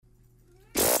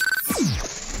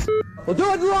We'll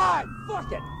do it live!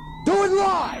 Fuck it! Do it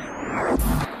live!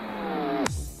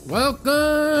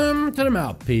 Welcome to the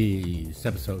Mouthpiece,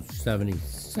 episode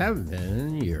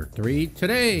 77, year 3.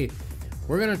 Today,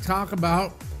 we're going to talk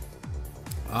about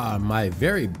my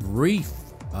very brief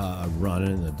run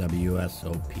in the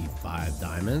WPT Five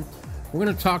Diamond. We're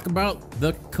going to talk about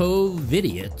the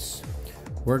COVIDiots.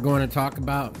 We're going to talk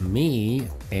about me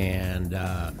and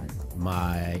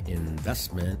my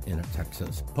investment in a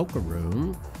Texas poker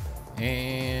room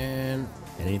and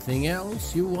anything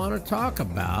else you want to talk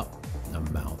about. The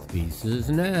Mouthpiece is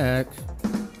next.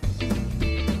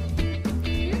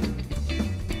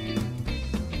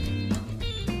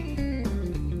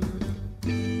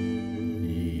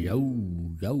 Yo,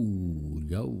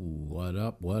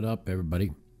 what up,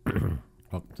 everybody? Welcome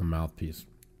to the Mouthpiece.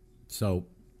 So,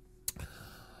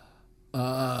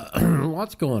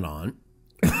 what's going on?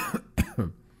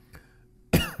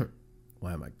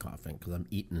 Why am I coughing? Because I'm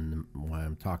eating while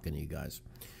I'm talking to you guys.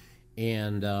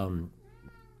 And, oh,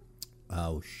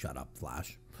 shut up,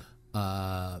 Flash.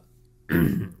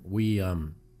 We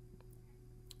are,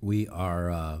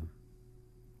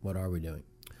 what are we doing?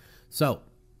 So,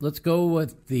 let's go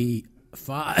with the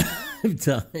Five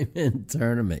Diamond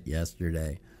tournament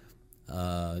yesterday.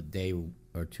 2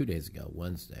 days ago,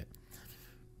 Wednesday.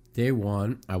 Day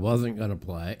one, I wasn't going to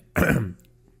play.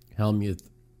 Helmuth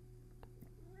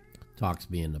talks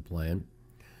me into playing.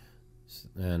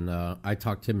 And I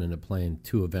talked him into playing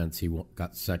 2 events. He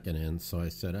got second in, so I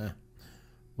said,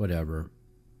 whatever.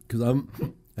 Because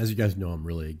as you guys know, I'm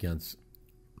really against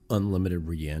unlimited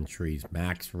re-entries,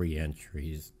 max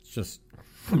re-entries. It's just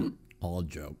all a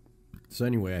joke. So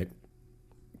anyway,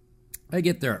 I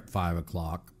get there at 5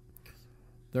 o'clock.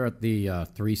 They're at the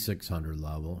 3,600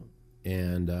 level,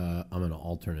 and I'm an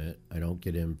alternate. I don't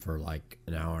get in for like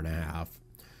an hour and a half.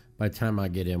 By the time I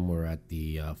get in, we're at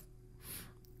the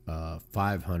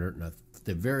 500, and at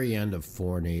the very end of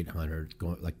 4 and 800,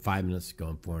 going like 5 minutes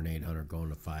going 4 and 800, going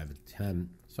to 5 and 10.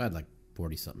 So I had like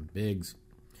 40 something bigs.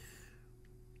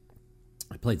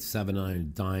 I played 7-9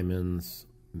 of diamonds,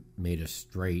 made a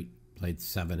straight. Played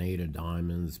 7-8 of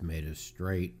diamonds, made a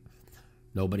straight.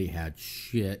 Nobody had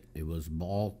shit. It was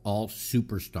all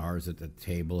superstars at the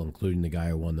table, including the guy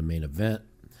who won the main event.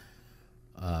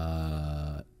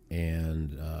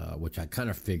 Which I kind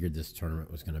of figured this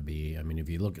tournament was going to be. I mean, if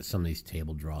you look at some of these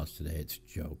table draws today, it's a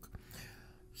joke.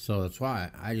 So that's why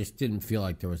I just didn't feel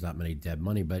like there was that many dead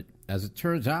money. But as it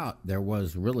turns out, there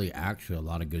was really actually a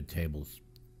lot of good tables.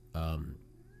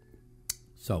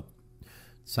 So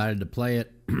decided to play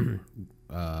it.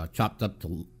 Chopped up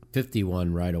to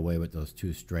 51 right away with those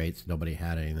 2 straights. Nobody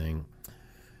had anything.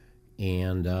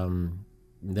 And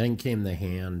then came the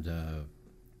hand.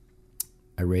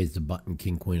 I raised the button,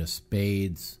 king, queen of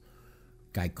spades.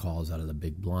 Guy calls out of the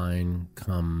big blind.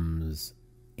 Comes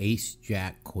ace,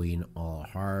 jack, queen, all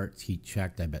hearts. He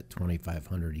checked. I bet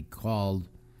 2,500. He called.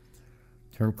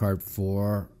 Turn card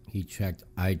 4. He checked.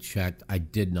 I checked. I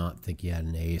did not think he had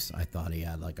an ace. I thought he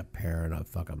had like a pair and a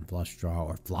fucking flush draw,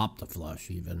 or flopped a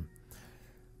flush even.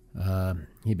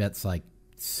 He bets like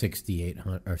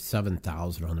 6,800 or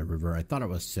 7,000 on the river. I thought it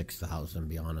was 6,000, to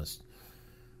be honest.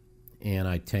 And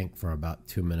I tanked for about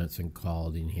 2 minutes and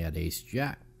called, and he had ace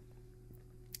jack.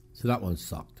 So that one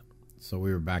sucked. So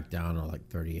we were back down to like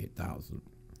 38,000.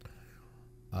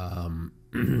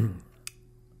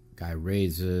 Guy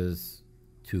raises,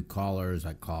 2 callers.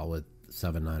 I call with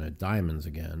 7-9 of diamonds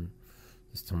again.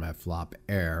 This time I flop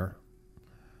air.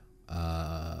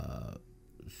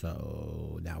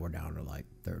 So now we're down to like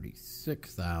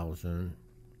 36,000.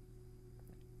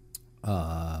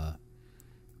 I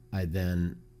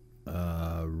then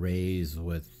raise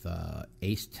with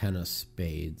ace 10 of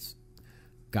spades.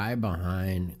 Guy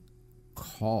behind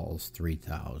calls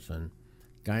 3,000.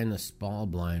 Guy in the small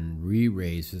blind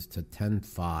re-raises to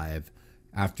 10-5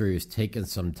 after he was taking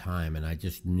some time, and I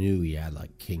just knew he had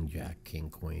like king jack, king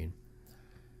queen.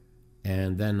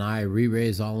 And then I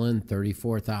re-raise all in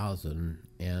 34,000,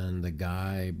 and the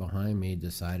guy behind me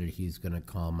decided he's going to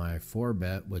call my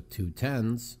 4-bet with 2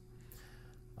 10s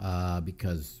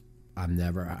because I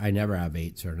never have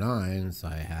 8s or 9s.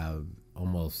 I have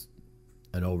almost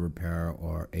an overpair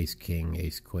or ace king,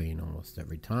 ace queen almost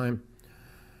every time.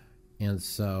 And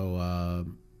so,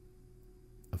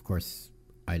 of course,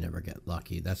 I never get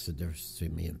lucky. That's the difference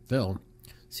between me and Phil.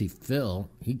 See,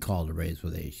 Phil, he called a raise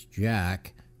with ace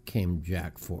jack, came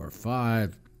jack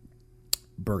 4-5,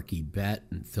 Berkey bet,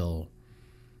 and Phil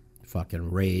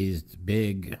fucking raised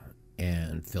big,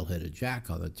 and Phil hit a jack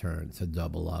on the turn to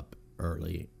double up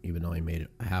early, even though he made it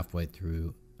halfway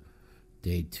through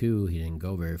day 2. He didn't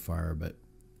go very far, but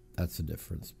that's the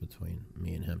difference between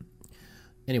me and him.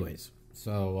 anyways,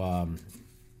 so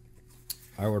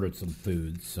I ordered some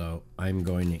food, so I'm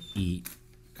going to eat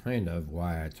kind of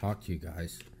why I talk to you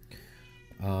guys.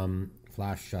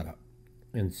 Flash, shut up.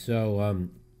 And so,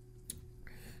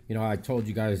 I told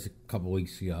you guys a couple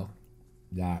weeks ago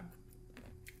that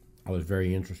I was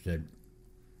very interested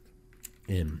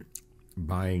in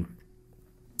buying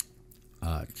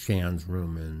Chan's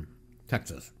room in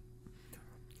Texas.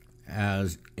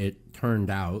 As it turned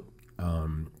out,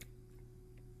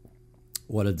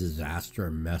 what a disaster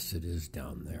and mess it is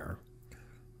down there.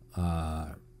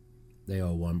 They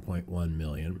owe $1.1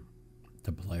 million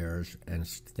to players and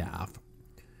staff.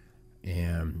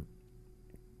 And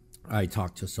I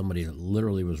talked to somebody that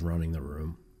literally was running the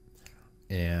room,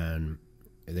 and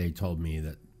they told me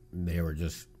that they were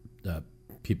just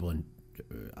people in.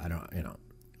 I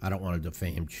don't want to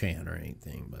defame Chan or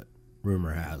anything, but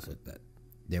rumor has it that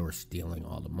they were stealing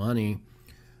all the money.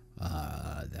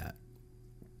 That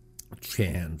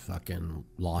Chan fucking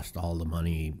lost all the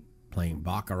money playing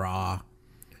baccarat,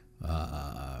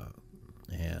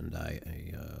 and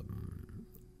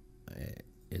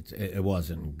it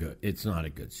wasn't good. It's not a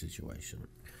good situation.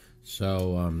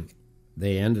 So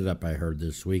they ended up, I heard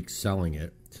this week, selling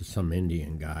it to some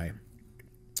Indian guy.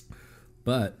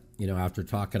 But after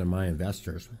talking to my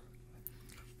investors,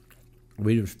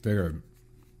 we just figured,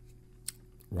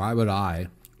 why would I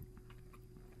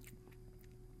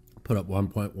put up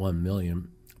 $1.1 million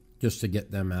just to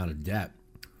get them out of debt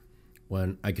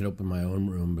when I could open my own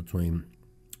room between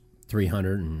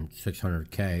 $300 and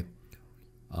 $600K,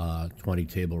 20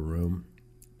 table room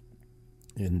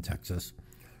in Texas.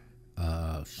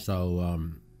 So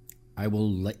I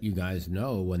will let you guys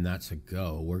know when that's a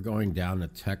go. We're going down to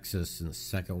Texas in the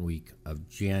second week of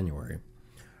January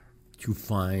to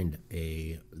find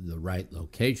the right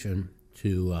location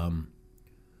to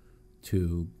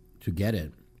get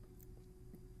it.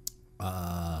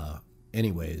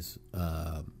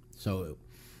 So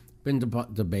been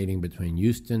debating between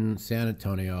Houston, San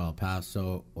Antonio, El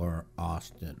Paso, or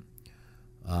Austin.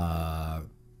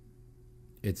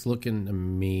 It's looking to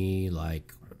me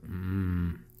like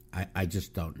I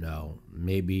just don't know.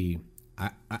 Maybe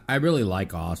I really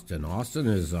like Austin. Austin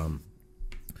is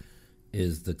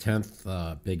the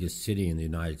 10th biggest city in the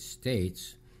United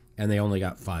States, and they only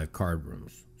got 5 card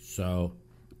rooms. So,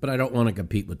 but I don't want to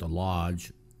compete with the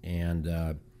Lodge,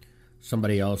 and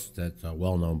somebody else that's a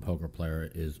well-known poker player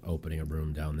is opening a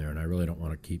room down there, and I really don't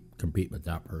want to compete with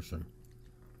that person.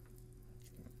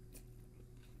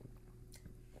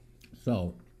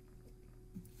 So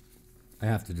I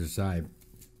have to decide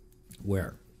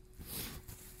where.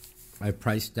 I've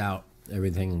priced out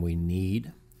everything we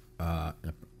need,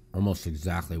 almost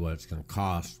exactly what it's going to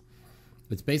cost.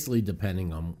 It's basically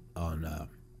depending on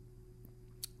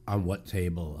what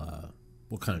table,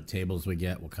 what kind of tables we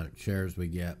get, what kind of chairs we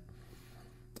get,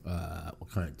 what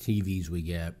kind of TVs we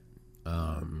get.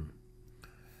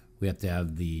 We have to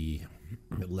have the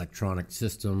electronic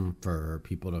system for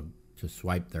people to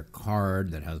swipe their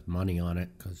card that has money on it,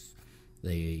 because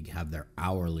they have their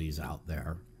hourlies out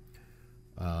there.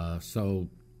 So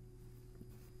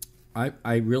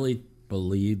I really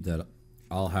believe that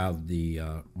I'll have the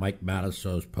Mike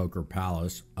Matisso's Poker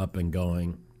Palace up and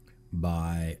going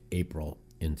by April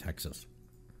in Texas.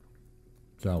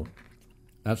 So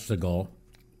that's the goal.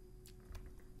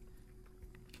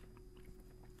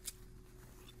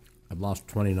 I've lost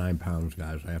 29 pounds,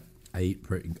 guys.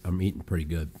 I'm eating pretty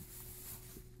good.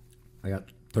 I got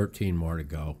 13 more to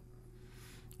go.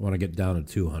 I want to get down to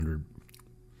 200.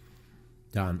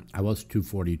 I was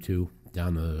 242,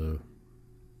 down to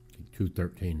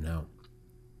 213 now.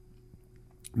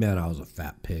 Man, I was a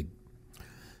fat pig.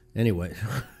 Anyway,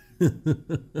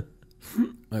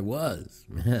 I was,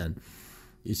 man.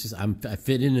 It's just I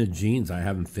fit into jeans I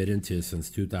haven't fit into since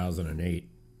 2008,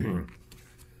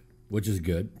 which is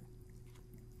good.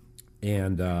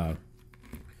 And so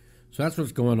that's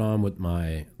what's going on with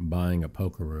my buying a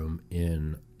poker room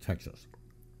in Texas.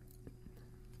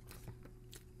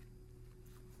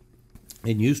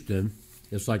 In Houston,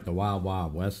 it's like the Wild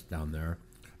Wild West down there.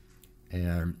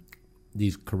 And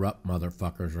these corrupt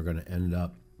motherfuckers are going to end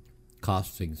up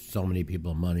costing so many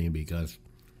people money because,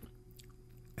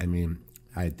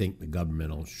 I think the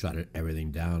government will shut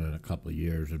everything down in a couple of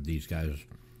years if these guys.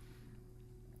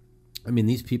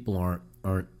 These people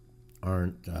aren't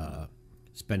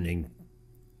spending.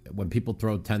 When people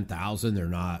throw 10,000, they're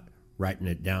not writing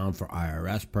it down for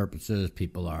IRS purposes.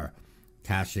 People are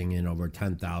cashing in over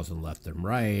 10,000 left and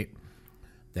right.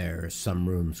 There's some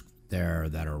rooms there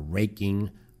that are raking,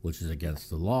 which is against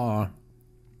the law.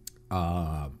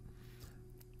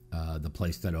 the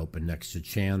place that opened next to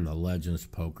Chan, the Legends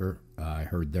Poker. I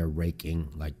heard they're raking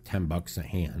like $10 a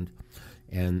hand.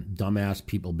 And dumbass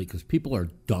people, because people are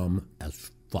dumb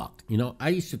as fuck. You know, I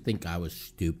used to think I was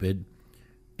stupid,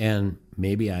 and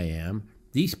maybe I am.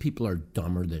 These people are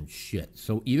dumber than shit.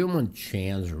 So even when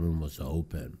Chan's room was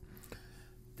open,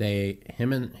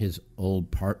 him and his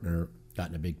old partner got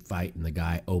in a big fight, and the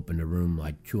guy opened a room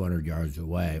like 200 yards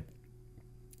away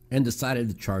and decided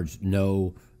to charge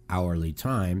no hourly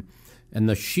time. And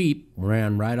the sheep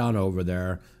ran right on over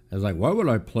there. I was like, why would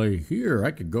I play here?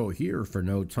 I could go here for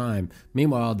no time.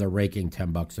 Meanwhile, they're raking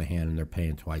 $10 a hand and they're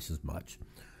paying twice as much.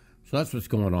 So that's what's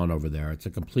going on over there. It's a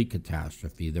complete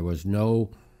catastrophe. There was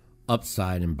no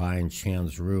upside in buying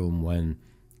Chan's room when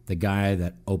the guy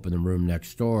that opened the room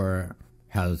next door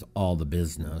has all the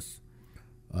business.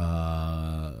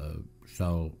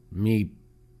 So me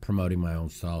promoting my own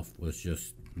self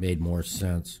made more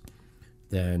sense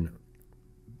than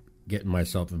getting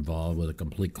myself involved with a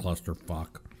complete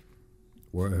clusterfuck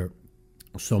where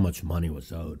so much money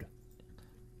was owed.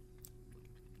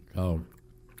 So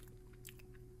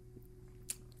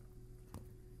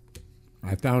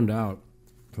I found out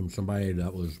from somebody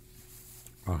that was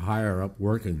a higher up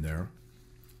working there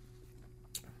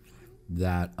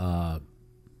that,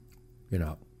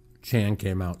 Chan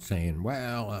came out saying,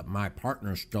 well, my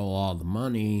partner stole all the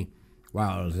money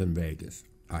while I was in Vegas.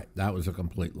 All right, that was a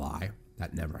complete lie.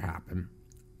 That never happened.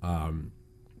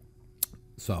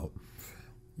 So,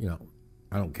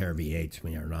 I don't care if he hates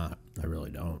me or not. I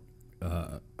really don't.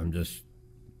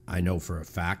 I know for a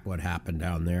fact what happened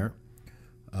down there.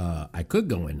 I could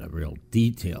go into real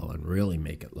detail and really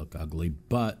make it look ugly,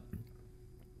 but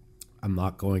I'm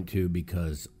not going to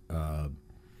because,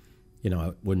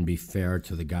 it wouldn't be fair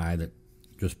to the guy that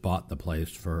just bought the place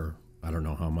for I don't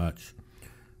know how much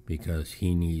because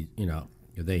he needs,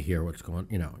 if they hear what's going,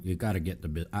 you got to get the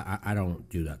bit. I don't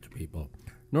do that to people.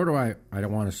 Nor do I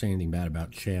don't want to say anything bad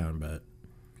about Chan, but,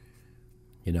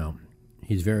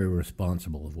 he's very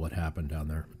responsible of what happened down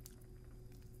there.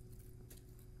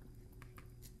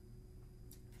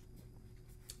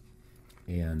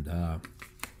 And,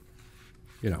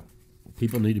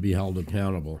 people need to be held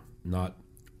accountable, not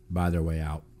buy their way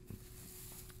out.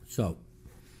 So,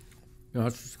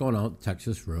 that's what's going on.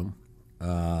 Texas room.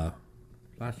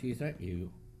 Flashy, is that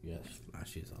you? Yes,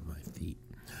 Flashy's on my feet.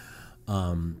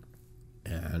 And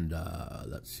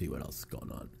let's see what else is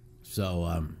going on.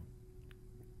 So,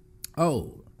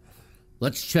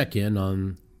 let's check in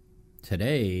on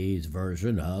today's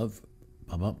version of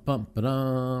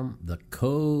the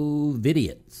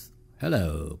COVIDiots.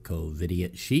 Hello,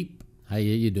 COVIDiot sheep. How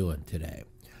you doing today?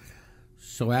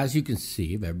 So as you can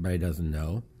see, if everybody doesn't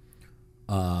know,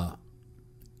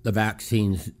 the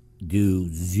vaccines do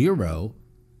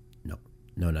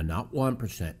not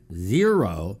 1%,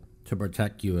 0 to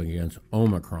protect you against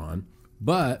Omicron.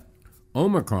 But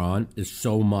Omicron is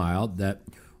so mild that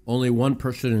only one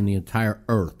person in the entire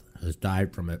earth has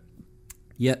died from it.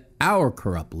 Yet our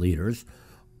corrupt leaders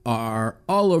are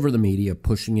all over the media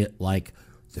pushing it like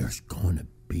there's going to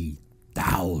be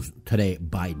thousands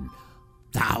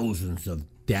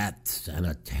of deaths and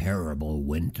a terrible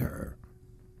winter.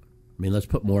 I mean, let's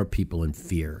put more people in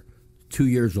fear. 2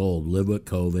 years old, live with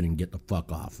COVID and get the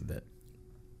fuck off of it.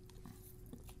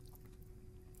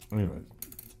 Anyway.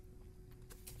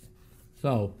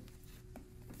 So,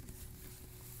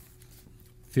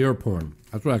 fear porn.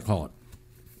 That's what I call it.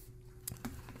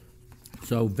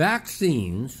 So,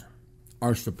 vaccines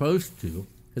are supposed to...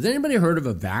 Has anybody heard of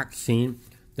a vaccine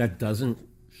that doesn't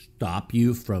stop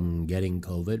you from getting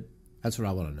COVID? That's what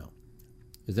I want to know.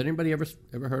 Has anybody ever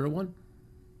heard of one?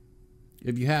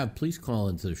 If you have, please call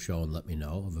into the show and let me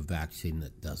know of a vaccine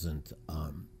that doesn't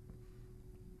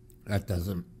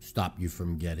stop you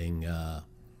from getting.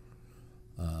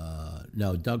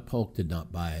 No, Doug Polk did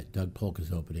not buy it. Doug Polk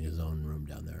is opening his own room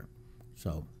down there,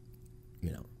 so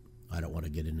I don't want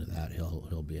to get into that.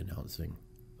 He'll be announcing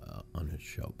on his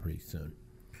show pretty soon.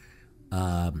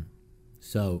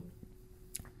 So,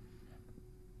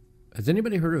 has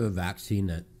anybody heard of a vaccine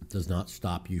that does not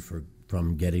stop you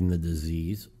from getting the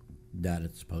disease that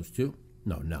it's supposed to?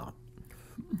 No.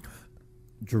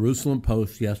 Jerusalem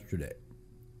Post yesterday.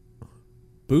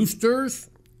 Boosters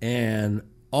and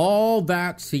all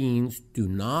vaccines do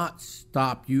not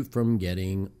stop you from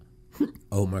getting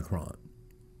Omicron.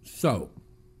 So,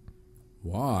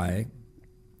 why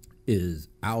is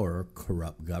our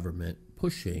corrupt government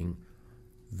pushing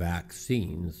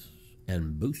vaccines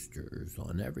and boosters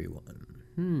on everyone?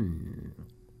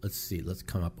 Let's see. Let's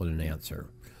come up with an answer.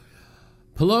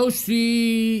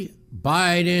 Pelosi,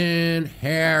 Biden,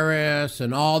 Harris,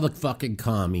 and all the fucking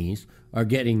commies are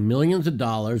getting millions of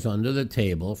dollars under the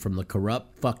table from the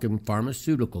corrupt fucking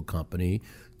pharmaceutical company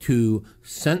to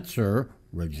censor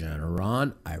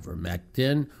Regeneron,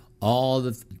 ivermectin, all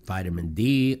the vitamin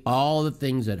D, all the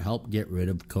things that help get rid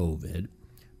of COVID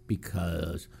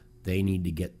because they need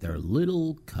to get their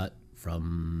little cut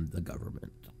from the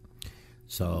government.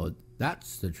 So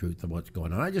that's the truth of what's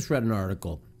going on. I just read an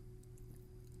article.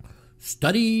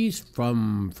 Studies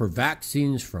for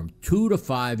vaccines from 2 to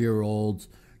 5-year-olds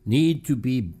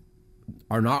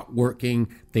are not working.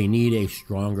 They need a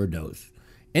stronger dose.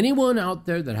 Anyone out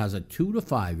there that has a 2 to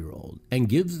 5-year-old and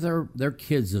gives their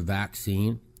kids a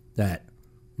vaccine that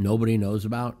nobody knows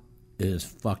about is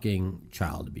fucking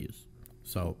child abuse.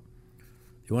 So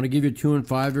if you want to give your 2 and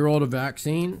 5-year-old a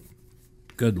vaccine,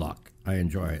 good luck. I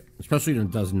enjoy it, especially when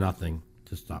it does nothing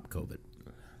to stop COVID.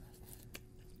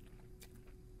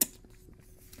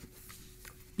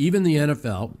 Even the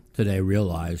NFL today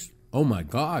realized, oh my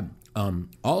God,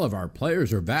 all of our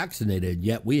players are vaccinated,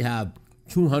 yet we have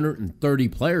 230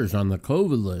 players on the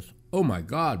COVID list. Oh my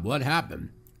God, what happened?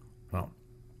 Well,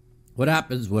 what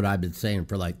happens, what I've been saying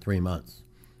for like 4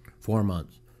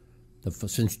 months,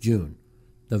 since June.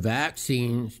 The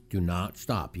vaccines do not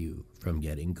stop you from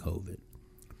getting COVID.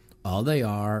 All they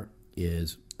are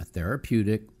is a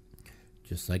therapeutic,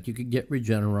 just like you could get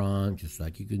Regeneron, just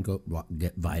like you can go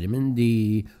get vitamin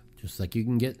D, just like you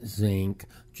can get zinc,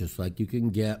 just like you can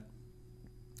get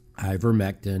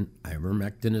ivermectin.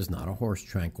 Ivermectin is not a horse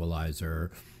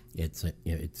tranquilizer. It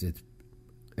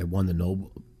won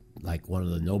one of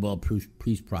the Nobel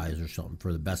Peace Prize or something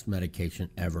for the best medication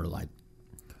ever, like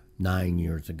 9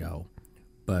 years ago.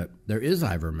 But there is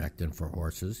ivermectin for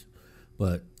horses,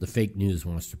 but the fake news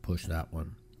wants to push that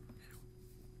one.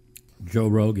 Joe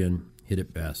Rogan hit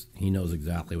it best. He knows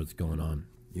exactly what's going on.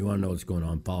 You want to know what's going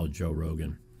on? Follow Joe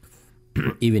Rogan.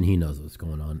 Even he knows what's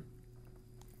going on.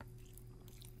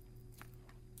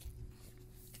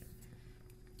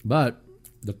 But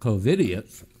the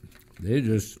COVIDiots, they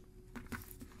just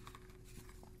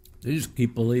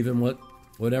keep believing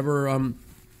whatever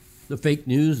the fake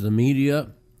news, the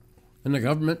media, and the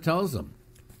government tells them.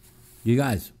 You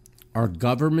guys, our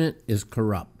government is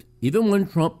corrupt. Even when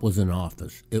Trump was in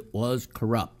office, it was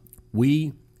corrupt.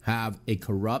 We have a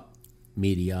corrupt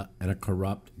media and a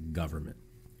corrupt government.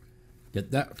 Get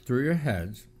that through your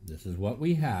heads. This is what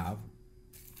we have.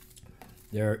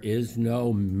 There is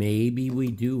no maybe we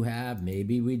do have,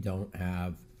 maybe we don't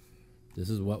have. This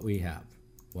is what we have.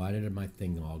 Why did my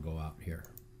thing all go out here?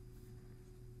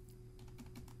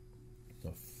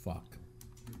 The fuck?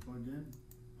 You plugged in?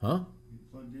 Huh? You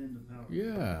plugged in the power.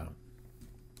 Yeah.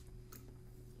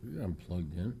 I'm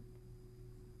plugged in.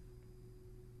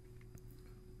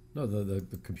 No,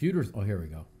 the computer's... Oh, here we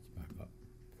go. Let's back up.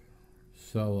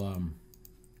 So,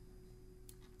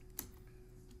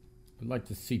 I'd like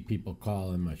to see people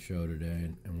call in my show today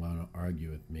and want to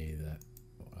argue with me that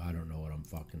I don't know what I'm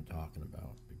fucking talking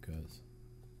about, because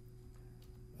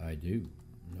I do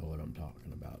know what I'm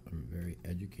talking about. I'm very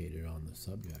educated on the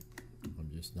subject.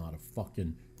 I'm just not a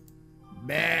fucking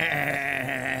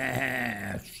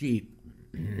sheep.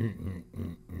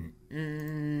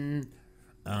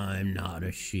 I'm not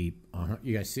a sheep.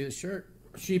 You guys see the shirt?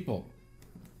 Sheeple.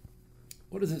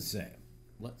 What does it say?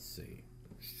 Let's see.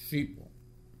 Sheeple.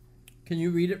 Can you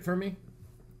read it for me?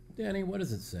 Danny, what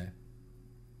does it say?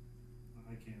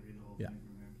 I can't read the whole Yeah. thing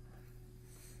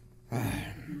from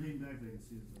here. If you lean back, I can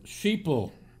see it.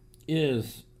 Sheeple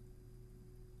is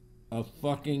a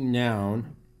fucking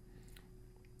noun.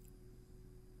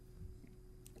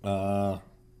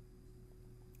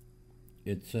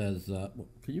 It says,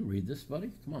 can you read this, buddy?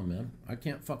 Come on, man. I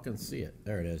can't fucking see it.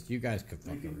 There it is. You guys can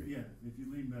fucking read it. Yeah, if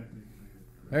you lean back, they can read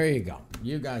it. There you go.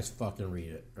 You guys fucking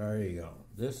read it. There you go.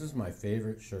 This is my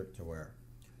favorite shirt to wear.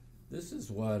 This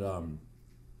is what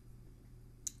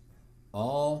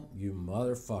all you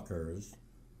motherfuckers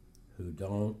who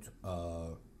don't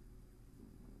know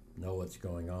what's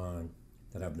going on,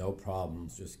 that have no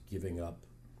problems just giving up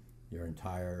your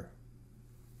entire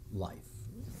life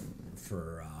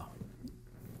for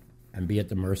and be at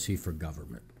the mercy for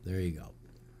government. There you go.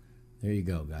 There you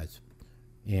go, guys.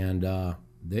 And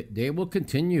they will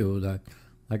continue.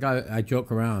 Like I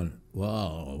joke around,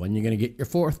 well, when you're going to get your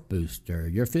 4th booster,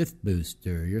 your 5th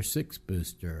booster, your 6th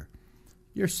booster,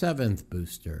 your 7th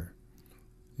booster.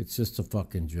 It's just a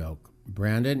fucking joke.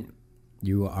 Brandon,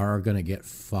 you are going to get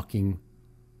fucking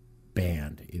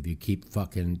banned if you keep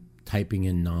fucking typing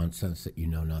in nonsense that you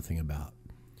know nothing about.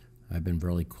 I've been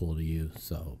really cool to you,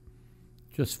 so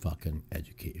just fucking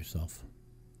educate yourself.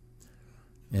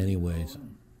 Anyways,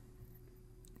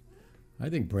 I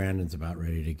think Brandon's about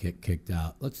ready to get kicked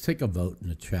out. Let's take a vote in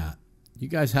the chat. You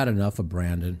guys had enough of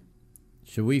Brandon.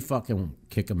 Should we fucking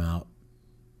kick him out?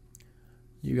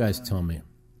 You guys tell me. At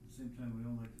the same time, we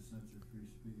don't like to censor free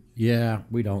speech. Yeah,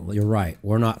 we don't. You're right.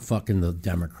 We're not fucking the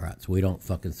Democrats. We don't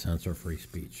fucking censor free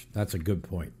speech. That's a good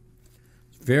point.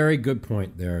 Very good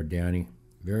point there, Danny.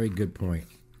 Very good point.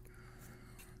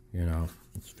 You know,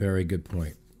 it's a very good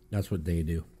point. That's what they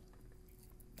do.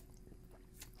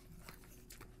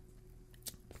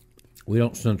 We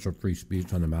don't censor free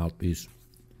speech on the mouthpiece.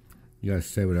 You guys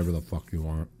say whatever the fuck you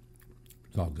want.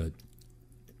 It's all good.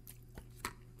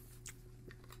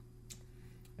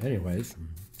 Anyways,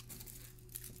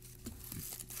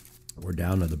 we're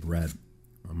down to the bread.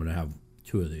 I'm going to have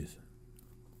 2 of these.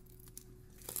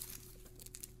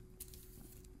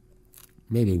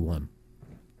 Maybe 1.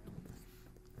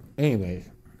 Anyways,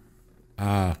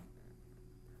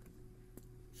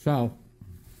 so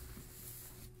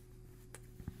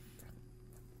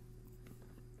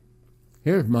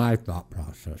here's my thought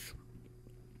process.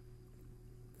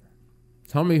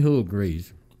 Tell me who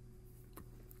agrees.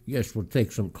 Yes, we'll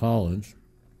take some call-ins.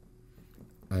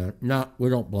 No, we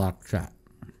don't block chat.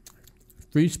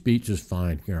 Free speech is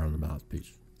fine here on the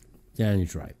mouthpiece.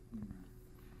 Danny's right.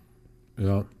 You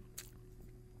know,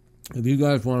 if you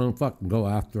guys want to fucking go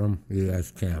after him, you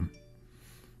guys can.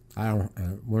 I don't.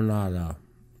 We're not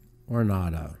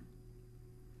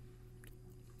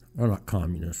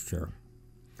communists here.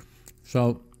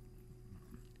 So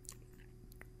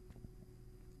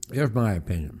here's my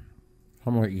opinion.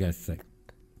 Tell me what you guys think.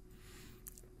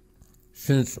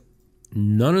 Since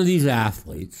none of these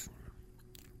athletes,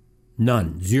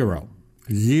 none, zero,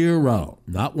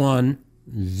 not 1,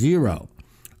 0,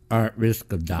 are at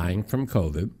risk of dying from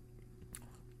COVID,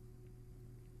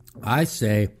 I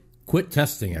say quit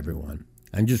testing everyone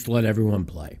and just let everyone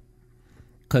play.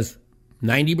 Because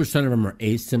 90% of them are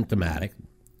asymptomatic.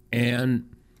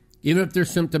 And even if they're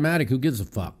symptomatic, who gives a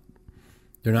fuck?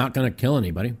 They're not going to kill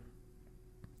anybody.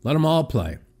 Let them all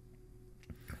play.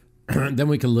 Then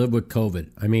we can live with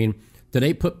COVID. I mean, do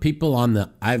they put people on the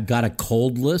I've got a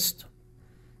cold list?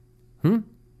 I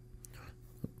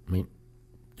mean,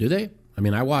 do they? I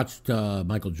mean, I watched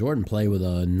Michael Jordan play with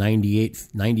a 98,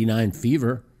 99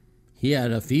 fever. He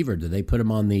had a fever. Did they put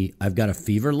him on the I've got a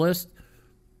fever list?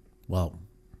 Well,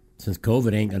 since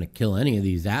COVID ain't going to kill any of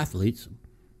these athletes,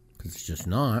 because it's just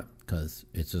not, because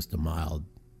it's just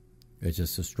it's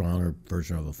just a stronger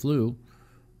version of a flu,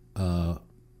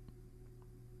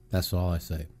 that's all I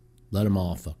say. Let them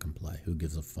all fucking play. Who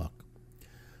gives a fuck?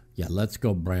 Yeah, let's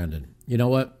go, Brandon. You know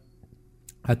what?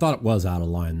 I thought it was out of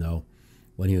line, though,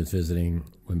 when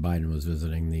Biden was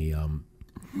visiting the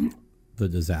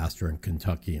disaster in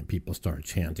Kentucky and people started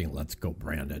chanting, let's go,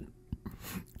 Brandon.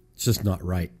 It's just not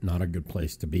right. Not a good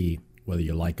place to be, whether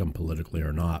you like him politically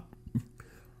or not.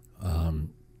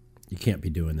 You can't be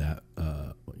doing that,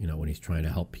 when he's trying to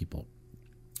help people.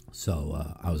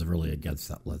 So I was really against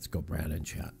that let's go, Brandon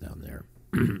chat down there.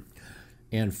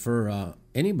 And for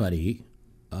anybody,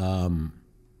 Brandon,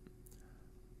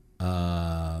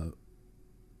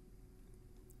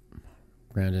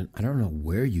 I don't know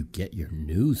where you get your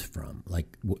news from.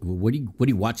 Like, what do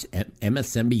you watch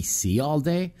MSNBC all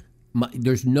day?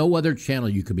 There's no other channel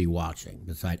you could be watching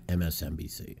beside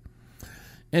MSNBC.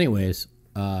 Anyways,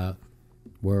 where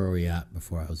are we at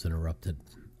before I was interrupted?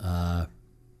 Talking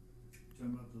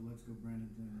about the Let's Go Brandon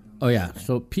thing. Oh, yeah.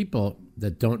 So people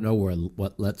that don't know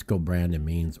what Let's Go Brandon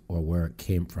means or where it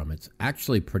came from, it's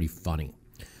actually pretty funny.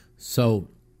 So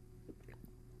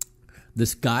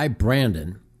this guy,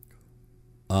 Brandon,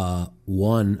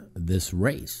 won this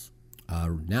race,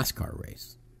 NASCAR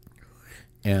race.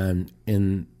 And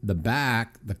in the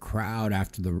back, the crowd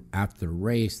after the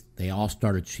race, they all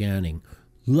started chanting,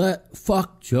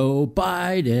 fuck Joe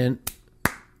Biden.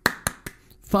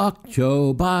 Fuck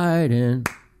Joe Biden.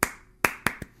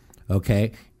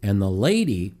 Okay. And the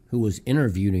lady who was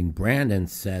interviewing Brandon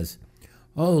says,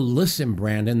 oh, listen,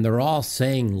 Brandon, they're all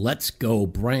saying, let's go,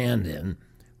 Brandon.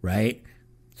 Right?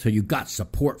 So you got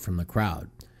support from the crowd.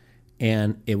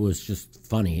 And it was just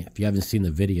funny. If you haven't seen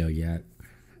the video yet,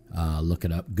 look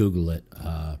it up, Google it,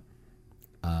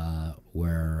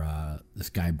 where this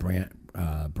guy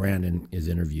Brandon is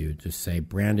interviewed. Just say,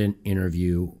 Brandon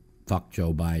interview, fuck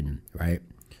Joe Biden, right?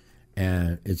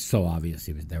 And it's so obvious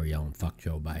they were yelling, fuck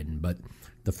Joe Biden. But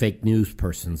the fake news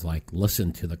person's like,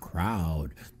 listen to the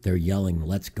crowd. They're yelling,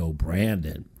 let's go,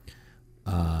 Brandon.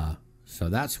 So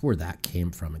that's where that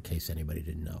came from, in case anybody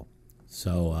didn't know.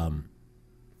 So,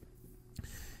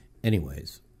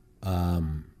 anyways,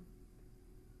 that's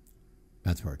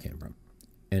where it came from.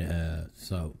 And,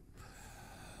 so,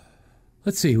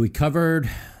 let's see. We covered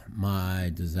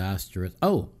my disastrous...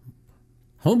 Oh,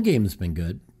 home game has been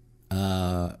good.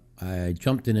 I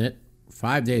jumped in it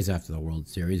 5 days after the World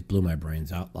Series, blew my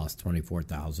brains out, lost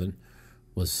 24,000,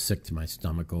 was sick to my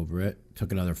stomach over it.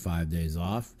 Took another 5 days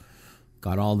off,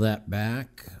 got all that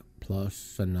back,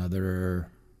 plus another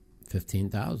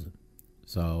 15,000.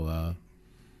 So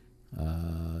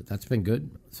that's been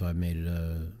good. So I made it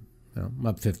I'm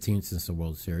up 15 since the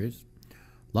World Series.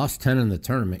 Lost 10 in the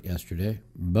tournament yesterday,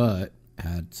 but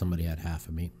somebody had half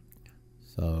of me.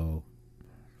 So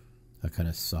that kind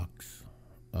of sucks.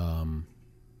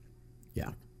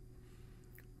 Yeah.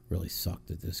 Really sucked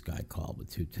that this guy called with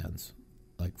 2 10s.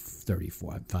 Like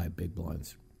 5 big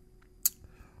blinds. I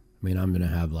mean, I'm going to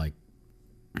have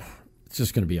it's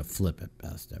just going to be a flip at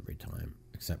best every time,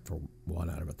 except for 1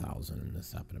 out of 1,000, and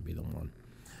this happened to be the one.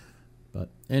 But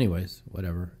anyways,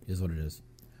 whatever, is what it is.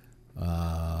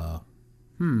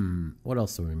 What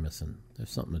else are we missing? There's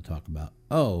something to talk about.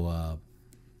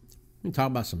 We can talk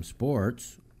about some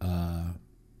sports. I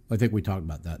think we talked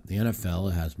about that. The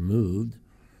NFL has moved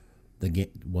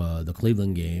the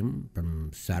Cleveland game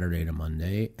from Saturday to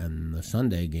Monday, and the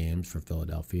Sunday games for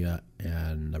Philadelphia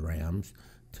and the Rams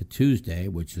to Tuesday,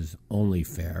 which is only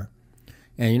fair.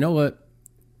 And you know what?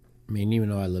 I mean, even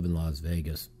though I live in Las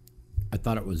Vegas, I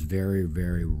thought it was very,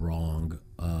 very wrong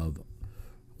of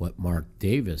what Mark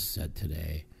Davis said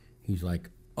today. He's like,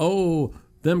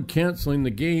 them canceling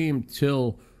the game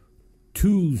till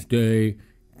Tuesday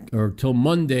or till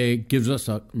Monday gives us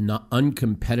an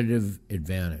uncompetitive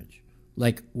advantage.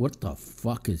 Like, what the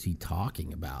fuck is he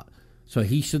talking about? So an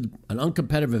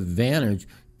uncompetitive advantage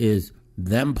is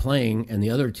them playing and the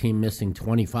other team missing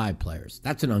 25 players.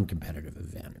 That's an uncompetitive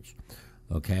advantage.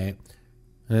 Okay?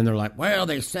 And then they're like, well,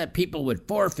 they said people would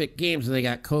forfeit games if they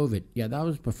got COVID. Yeah, that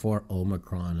was before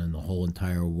Omicron and the whole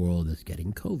entire world is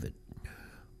getting COVID.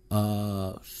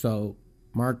 So,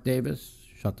 Mark Davis,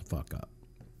 shut the fuck up.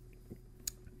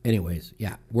 Anyways,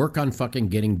 yeah, work on fucking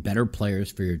getting better players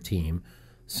for your team,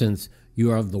 since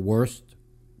you are the worst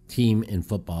team in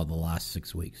football the last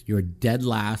 6 weeks. You're dead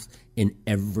last in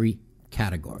every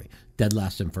category. Dead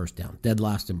last in first down, dead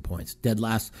last in points, dead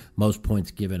last most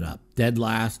points given up, dead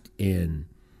last in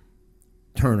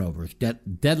turnovers,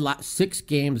 dead last 6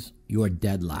 games. You are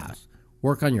dead last.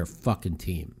 Work on your fucking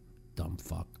team, dumb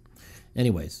fuck.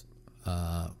 Anyways,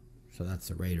 so that's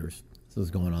the Raiders. So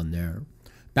what's going on there?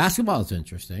 Basketball is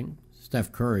interesting.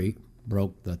 Steph Curry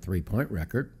broke the 3-point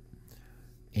record,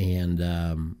 and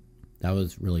that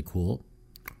was really cool.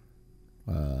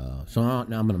 So now I'm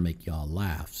going to make y'all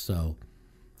laugh. So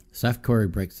Steph Curry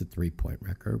breaks the 3-point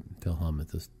record. Phil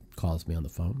Hellmuth calls me on the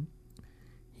phone.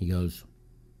 He goes,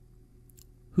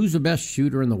 who's the best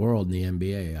shooter in the world in the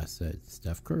NBA? I said,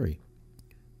 Steph Curry.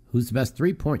 Who's the best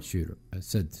 3-point shooter? I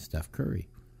said, Steph Curry.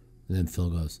 And then Phil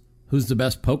goes, who's the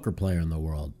best poker player in the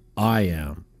world? I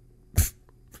am.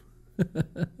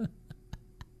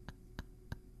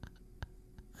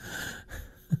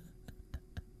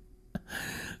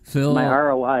 Phil, my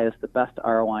ROI is the best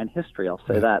ROI in history. I'll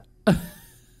say that.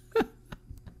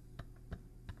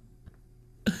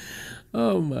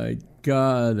 Oh my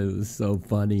God, it was so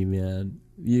funny, man.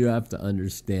 You have to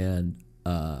understand.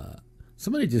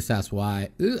 Somebody just asked why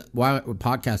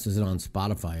podcast isn't on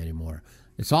Spotify anymore.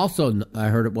 It's also, I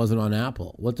heard it wasn't on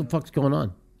Apple. What the fuck's going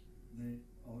on?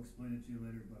 I'll explain it to you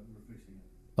later, but we're fixing it.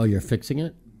 Oh, you're fixing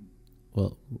it? Mm-hmm.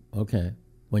 Well, okay.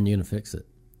 When are you going to fix it?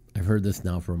 I've heard this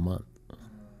now for a month.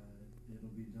 It'll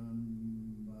be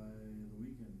done by the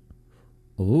weekend.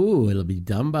 Ooh, it'll be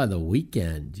done by the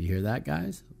weekend. Do you hear that,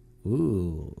 guys?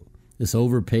 Ooh, this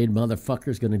overpaid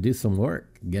motherfucker's going to do some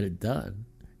work. Get it done.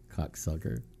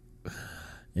 Cocksucker.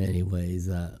 Anyways,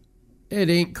 it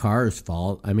ain't Carr's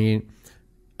fault. I mean,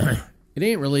 it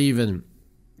ain't really even...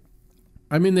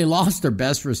 I mean, they lost their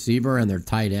best receiver and their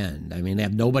tight end. I mean, they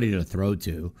have nobody to throw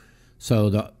to. So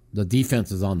the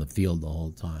defense is on the field the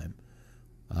whole time.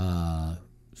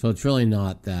 So it's really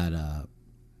not that...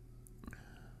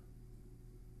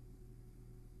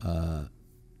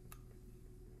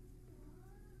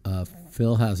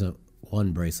 Phil hasn't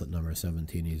won bracelet number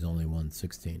 17. He's only won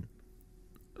 16.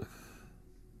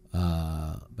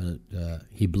 But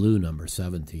he blew number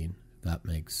 17. That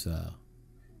makes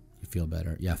you feel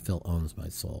better. Yeah, Phil owns my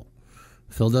soul.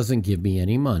 Phil doesn't give me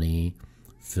any money.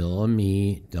 Phil and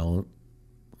me don't.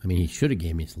 I mean, he should have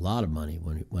gave me a lot of money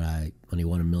when he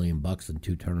won $1 million in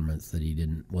 2 tournaments that he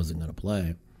wasn't going to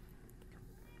play.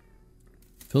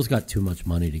 Phil's got too much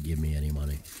money to give me any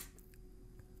money.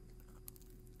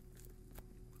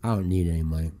 I don't need any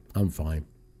money. I'm fine.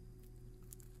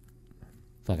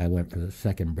 It's like I went for the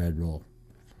second bread roll.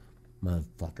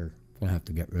 Motherfucker. I have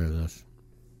to get rid of this.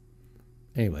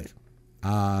 Anyways.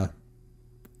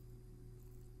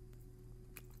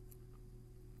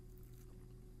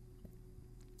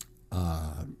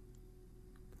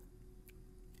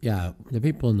 Yeah, the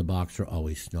people in the box are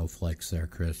always snowflakes there,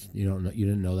 Chris. You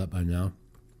didn't know that by now?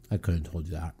 I couldn't have told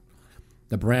you that.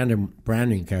 The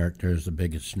Brandon character is the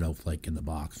biggest snowflake in the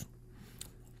box.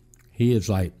 He is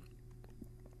like,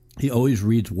 he always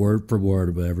reads word for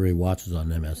word whatever he watches on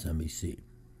MSNBC,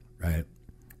 right?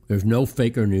 There's no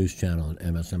faker news channel on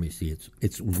MSNBC.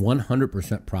 It's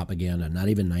 100% propaganda, not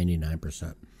even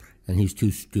 99%. And he's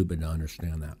too stupid to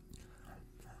understand that.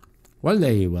 One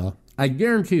day he will. I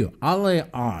guarantee you, I'll lay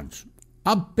odds.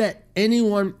 I'll bet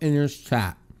anyone in this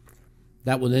chat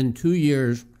that within 2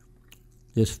 years,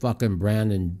 this fucking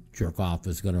Brandon jerk-off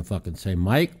is going to fucking say,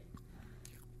 Mike,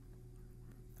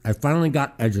 I finally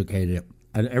got educated,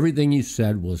 and everything you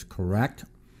said was correct,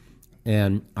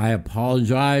 and I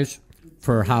apologize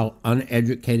for how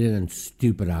uneducated and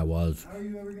stupid I was. How are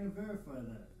you ever going to verify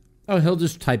that? Oh, he'll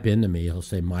just type into me. He'll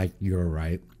say, Mike, you're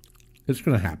right. It's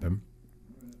going to happen.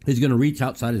 He's going to reach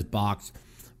outside his box.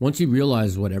 Once he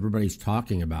realizes what everybody's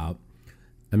talking about,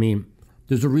 I mean,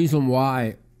 there's a reason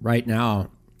why right now,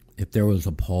 if there was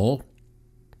a poll,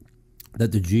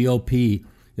 that the GOP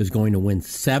is going to win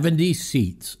 70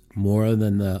 seats more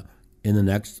than in the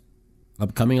next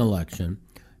upcoming election,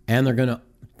 and they're going to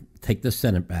take the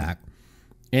Senate back.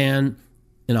 And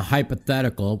in a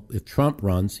hypothetical, if Trump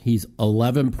runs, he's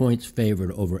 11 points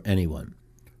favored over anyone.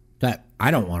 That I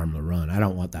don't want him to run. I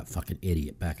don't want that fucking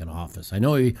idiot back in office. I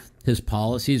know his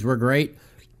policies were great,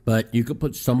 but you could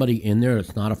put somebody in there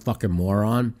that's not a fucking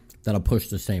moron that'll push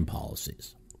the same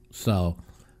policies. So,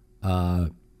 all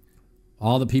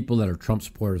the people that are Trump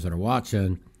supporters that are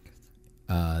watching,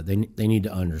 they need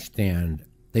to understand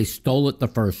they stole it the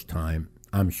first time.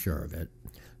 I'm sure of it.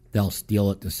 They'll steal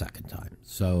it the second time.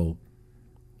 So,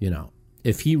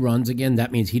 if he runs again,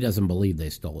 that means he doesn't believe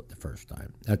they stole it the first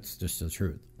time. That's just the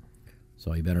truth.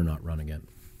 So he better not run again.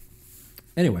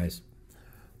 Anyways,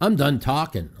 I'm done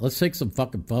talking. Let's take some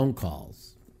fucking phone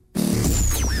calls.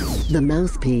 The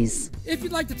Mouthpiece. If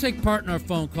you'd like to take part in our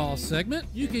phone call segment,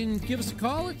 you can give us a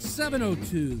call at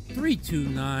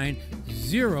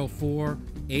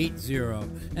 702-329-0480.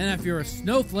 And if you're a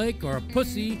snowflake or a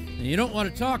pussy and you don't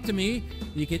want to talk to me,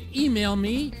 you can email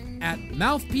me at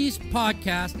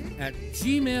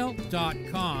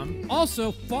mouthpiecepodcast@gmail.com.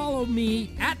 Also, follow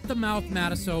me at the Mouth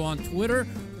Matiso on Twitter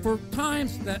for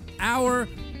times that our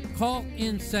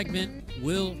call-in segment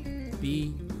will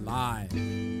be live.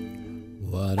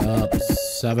 What up?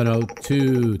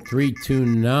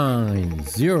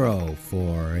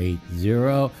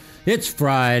 702-329-0480. It's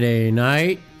Friday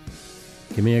night.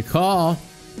 Give me a call.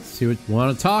 See what you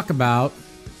want to talk about.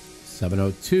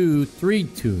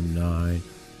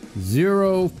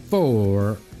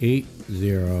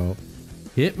 702-329-0480.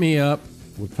 Hit me up.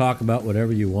 We'll talk about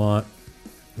whatever you want.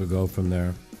 We'll go from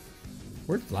there.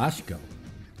 Where'd Flash go?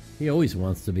 He always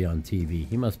wants to be on TV.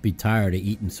 He must be tired of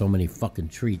eating so many fucking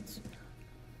treats.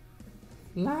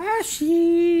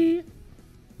 Flashy!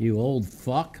 You old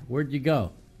fuck. Where'd you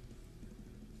go?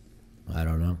 I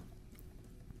don't know.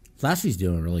 Flashy's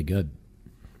doing really good.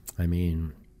 I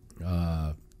mean,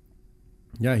 yeah,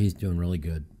 he's doing really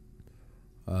good.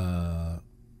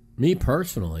 Me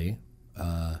personally,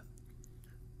 I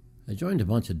joined a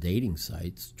bunch of dating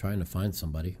sites trying to find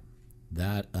somebody.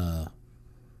 That's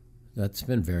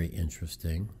been very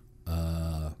interesting.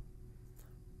 Trying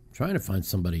to find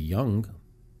somebody young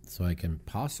so I can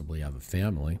possibly have a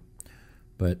family.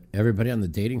 But everybody on the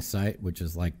dating site, which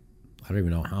is like, I don't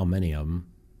even know how many of them,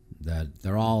 that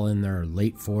they're all in their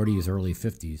late 40s, early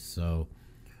 50s. So,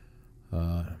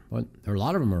 but a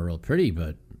lot of them are real pretty,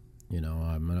 but,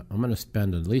 I'm gonna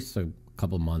spend at least a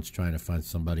couple months trying to find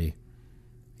somebody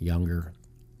younger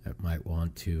that might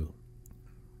want to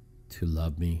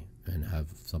love me and have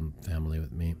some family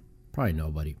with me. Probably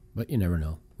nobody, but you never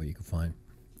know what you can find.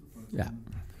 Yeah.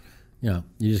 You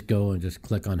just go and just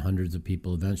click on hundreds of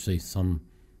people. Eventually some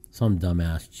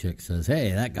dumbass chick says,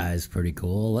 hey, that guy's pretty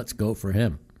cool. Let's go for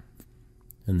him.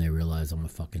 And they realize I'm a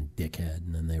fucking dickhead,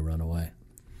 and then they run away.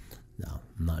 No,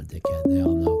 I'm not a dickhead. They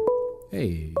all know.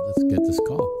 Hey, let's get this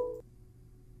call.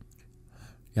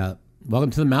 Yeah,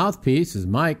 welcome to the Mouthpiece. This is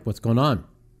Mike. What's going on?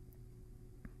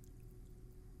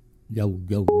 Yo,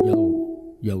 yo,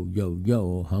 yo, yo, yo,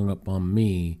 yo. Hung up on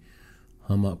me.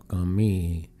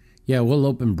 Yeah, we'll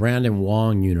open Brandon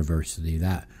Wong University.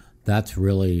 That's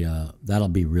really that'll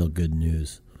be real good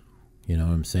news. You know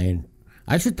what I'm saying?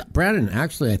 Brandon,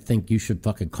 actually, I think you should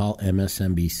fucking call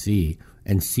MSNBC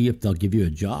and see if they'll give you a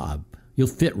job. You'll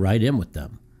fit right in with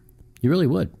them. You really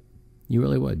would. You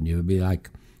would be like,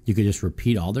 you could just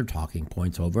repeat all their talking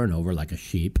points over and over like a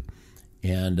sheep,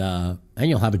 and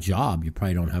you'll have a job. You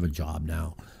probably don't have a job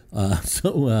now.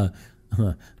 So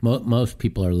Most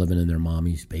people are living in their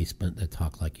mommy's basement that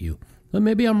talk like you. Well,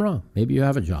 maybe I'm wrong. Maybe you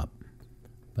have a job,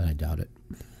 but I doubt it.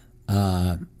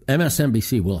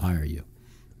 MSNBC will hire you.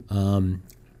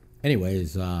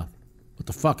 Anyways, what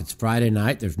the fuck? It's Friday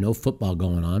night. There's no football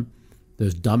going on.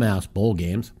 There's dumbass bowl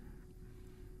games.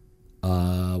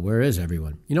 Where is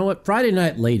everyone? You know what? Friday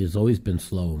night late has always been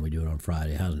slow when we do it on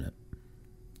Friday, hasn't it?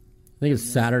 I think it's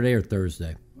Saturday or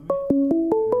Thursday.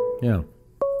 Yeah.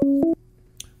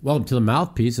 Welcome to the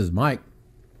Mouthpiece. Is Mike.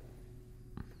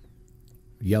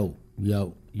 Yo,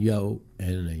 yo, yo,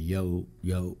 and a yo,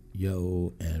 yo,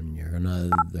 yo, and you're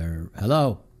another.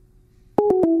 Hello.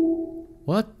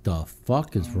 What the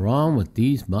fuck is wrong with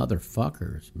these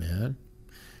motherfuckers, man?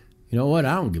 You know what?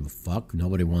 I don't give a fuck.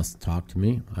 Nobody wants to talk to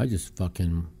me. I just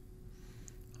fucking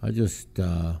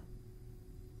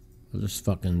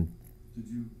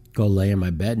go lay in my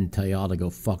bed and tell y'all to go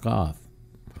fuck off.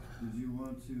 Did you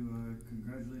want to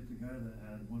congratulate the guy that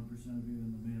had 1% of you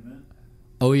in the main event?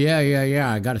 Oh, yeah.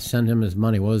 I got to send him his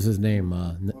money. What was his name?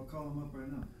 I'll call him up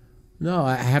right now. No,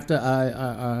 I have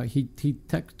to. He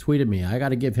tweeted me. I got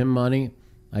to give him money.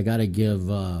 I got to give.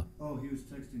 Oh, he was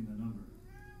texting the number.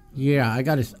 Yeah, I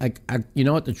got to. You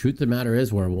know what the truth of the matter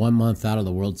is? We're 1 month out of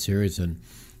the World Series, and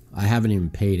I haven't even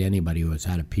paid anybody who has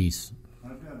had a piece.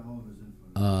 I've got all of his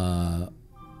info.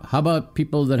 How about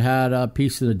people that had a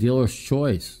piece of the dealer's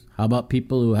choice? How about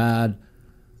people who had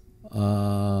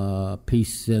a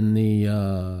piece in the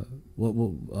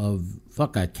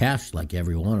I cashed like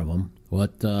every one of them.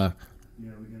 What? Yeah, we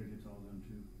gotta get to all of them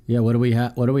too. Yeah, what do we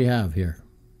have? What do we have here?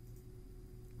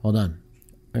 Hold on,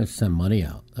 I'm gonna send money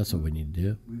out. That's what we need to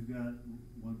do. We've got 1%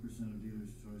 of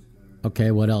dealer's choice.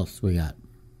 Okay, what else we got?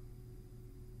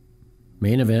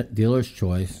 Main event, dealer's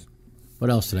choice. What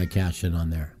else did I cash in on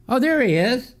there? Oh, there he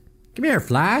is. Come here,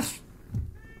 Flash.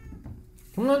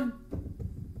 Come on.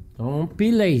 Don't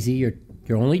be lazy. You're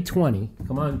only 20.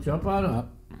 Come on, jump on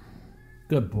up.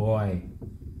 Good boy.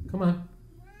 Come on.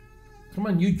 Come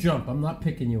on, you jump. I'm not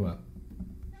picking you up.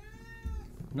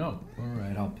 No. All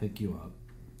right, I'll pick you up.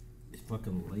 This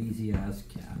fucking lazy ass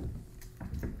cat.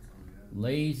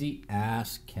 Lazy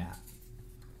ass cat.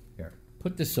 Here,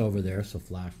 put this over there so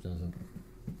Flash doesn't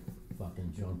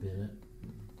fucking jump in it.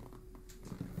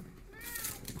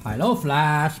 Hello,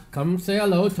 Flash. Come say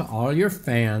hello to all your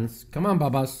fans. Come on,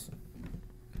 Bubbas.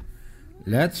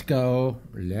 Let's go.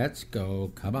 Let's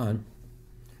go. Come on.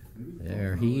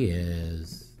 There he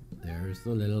is. There's the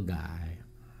little guy.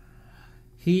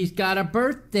 He's got a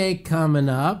birthday coming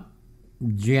up.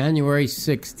 January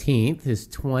 16th, his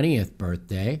 20th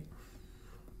birthday.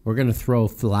 We're going to throw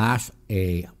Flash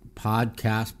a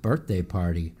podcast birthday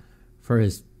party for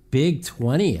his big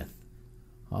 20th.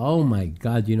 Oh my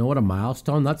God! You know what a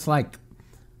milestone? That's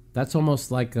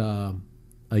almost like a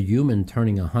human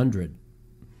turning 100.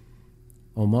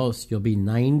 Almost. You'll be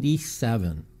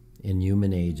 97 in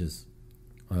human ages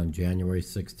on January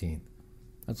 16th.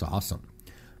 That's awesome.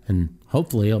 And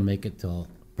hopefully he'll make it till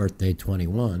birthday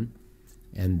 21,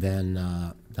 and then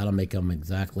that'll make him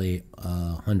exactly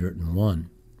 101.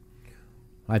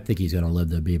 I think he's going to live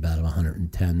to be about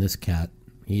 110. This cat,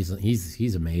 he's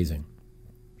amazing.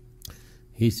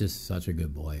 He's just such a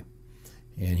good boy,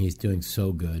 and he's doing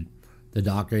so good. The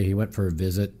doctor, he went for a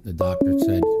visit. The doctor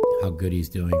said how good he's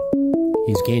doing.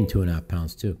 He's gained 2.5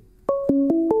 pounds, too.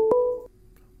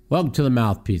 Welcome to the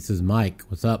Mouthpiece. This is Mike.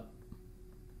 What's up?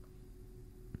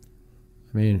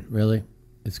 I mean, really?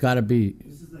 It's got to be...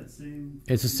 This is that same...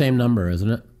 It's the same number,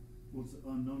 isn't it? Well, it's an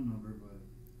unknown number,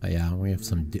 but... Yeah, we have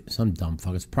some dumb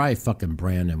fuck. It's probably fucking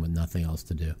Brandon with nothing else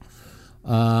to do.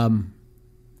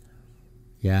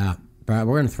 Yeah.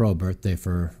 We're gonna throw a birthday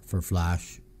for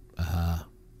Flash.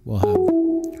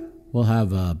 We'll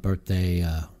have a birthday.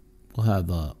 We'll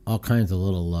have all kinds of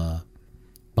little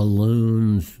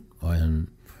balloons and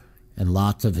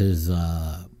lots of his.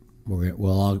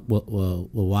 We'll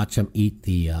watch him eat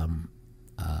the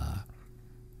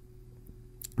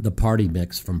party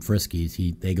mix from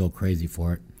Friskies. They go crazy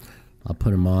for it. I'll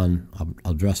put him on.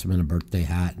 I'll dress him in a birthday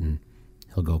hat and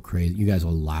he'll go crazy. You guys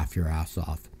will laugh your ass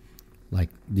off. Like,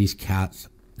 these cats,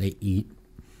 they eat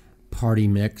party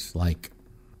mix like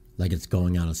it's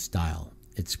going out of style.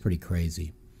 It's pretty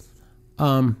crazy.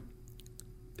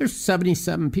 There's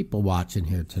 77 people watching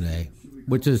here today,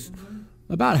 which is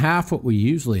about half what we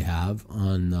usually have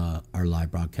on our live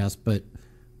broadcast. But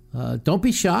don't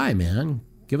be shy, man.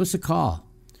 Give us a call.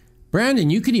 Brandon,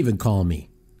 you could even call me.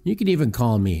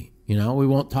 You know, we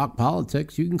won't talk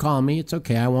politics. You can call me. It's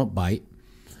okay. I won't bite.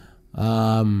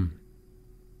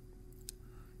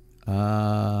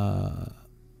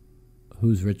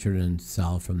 Who's Richard and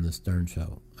Sal from the Stern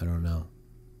Show? I don't know.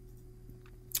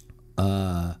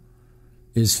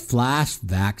 Is Flash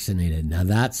vaccinated? Now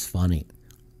that's funny.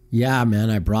 Yeah, man,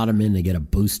 I brought him in to get a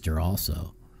booster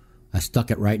also. I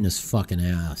stuck it right in his fucking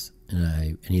ass,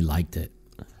 and he liked it.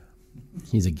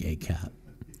 He's a gay cat.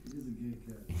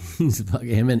 He's fucking,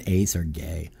 him and Ace are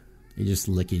gay. They just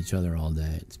lick each other all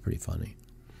day. It's pretty funny.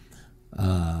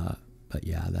 But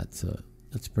yeah, that's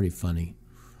pretty funny.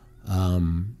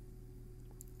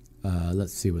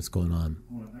 Let's see what's going on.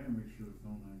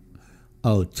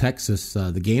 Oh, Texas,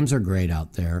 the games are great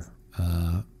out there.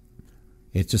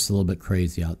 It's just a little bit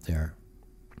crazy out there.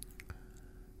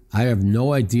 I have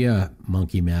no idea,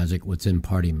 Monkey Magic, what's in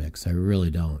Party Mix. I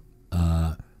really don't.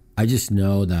 I just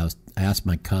know that I asked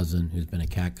my cousin, who's been a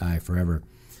cat guy forever.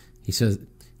 He says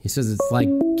it's like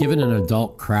giving an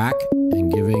adult crack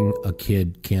and giving a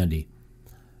kid candy.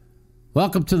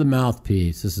 Welcome to the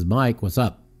Mouthpiece. This is Mike. What's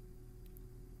up?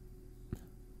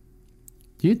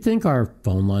 Do you think our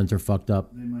phone lines are fucked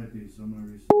up? They might be. Somewhere.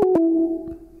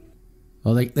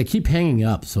 Well, they keep hanging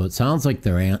up, so it sounds like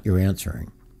you're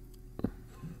answering.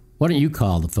 Why don't you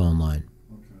call the phone line?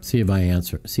 Okay. See if I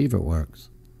answer. See if it works.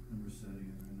 I'm resetting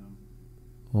it right now.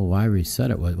 Well, why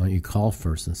reset it? Why don't you call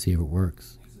first and see if it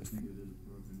works? Because I think it is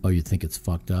broken. Oh, you think it's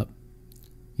fucked up?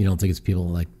 You don't think it's people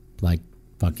like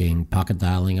fucking pocket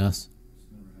dialing us?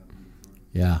 It's never happened before.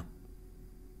 Yeah.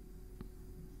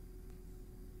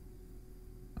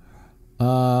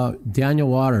 Daniel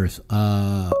Waters,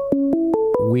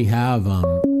 we have,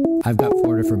 I've got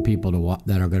 4 different people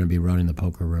that are going to be running the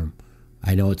poker room.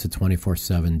 I know it's a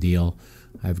 24/7 deal.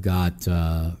 I've got,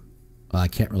 I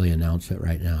can't really announce it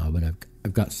right now, but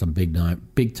I've got some big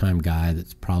time guy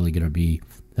that's probably going to be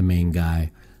the main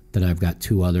guy. Then I've got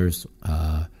 2 others.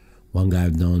 One guy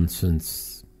I've known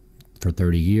for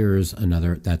 30 years,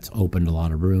 another that's opened a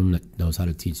lot of room, that knows how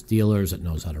to teach dealers, that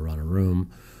knows how to run a room.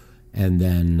 And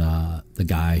then the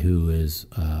guy who is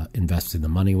investing the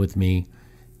money with me,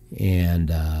 and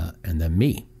then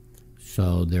me.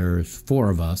 So there's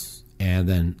 4 of us, and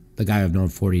then the guy I've known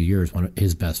 40 years, one of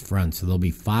his best friends. So there'll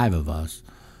be 5 of us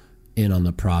in on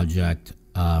the project,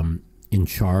 in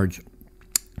charge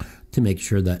to make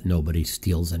sure that nobody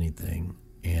steals anything,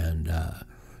 and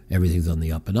everything's on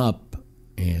the up and up.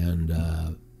 And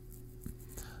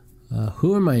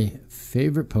who are my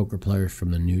favorite poker players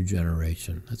from the new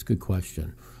generation? That's a good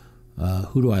question.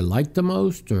 Who do I like the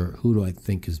most, or who do I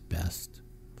think is best?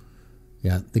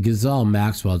 Yeah, the Gazelle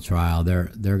Maxwell trial, they're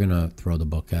going to throw the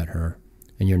book at her,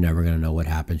 and you're never going to know what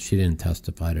happened. She didn't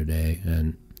testify today,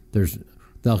 and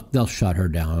they'll shut her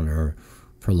down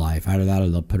for life. Either that, or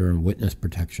they'll put her in witness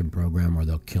protection program, or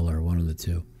they'll kill her, one of the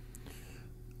two.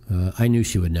 I knew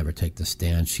she would never take the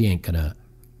stand. She ain't going to.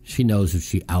 She knows if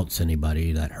she outs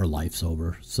anybody that her life's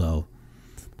over. So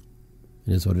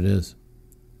it is what it is.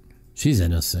 She's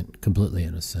innocent, completely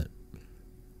innocent.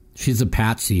 She's a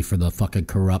patsy for the fucking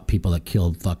corrupt people that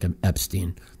killed fucking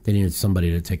Epstein. They needed somebody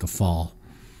to take a fall.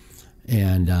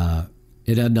 And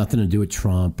it had nothing to do with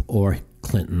Trump or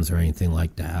Clinton's or anything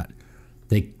like that.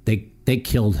 They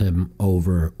killed him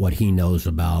over what he knows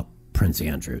about Prince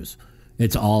Andrews.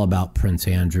 It's all about Prince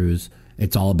Andrews.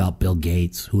 It's all about Bill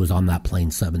Gates, who was on that plane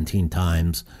 17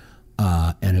 times.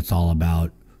 And it's all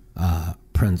about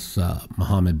Prince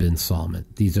Mohammed bin Salman.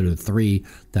 These are the 3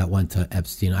 that went to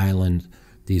Epstein Island.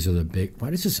 These are the big... Why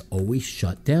does this always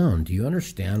shut down? Do you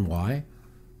understand why?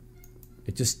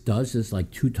 It just does this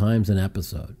like 2 times an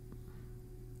episode.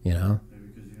 You know? Maybe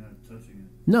because you're not touching it.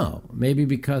 No, maybe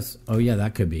because... Oh, yeah,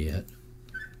 that could be it.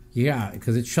 Yeah,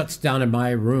 because it shuts down in my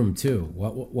room, too.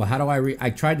 Well, how do I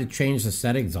tried to change the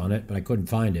settings on it, but I couldn't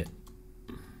find it.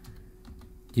 Do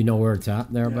you know where it's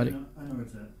at there, buddy? I know where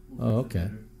it's at. Oh, okay.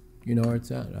 You know where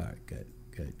it's at? All right, good.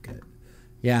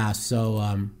 Yeah,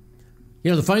 so,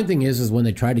 the funny thing is when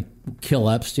they tried to kill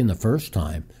Epstein the first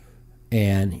time,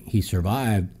 and he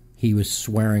survived, he was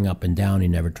swearing up and down he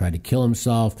never tried to kill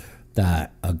himself,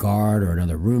 that a guard or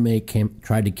another roommate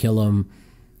tried to kill him.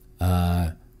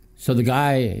 So the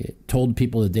guy told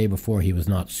people the day before he was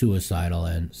not suicidal,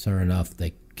 and sure enough,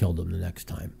 they killed him the next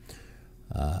time.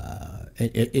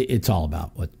 It's all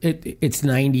about it's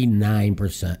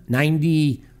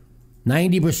 99%,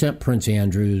 90% Prince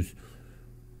Andrews.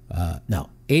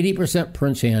 80%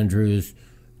 Prince Andrews,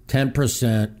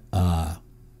 10%,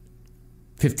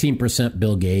 15%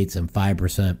 Bill Gates, and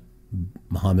 5%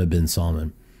 Mohammed bin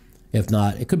Salman. If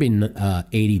not, it could be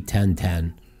 80, 10,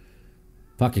 10.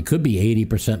 Fuck, it could be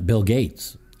 80% Bill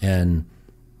Gates and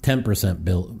 10%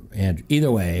 Bill Andrew.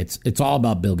 Either way, it's all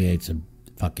about Bill Gates, and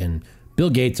fucking Bill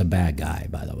Gates a bad guy,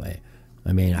 by the way.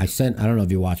 I mean, I don't know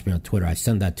if you watched me on Twitter, I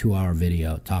sent that 2-hour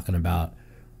video talking about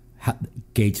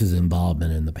Gates'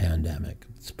 involvement in the pandemic.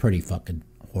 It's pretty fucking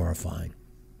horrifying.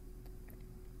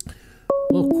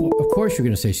 Well, of course you're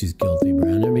going to say she's guilty,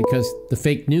 Brandon, because the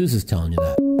fake news is telling you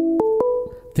that.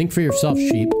 Think for yourself,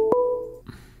 sheep.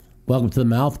 Welcome to the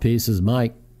Mouthpiece, is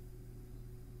Mike.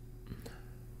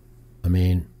 I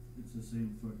mean... It's the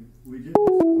same fucking... We did this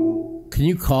call. Can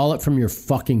you call it from your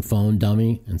fucking phone,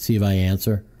 dummy, and see if I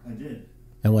answer? I did.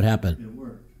 And what happened? It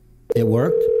worked. It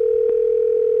worked?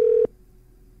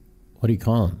 What are you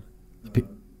calling?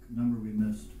 Number we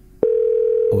missed.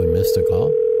 Oh, we missed a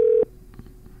call?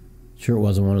 Sure it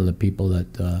wasn't one of the people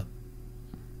that...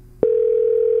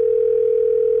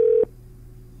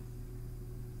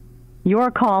 Your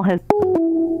call has...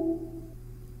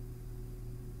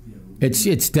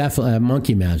 It's definitely...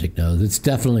 Monkey Magic knows. It's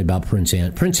definitely about Prince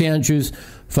Andrew. Prince Andrew's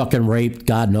fucking raped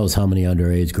God knows how many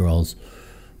underage girls.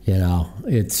 You know,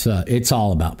 it's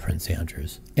all about Prince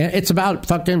Andrews. And it's about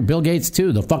fucking Bill Gates,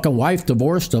 too. The fucking wife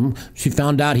divorced him. She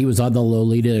found out he was on the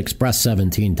Lolita Express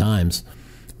 17 times,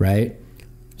 right?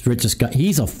 He's the richest guy.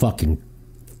 He's a fucking...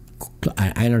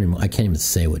 I can't even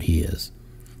say what he is.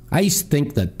 I used to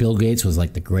think that Bill Gates was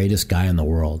like the greatest guy in the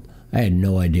world. I had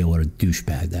no idea what a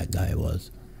douchebag that guy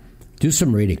was. Do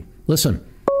some reading. Listen,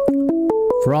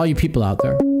 for all you people out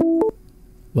there,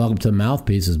 welcome to the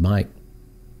Mouthpiece, is Mike.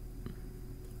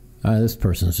 This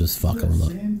person's just fucking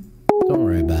look. Don't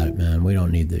worry about it, man. We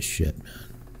don't need this shit, man.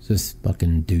 It's just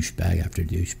fucking douchebag after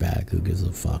douchebag. Who gives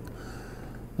a fuck?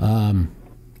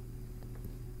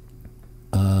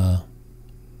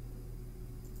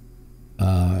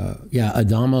 Yeah,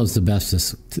 Adamo's the best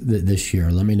this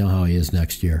year. Let me know how he is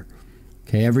next year.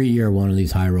 Okay, every year one of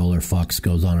these high roller fucks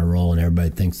goes on a roll and everybody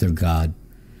thinks they're God.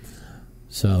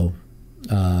 So,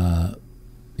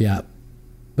 yeah.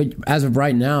 But as of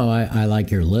right now, I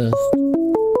like your list.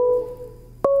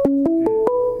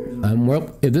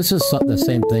 If this is the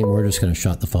same thing, we're just going to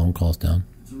shut the phone calls down.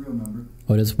 It's a real number.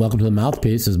 What is? Welcome to the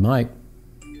Mouthpiece, is Mike.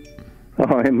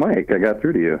 Oh, hey, Mike, I got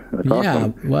through to you. That's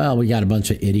awesome. Well, we got a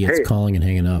bunch of idiots calling and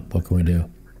hanging up. What can we do?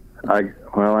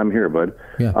 I'm here, bud.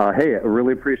 Yeah. Hey, I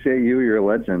really appreciate you. You're a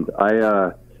legend.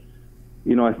 I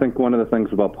think one of the things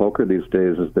about poker these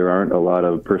days is there aren't a lot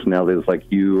of personalities like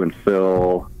you and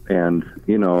Phil and,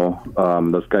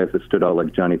 those guys that stood out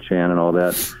like Johnny Chan and all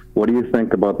that. What do you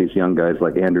think about these young guys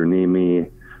like Andrew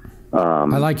Nemi?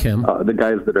 I like him. The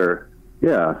guys that are,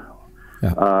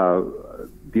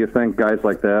 do you think guys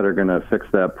like that are going to fix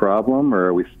that problem, or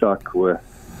are we stuck with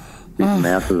these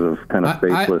masses of kind of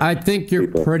faceless I think you're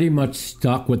people? pretty much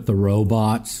stuck with the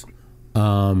robots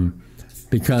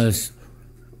because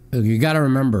you got to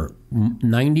remember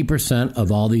 90%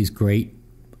 of all these great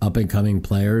up-and-coming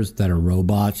players that are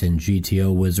robots and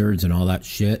GTO wizards and all that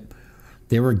shit,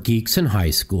 they were geeks in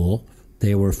high school.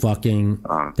 They were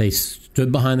they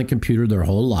stood behind the computer their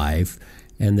whole life.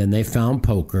 And then they found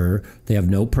poker. They have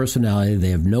no personality. They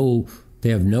have no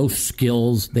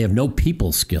skills. They have no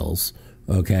people skills.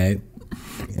 Okay,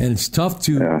 and it's tough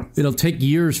to. Yeah. It'll take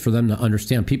years for them to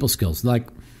understand people skills. Like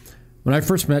when I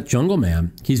first met Jungle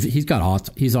Man, he's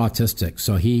autistic,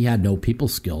 so he had no people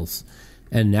skills,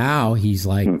 and now he's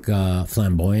like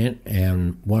flamboyant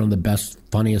and one of the best,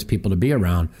 funniest people to be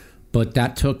around. But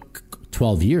that took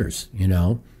 12 years,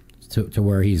 to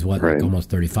where he's like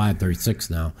almost 35, 36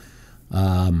 now.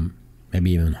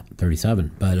 Maybe even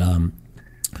 37, but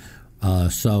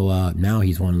now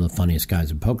he's one of the funniest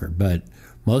guys in poker. But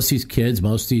most of these kids,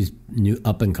 most of these new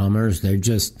up and comers, they're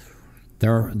just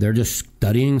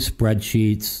studying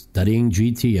spreadsheets, studying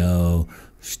GTO,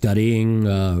 studying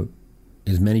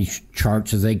as many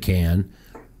charts as they can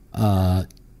to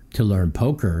learn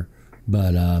poker.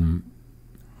 But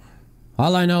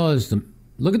all I know is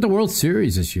look at the World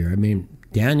Series this year. I mean,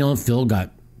 Daniel and Phil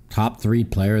got top 3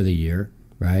 player of the year,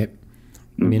 right?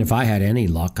 I mean, if I had any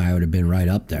luck, I would have been right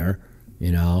up there.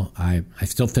 I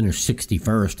still finished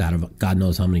 61st out of God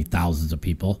knows how many thousands of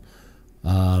people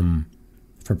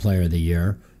for player of the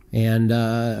year. And,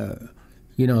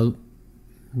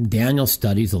 Daniel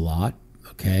studies a lot,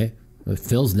 okay?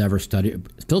 Phil's never studied.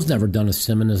 Phil's never done a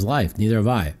sim in his life. Neither have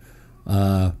I.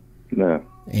 No.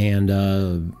 And,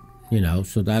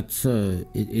 so that's,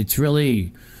 it's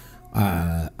really...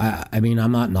 I mean,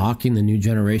 I'm not knocking the new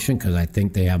generation because I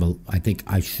think they have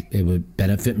it would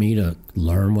benefit me to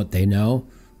learn what they know,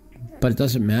 but it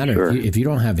doesn't matter. Sure. If you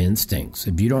don't have instincts,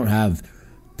 if you don't have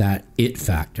that it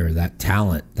factor, that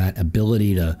talent, that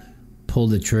ability to pull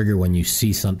the trigger when you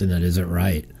see something that isn't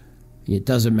right, it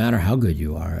doesn't matter how good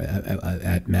you are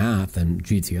at math and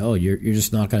GTO. You're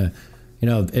just not gonna,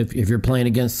 if you're playing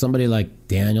against somebody like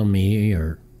Daniel, me,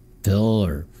 or Phil,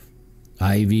 or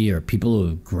Ivy, or people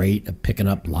who are great at picking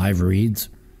up live reads,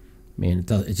 I mean,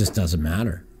 it just doesn't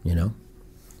matter,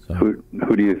 So So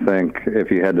Who do you think,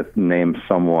 if you had to name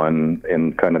someone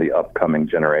in kind of the upcoming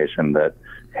generation that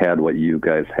had what you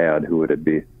guys had, who would it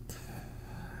be?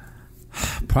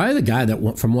 probably the guy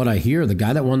that, from what I hear, the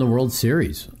guy that won the World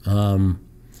Series,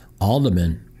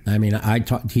 Alderman. I mean,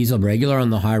 he's a regular on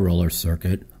the high roller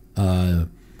circuit.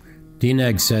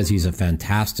 D-Neg says he's a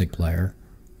fantastic player.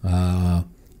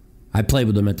 I played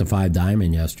with him at the Five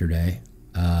Diamond yesterday.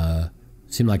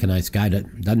 Seemed like a nice guy.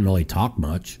 Doesn't really talk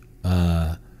much.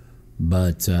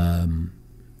 But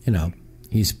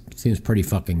he seems pretty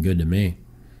fucking good to me.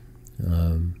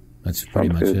 That's pretty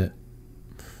much it.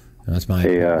 That's my,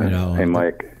 Hey,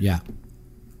 Mike. Yeah.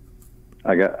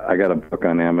 I got a book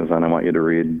on Amazon I want you to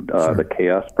read, Sure. The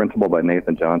Chaos Principle by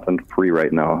Nathan Johnson, free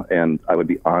right now, and I would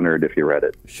be honored if you read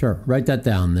it. Sure. Write that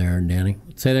down there, Danny.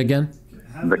 Say that again.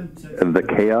 The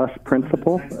Chaos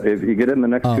Principle. If you get it in the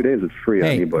next 2 days, it's free on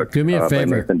ebook. Do me a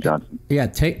favor. By Nathan Johnson. Yeah,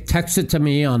 text it to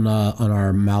me on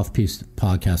our Mouthpiece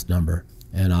podcast number,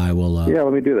 and I will. Yeah,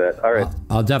 let me do that. All right.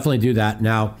 I'll definitely do that.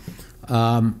 Now,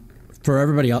 for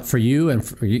everybody else, for you, and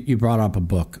for you brought up a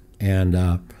book,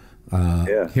 and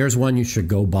here's one you should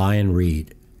go buy and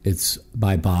read. It's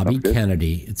by Bobby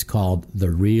Kennedy. It's called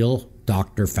The Real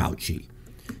Dr. Fauci.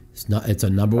 It's a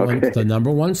number one. It's the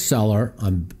number one seller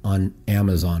on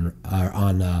Amazon,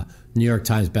 on New York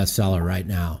Times bestseller right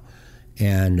now.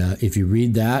 And if you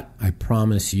read that, I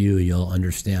promise you'll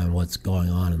understand what's going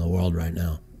on in the world right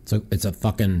now. So it's a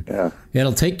fucking. Yeah.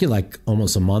 It'll take you like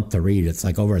almost a month to read. It's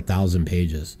like over 1,000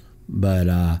 pages, but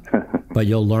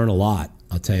you'll learn a lot.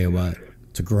 I'll tell you what.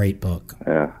 It's a great book.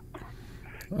 Yeah.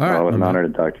 All right. Well, it was an honor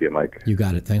to talk to you, Mike. You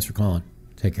got it. Thanks for calling.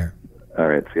 Take care. All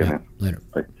right. See you, man. Later.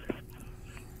 Bye.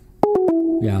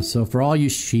 Yeah, so for all you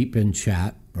sheep in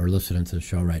chat or listening to the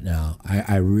show right now,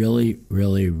 I really,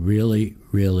 really, really,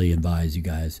 really advise you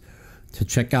guys to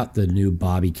check out the new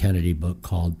Bobby Kennedy book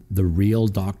called The Real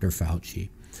Dr. Fauci.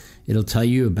 It'll tell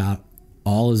you about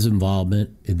all his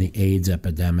involvement in the AIDS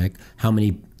epidemic, how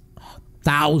many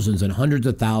thousands and hundreds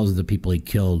of thousands of people he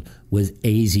killed with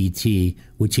AZT,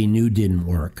 which he knew didn't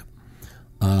work,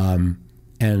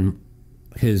 and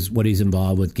what he's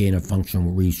involved with gain of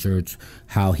functional research,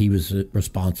 how he was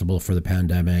responsible for the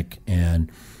pandemic,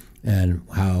 and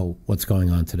how what's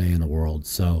going on today in the world.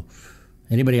 So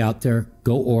anybody out there,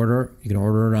 go order. You can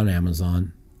order it on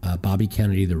Amazon. Bobby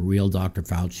Kennedy, The Real Dr.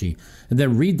 Fauci, and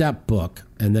then read that book,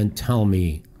 and then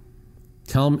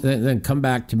then come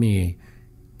back to me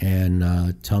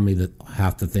and tell me that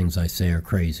half the things I say are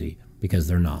crazy, because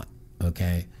they're not.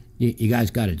 Okay. You guys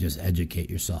got to just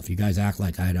educate yourself. You guys act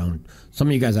like I don't. Some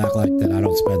of you guys act like that I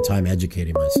don't spend time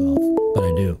educating myself, but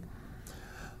I do.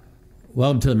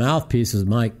 Welcome to the Mouthpieces,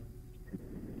 Mike.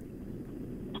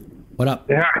 What up?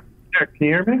 Yeah. Can you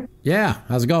hear me? Yeah.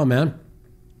 How's it going, man?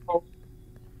 Oh.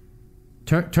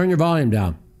 Turn your volume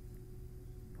down.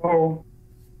 Oh.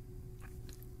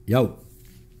 Yo.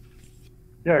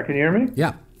 Yeah. Can you hear me?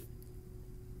 Yeah.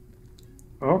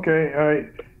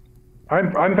 Okay.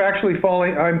 I'm actually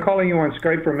I'm calling you on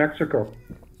Skype from Mexico.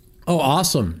 Oh,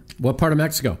 awesome. What part of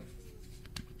Mexico?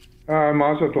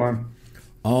 Mazatlan.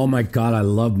 Oh, my God. I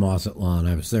love Mazatlan.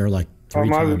 I was there like 3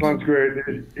 times. Mazatlan's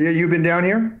great. Yeah, you've been down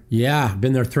here? Yeah, I've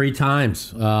been there 3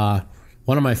 times. One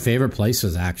of my favorite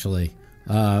places, actually.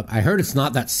 I heard it's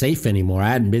not that safe anymore.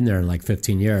 I hadn't been there in like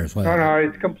 15 years. No,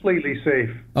 it's completely safe.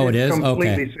 Oh, it is? Completely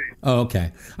okay. safe. Oh,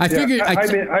 okay. I figured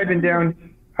I've been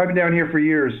down here for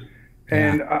years.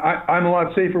 And yeah. I'm a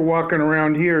lot safer walking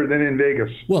around here than in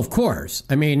Vegas. Well, of course.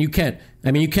 I mean, you can't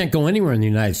go anywhere in the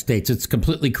United States. It's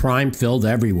completely crime-filled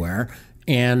everywhere.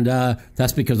 And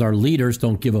that's because our leaders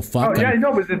don't give a fuck. Oh, yeah,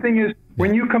 no, but the thing is,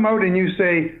 when you come out and you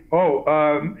say,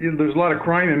 there's a lot of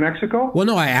crime in Mexico. Well,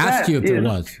 no, I asked you if there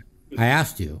was. I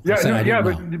asked you. Yeah,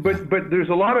 but there's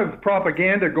a lot of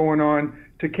propaganda going on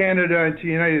to Canada and to the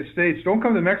United States. Don't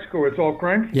come to Mexico. It's all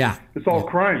crime. Yeah. It's all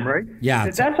crime, right? Yeah.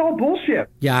 That's all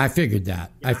bullshit. Yeah, I figured that.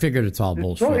 I figured it's all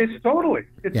bullshit. Total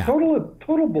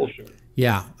bullshit.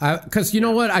 Yeah. Because you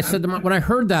know what? I said when I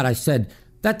heard that, I said,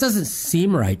 that doesn't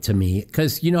seem right to me.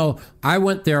 Because, I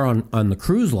went there on the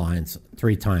cruise lines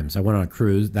 3 times. I went on a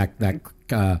cruise, that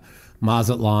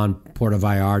Mazatlan, Puerto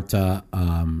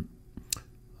Vallarta,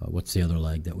 what's the other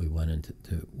leg that we went into?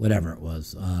 Whatever it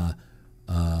was.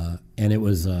 And it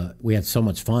was we had so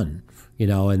much fun,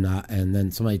 and then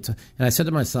somebody and I said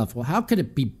to myself, well, how could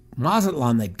it be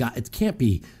Mazatlan? It can't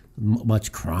be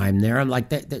much crime there. I'm like,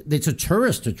 it's a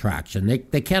tourist attraction.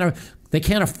 They can't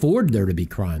afford there to be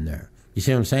crime there. You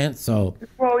see what I'm saying? So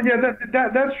well, yeah,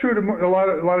 that's true to a lot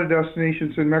of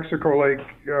destinations in Mexico, like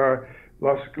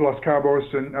Los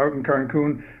Cabos and out in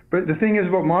Cancun. But the thing is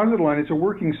about Mazatlan, it's a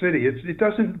working city. It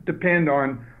doesn't depend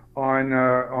on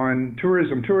on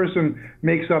tourism. Tourism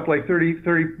makes up like 30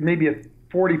 maybe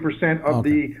 40% of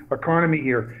the economy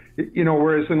here.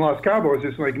 Whereas in Los Cabos,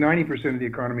 it's like 90% of the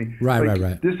economy.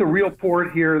 Right. This is a real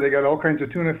port here. They got all kinds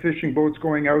of tuna fishing boats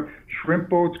going out, shrimp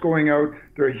boats going out.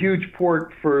 They're a huge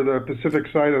port for the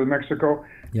Pacific side of Mexico,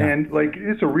 and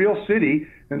it's a real city.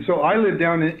 And so I live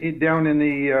down in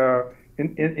the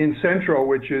in Centro,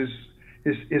 which is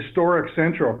historic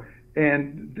Centro,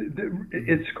 and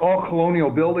it's all colonial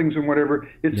buildings and whatever.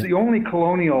 It's the only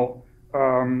colonial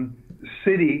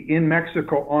city in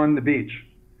Mexico on the beach.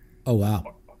 Oh wow!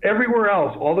 Everywhere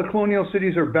else, all the colonial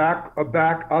cities are back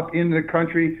up in the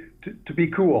country to be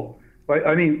cool.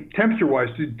 I mean, temperature-wise,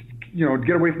 to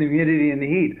get away from the humidity and the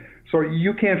heat. So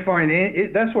you can't find any.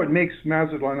 That's what makes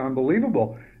Mazatlan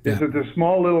unbelievable. Is that the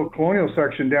small little colonial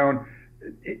section down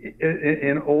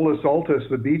in Olas Altas,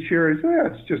 the beach here,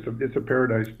 it's a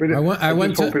paradise. But I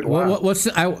went to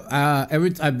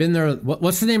I've been there.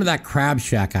 What's the name of that crab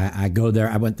shack? I go there.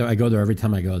 I go there every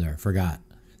time I go there. Forgot.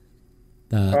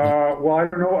 Well, I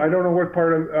don't know what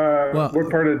part of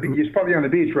the beach. He's probably on the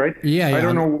beach, right? Yeah. I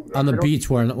don't know. On the beach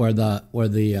where the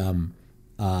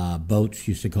boats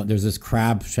used to go. There's this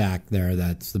crab shack there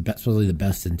that's supposedly the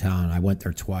best in town. I went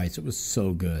there twice. It was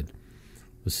so good.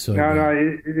 It was so good. No,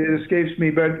 it escapes me.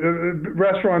 But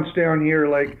restaurants down here,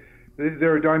 like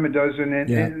there are a dime a dozen, and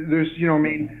there's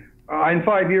in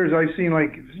 5 years I've seen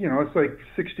it's like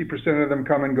 60% of them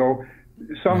come and go.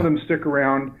 Some of them stick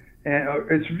around. And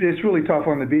it's really tough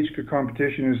on the beach because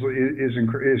competition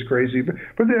is crazy, but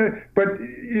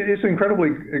it's incredibly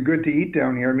good to eat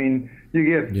down here. I mean,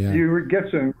 you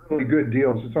get some really good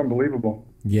deals. It's unbelievable.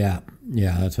 Yeah,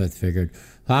 that's what I figured.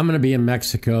 I'm going to be in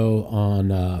Mexico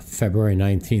on February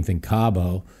 19th in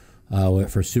Cabo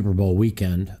for Super Bowl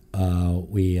weekend.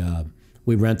 We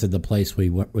rented the place we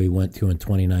went to in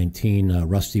 2019,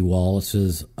 Rusty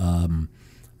Wallace's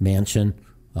mansion.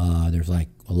 There's like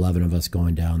 11 of us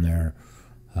going down there.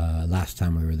 Last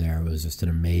time we were there, it was just an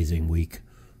amazing week.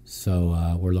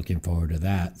 So we're looking forward to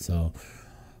that. So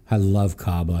I love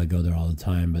Cabo. I go there all the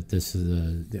time. But this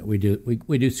is we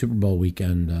do Super Bowl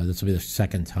weekend. This will be the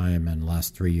second time in the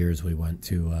last 3 years we went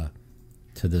to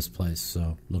this place.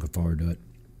 So looking forward to it.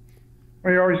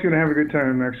 Well, you're always going to have a good time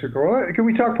in Mexico. Can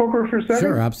we talk poker for a second?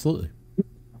 Sure, absolutely.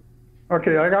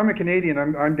 Okay, I'm a Canadian.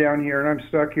 I'm down here and I'm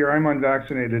stuck here. I'm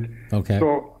unvaccinated. Okay.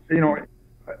 So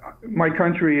my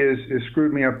country is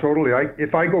screwed me up totally.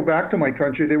 If I go back to my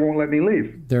country, they won't let me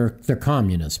leave. They're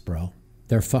communists, bro.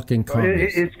 They're fucking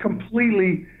communists. It's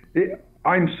completely.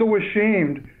 I'm so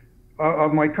ashamed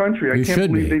of my country. I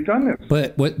can't believe they've done this.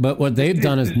 But what they've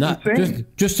done is not.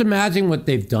 Just imagine what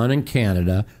they've done in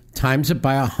Canada. Times it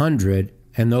by 100,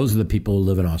 and those are the people who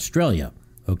live in Australia.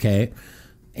 Okay.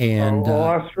 And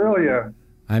Australia.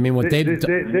 I mean, what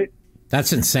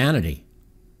that's insanity.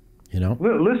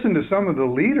 Listen to some of the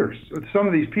leaders, some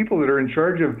of these people that are in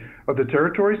charge of the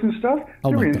territories and stuff.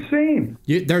 They're insane.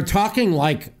 They're talking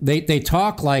like they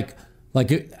talk like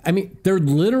I mean, they're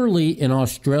literally in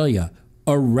Australia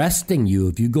arresting you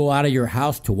if you go out of your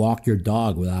house to walk your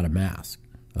dog without a mask.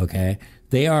 Okay,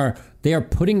 they are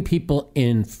putting people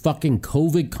in fucking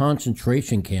COVID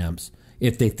concentration camps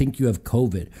if they think you have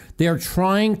COVID. They are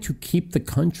trying to keep the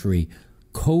country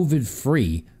COVID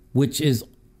free, which is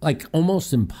like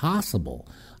almost impossible.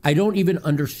 I don't even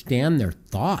understand their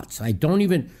thoughts.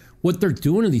 What they're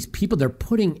doing to these people. They're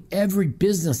putting every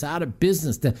business out of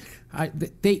business.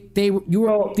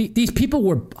 These people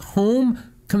were home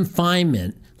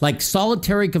confinement, like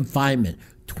solitary confinement,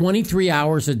 23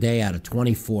 hours a day out of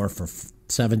 24 for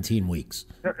 17 weeks.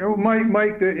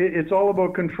 Mike, it's all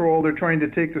about control. They're trying to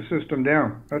take the system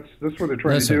down. That's what they're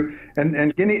trying to do.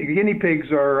 And guinea pigs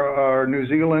are New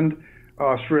Zealand,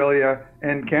 Australia,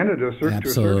 and Canada to a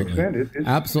certain extent.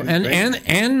 Absolutely,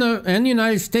 and the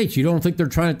United States. You don't think they're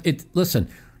trying to? Listen,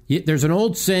 there's an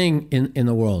old saying in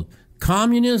the world: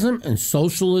 communism and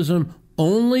socialism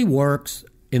only works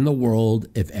in the world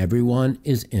if everyone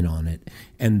is in on it.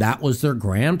 And that was their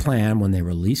grand plan when they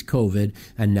released COVID.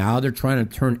 And now they're trying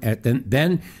to turn at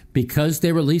then because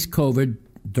they released COVID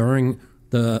during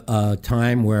the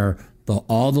time where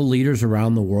all the leaders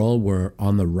around the world were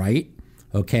on the right.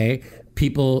 Okay,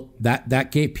 people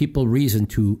that gave people reason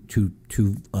to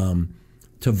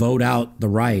vote out the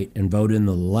right and vote in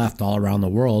the left all around the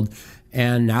world.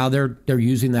 And now they're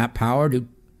using that power to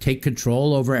take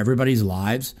control over everybody's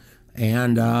lives.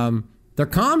 And they're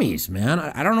commies, man.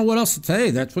 I don't know what else to say.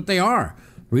 That's what they are.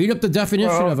 Read up the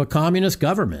definition of a communist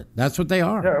government. That's what they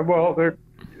are. Yeah, well, they're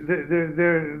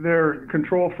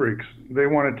control freaks. They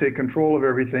want to take control of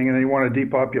everything, and they want to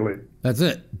depopulate. That's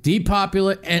it.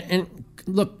 Depopulate. And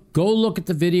look, Go look at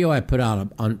the video I put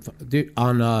out on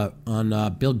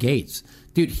Bill Gates.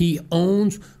 Dude, he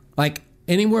owns like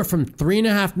anywhere from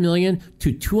 3.5 million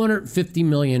to 250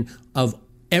 million of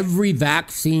every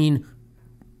vaccine.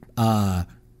 What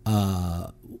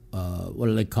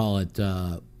do they call it?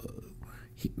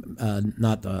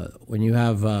 When you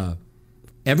have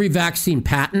every vaccine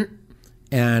patent,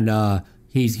 and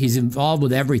he's involved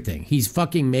with everything. He's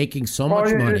fucking making so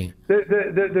much money.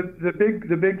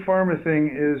 The big pharma thing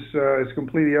is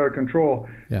completely out of control.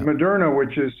 Yeah. Moderna,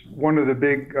 which is one of the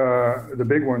big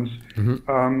ones,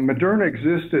 Moderna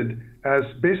existed as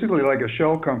basically like a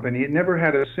shell company. It never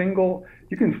had a single.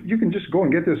 You can just go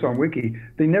and get this on Wiki.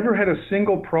 They never had a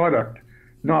single product,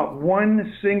 not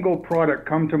one single product,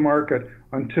 come to market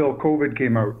until COVID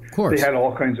came out. Of course. They had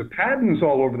all kinds of patents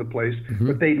all over the place,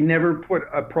 but they never put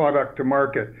a product to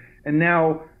market. And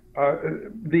now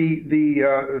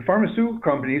the pharmaceutical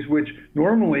companies, which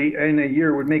normally in a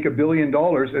year would make $1 billion,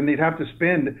 and they'd have to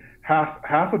spend half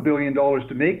 $1 billion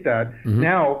to make that.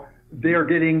 Now they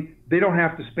don't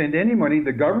have to spend any money.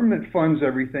 The government funds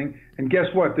everything, and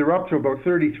guess what? They're up to about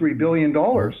 $33 billion.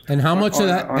 And how much of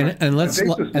that?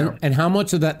 And how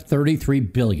much of that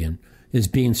 $33 billion is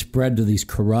being spread to these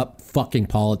corrupt fucking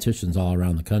politicians all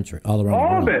around the country, all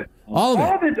around the world? All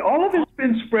of it's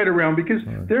been spread around because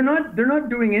they're not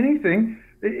doing anything.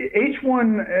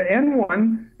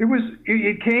 H1N1,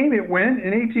 it came, it went,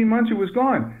 in 18 months it was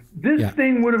gone. This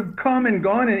thing would have come and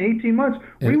gone in 18 months.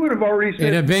 We would have already said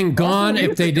it'd have been gone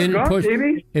if they didn't push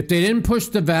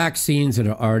the vaccines. It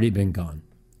had already been gone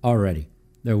already.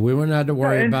 We wouldn't have to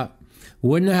worry about.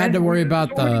 Wouldn't have had to worry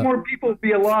about so many more people would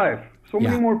be alive.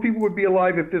 Many more people would be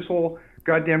alive if this whole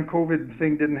goddamn COVID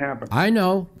thing didn't happen. I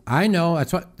know.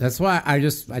 That's why I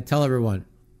tell everyone,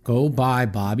 go buy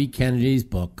Bobby Kennedy's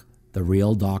book, The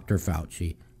Real Dr.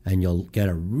 Fauci, and you'll get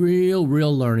a real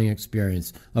learning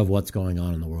experience of what's going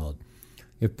on in the world.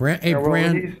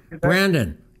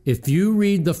 Brandon, if you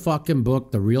read the fucking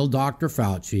book, The Real Dr.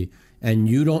 Fauci, and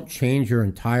you don't change your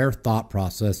entire thought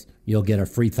process, you'll get a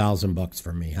free $1,000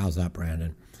 from me. How's that,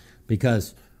 Brandon?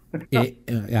 Because that's why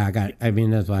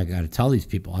I got to tell these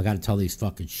people. I got to tell these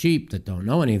fucking sheep that don't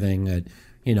know anything that,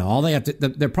 all they have to.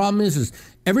 Their problem is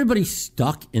everybody's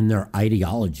stuck in their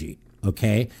ideology.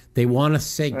 Okay, they want to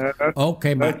say,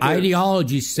 okay, my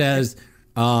ideology says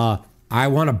I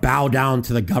want to bow down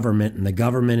to the government, and the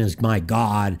government is my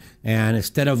God. And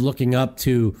instead of looking up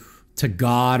to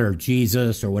God or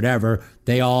Jesus or whatever,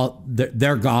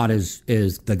 their God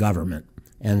is the government,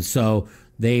 and so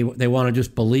they want to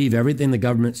just believe everything the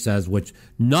government says, which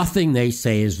nothing they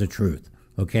say is the truth.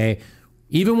 Okay,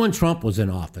 even when Trump was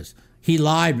in office, he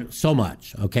lied so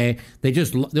much. Okay,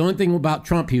 the only thing about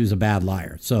Trump, he was a bad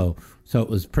liar. So it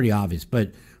was pretty obvious.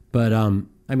 But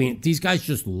I mean, these guys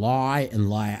just lie and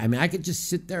lie. I mean, I could just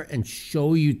sit there and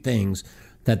show you things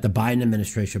that the Biden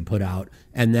administration put out,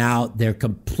 and now they're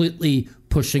completely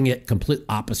pushing it complete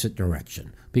opposite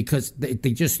direction because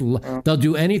they'll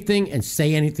do anything and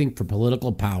say anything for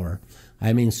political power.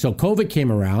 I mean, so COVID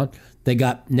came around. They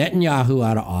got Netanyahu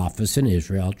out of office in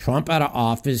Israel, Trump out of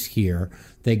office here.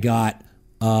 They got,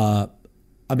 all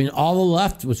the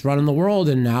left was running the world,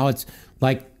 and now it's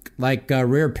like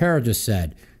Rear Para just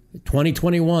said,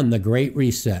 2021, the Great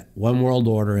Reset, one world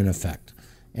order in effect.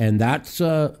 And that's,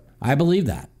 I believe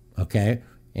that, okay?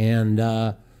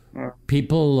 And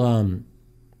people,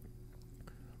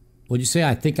 would you say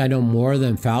I think I know more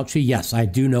than Fauci? Yes, I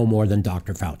do know more than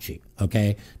Dr. Fauci,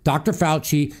 okay? Dr.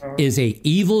 Fauci is a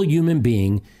evil human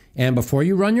being, and before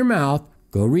you run your mouth,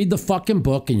 go read the fucking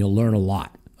book and you'll learn a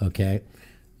lot, okay?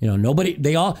 Here's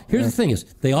the thing is,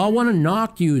 they all want to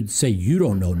knock you and say, you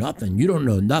don't know nothing. You don't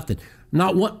know nothing.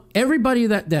 Not what everybody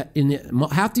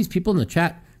half these people in the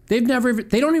chat, they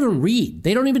don't even read.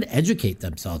 They don't even educate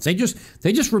themselves. They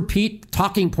just repeat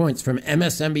talking points from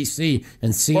MSNBC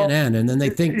and CNN, and then they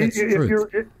think that's truth.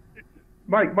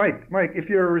 Mike, if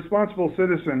you're a responsible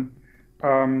citizen,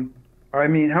 how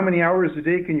many hours a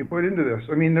day can you put into this?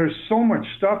 I mean, there's so much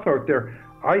stuff out there.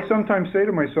 I sometimes say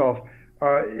to myself,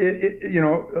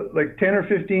 like 10 or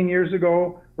 15 years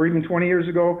ago, or even 20 years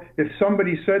ago, if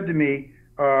somebody said to me,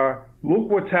 look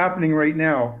what's happening right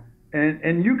now,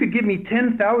 and you could give me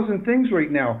 10,000 things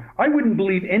right now, I wouldn't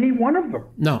believe any one of them.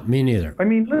 No, me neither. I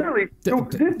mean, literally.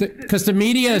 Because the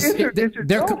media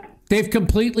they've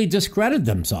completely discredited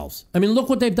themselves. I mean, look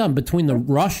what they've done between the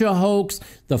Russia hoax,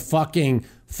 the fucking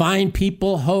fine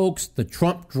people hoax, the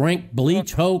Trump drank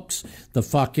bleach hoax, the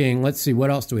fucking, let's see, what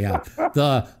else do we have?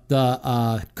 The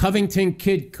Covington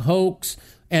kid hoax,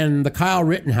 and the Kyle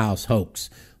Rittenhouse hoax.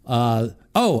 And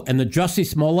the Jussie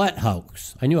Smollett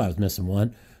hoax. I knew I was missing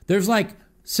one. There's like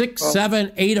 6,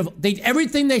 7, 8 of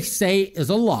everything they say is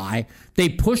a lie. They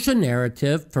push a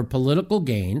narrative for political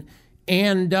gain,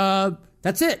 and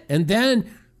that's it. And then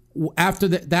after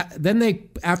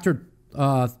after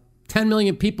 10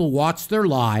 million people watch their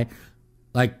lie,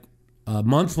 like a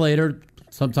month later,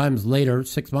 sometimes later,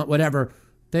 6 months, whatever,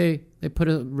 they put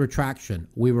a retraction.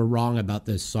 We were wrong about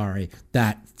this. Sorry,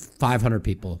 that 500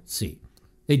 people see.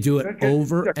 They do it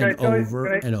over and over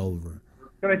and over.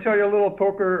 Can I tell you a little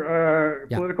poker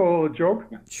political joke?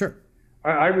 Sure.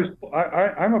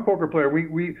 I'm a poker player.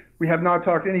 We have not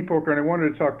talked any poker, and I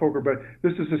wanted to talk poker, but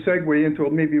this is a segue into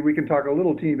maybe we can talk a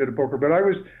little teeny bit of poker. But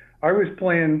I was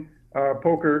playing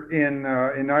poker in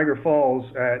Niagara Falls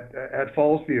at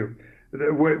Fallsview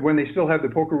when they still had the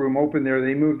poker room open there.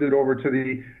 They moved it over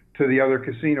to the other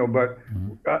casino, but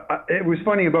it was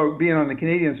funny about being on the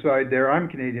Canadian side there. I'm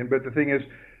Canadian, but the thing is,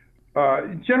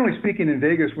 generally speaking, in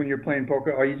Vegas, when you're playing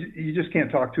poker, you just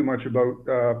can't talk too much about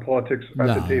politics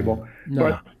at the table.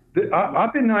 No. But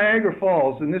up in Niagara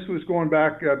Falls, and this was going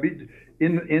back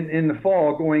in the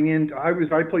fall, going in.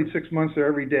 I played 6 months there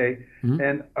every day,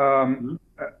 and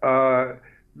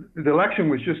the election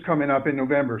was just coming up in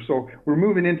November. So we're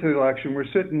moving into the election.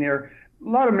 We're sitting there. A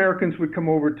lot of Americans would come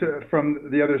over from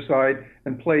the other side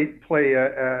and play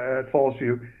at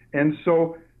Fallsview, and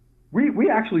so. We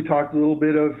actually talked a little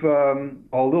bit of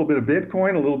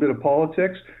Bitcoin, a little bit of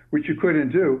politics, which you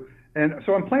couldn't do. And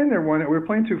so I'm playing there we were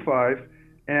playing 2-5,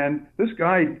 and this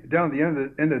guy down at the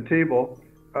end of the table,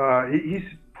 he's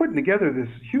putting together this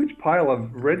huge pile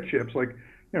of red chips, like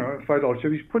 $5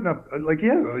 chips. He's putting up he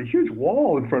had a huge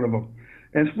wall in front of him,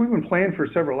 and so we've been playing for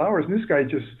several hours, and this guy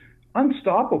just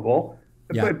unstoppable,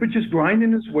 but just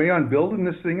grinding his way on building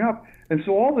this thing up. And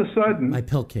so all of a sudden, my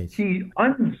pill case. He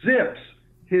unzips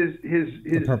his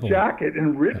jacket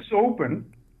and rips open,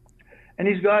 and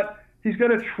he's got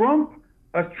a Trump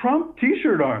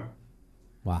T-shirt on.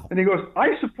 Wow! And he goes,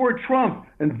 "I support Trump,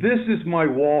 and this is my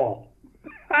wall."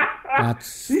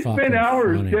 That's he spent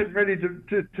hours funny. getting ready to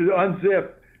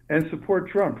unzip and support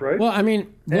Trump, right? Well, I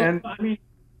mean, that's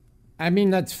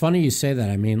funny you say that.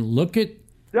 I mean, look at.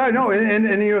 Yeah, I know, and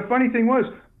the funny thing was,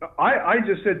 I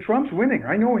just said Trump's winning.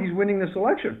 I know he's winning this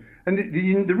election. And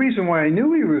the reason why I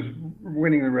knew he was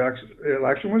winning the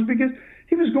election was because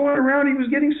he was going around, he was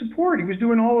getting support. He was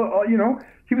doing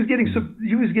he was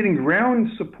getting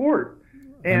ground support.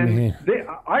 And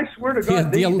I swear to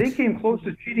God, they came close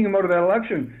to cheating him out of that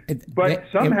election. But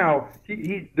somehow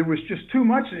there was just too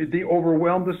much. They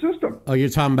overwhelmed the system. Oh, you're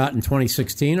talking about in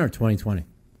 2016 or 2020?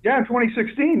 Yeah, in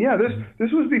 2016. Yeah,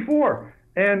 this was before.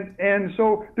 And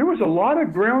so there was a lot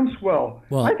of groundswell.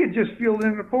 Well, I could just feel it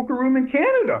in a poker room in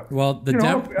Canada. Well,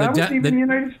 I wasn't even in the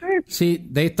United States. See,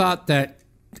 they thought that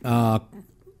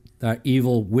that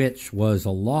evil witch was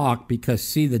a lock because,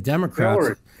 see, the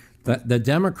Democrats, the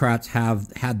Democrats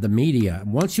have had the media.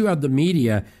 Once you have the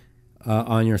media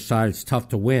on your side, it's tough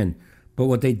to win. But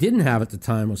what they didn't have at the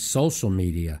time was social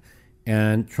media,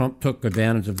 and Trump took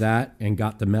advantage of that and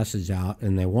got the message out,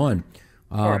 and they won.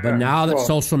 But now that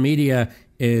social media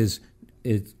is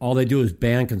all they do is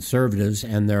ban conservatives,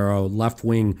 and they're a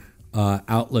left-wing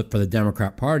outlet for the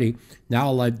Democrat Party.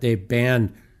 Now they've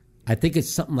banned, I think it's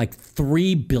something like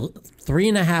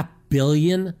 3.5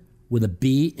 billion with a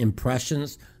B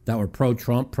impressions that were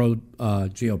pro-Trump,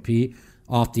 pro-GOP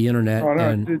off the internet. Oh, no,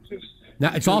 and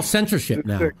now it's all censorship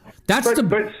now. That's the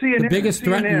biggest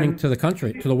threatening to the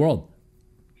country, to the world.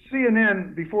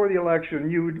 CNN, before the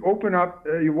election, you would open up,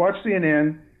 you watch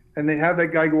CNN, and they'd have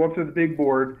that guy go up to the big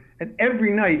board, and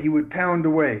every night he would pound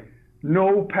away.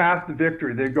 No path to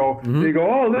victory. They go,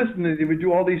 oh, listen, they would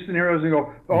do all these scenarios and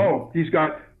go, oh,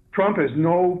 Trump has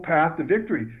no path to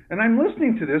victory. And I'm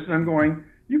listening to this, and I'm going,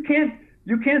 you can't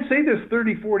say this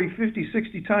 30, 40, 50,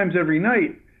 60 times every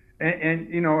night, and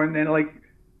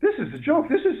this is a joke.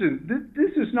 This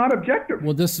is not objective.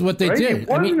 Well, this is what they did. It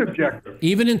wasn't objective.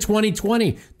 Even in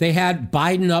 2020, they had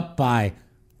Biden up by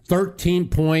 13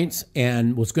 points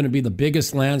and was going to be the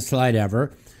biggest landslide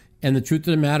ever. And the truth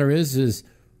of the matter is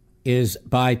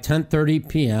by 10:30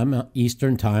 p.m.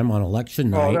 Eastern time on election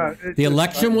night, the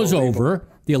election was over.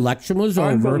 The election was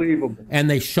over, and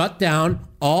they shut down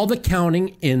all the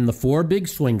counting in the 4 big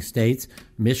swing states: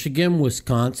 Michigan,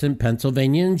 Wisconsin,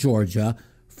 Pennsylvania, and Georgia.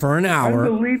 For an hour,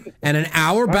 and an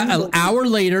hour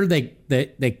later,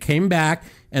 they came back,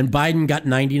 and Biden got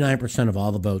 99% of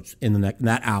all the votes in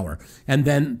that hour, and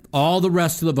then all the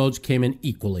rest of the votes came in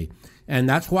equally, and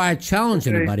that's why I challenge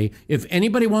anybody. If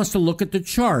anybody wants to look at the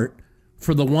chart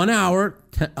for the 1 hour,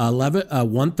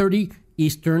 1:30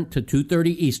 Eastern to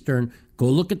 2:30 Eastern, Go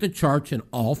look at the charts in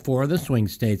all 4 of the swing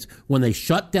states when they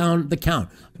shut down the count.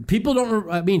 People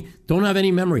don't have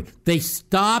any memory. They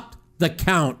stopped the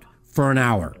count for an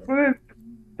hour. Well,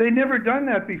 they never done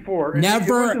that before.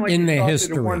 Never in the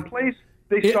history. In one place.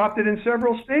 They stopped it in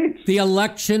several states. The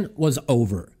election was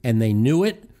over, and they knew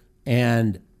it,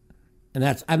 and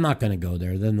that's. I'm not going to go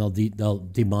there. Then they'll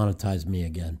demonetize me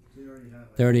again.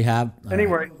 They already have.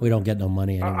 Anyway, we don't get no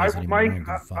money anyways anymore.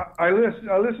 I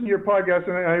listen to your podcast,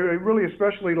 and I really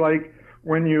especially like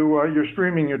when you're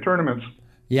streaming your tournaments.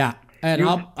 Yeah, and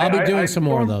I'll be doing some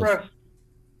more of those.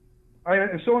 I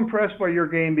am so impressed by your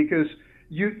game because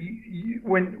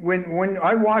when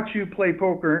I watch you play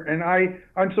poker, and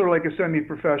I'm sort of like a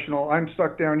semi-professional. I'm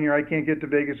stuck down here. I can't get to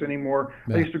Vegas anymore.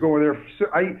 Yeah. I used to go over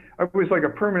there. I was like a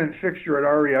permanent fixture at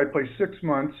RE. I play 6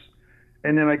 months,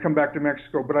 and then I come back to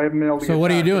Mexico. But I haven't been able to. So what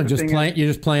are you doing? You're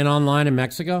just playing online in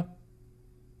Mexico?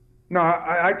 No,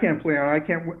 I can't play on.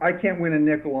 I can't win a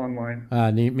nickel online.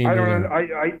 Me I don't.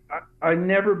 I've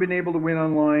never been able to win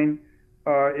online.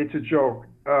 It's a joke.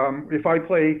 If I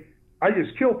play, I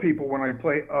just kill people when I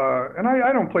play. And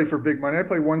I don't play for big money. I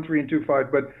play 1, 3, and 2,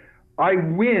 5. But I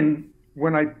win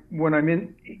when I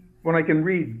can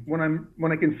read, when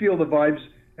I can feel the vibes,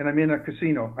 and I'm in a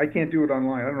casino. I can't do it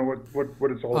online. I don't know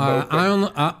what it's all about.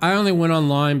 I only went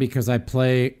online because I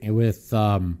play with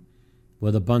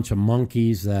a bunch of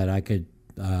monkeys that I could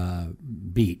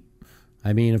beat.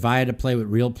 I mean, if I had to play with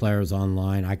real players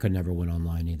online, I could never win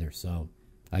online either. So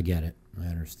I get it. I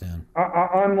understand.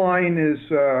 Online is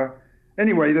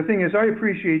anyway. The thing is, I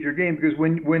appreciate your game because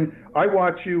when I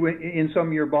watch you in some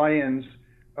of your buy-ins,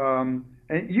 and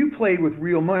you played with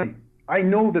real money, I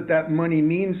know that money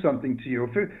means something to you.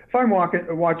 If I'm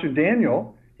watching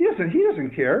Daniel, he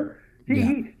doesn't care.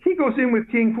 He goes in with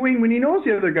King Queen when he knows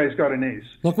the other guy's got an ace.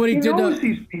 Look what he did.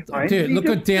 He's behind. Dude, look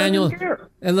at Daniel.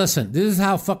 And listen, this is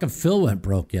how fucking Phil went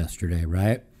broke yesterday,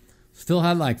 right? Phil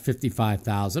had like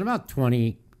 55,000, about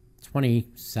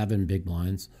 27 big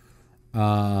blinds.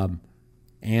 And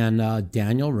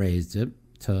Daniel raised it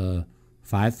to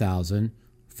 5,000.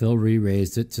 Phil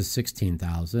re-raised it to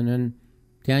 16,000. And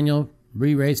Daniel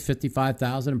re-raised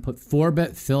 55,000 and put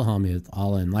 4-bet Phil Hellmuth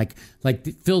all in. Like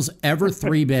Phil's ever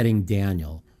 3-betting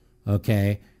Daniel,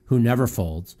 okay, who never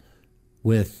folds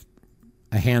with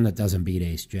a hand that doesn't beat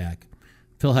ace jack.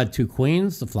 Phil had 2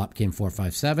 queens. The flop came 4,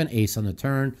 5, 7, ace on the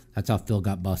turn. That's how Phil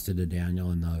got busted to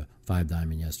Daniel in the 5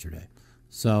 diamond yesterday.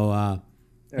 So,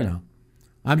 you know,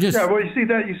 I'm just... Yeah, well, you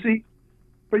see,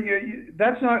 but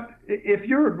that's not... If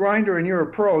you're a grinder and you're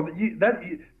a pro,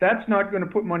 that's not going to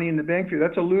put money in the bank for you.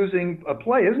 That's a losing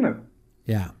play, isn't it?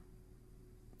 Yeah.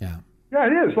 Yeah,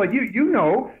 it is. Like you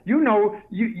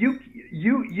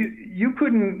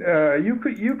couldn't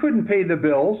pay the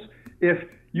bills if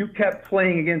you kept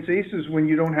playing against aces when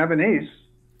you don't have an ace,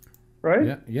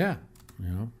 right? Yeah.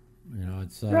 You know,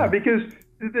 it's because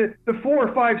the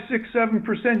 4, 5, 6,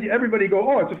 7%, everybody go,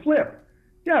 oh, it's a flip.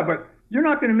 Yeah, but you're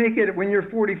not going to make it when you're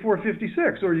 44,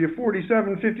 56 or you're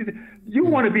 47, 50. You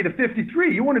want to be the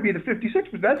 53. You want to be the 56.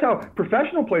 But that's how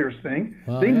professional players think.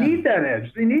 Well, they need that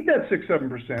edge. They need that 6,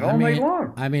 7% all night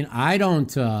long. I mean, I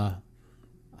don't.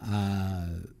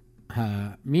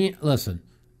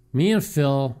 Me and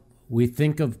Phil, we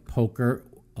think of poker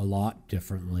a lot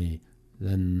differently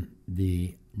than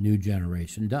the new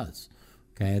generation does.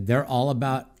 Okay, they're all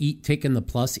about taking the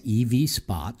plus EV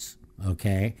spots.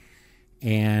 Okay,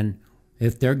 and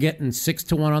if they're getting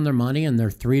 6-1 on their money and they're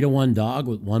 3-1 dog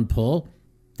with 1 pull,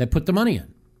 they put the money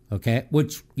in. Okay,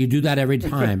 which you do that every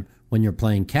time when you're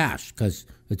playing cash because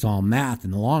it's all math in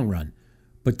the long run.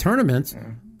 But tournaments,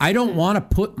 I don't want to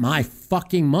put my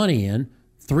fucking money in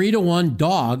 3-1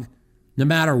 dog, no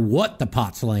matter what the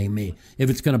pot's laying me, if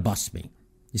it's going to bust me.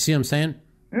 You see what I'm saying?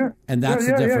 Yeah. And that's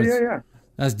the difference. Yeah.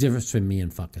 That's the difference between me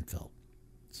and fucking Phil.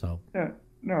 So. Yeah.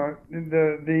 No, I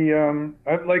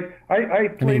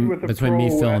played with a between pro me,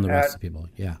 Phil, and the rest of the people.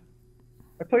 Yeah.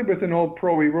 I played with an old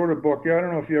pro. He wrote a book. I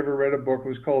don't know if you ever read a book. It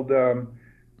was called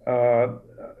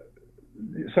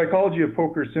Psychology of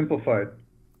Poker Simplified.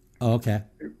 Oh, okay.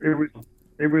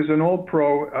 It was an old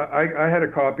pro. I had a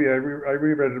copy. I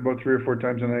reread it about 3 or 4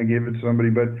 times, and then I gave it to somebody.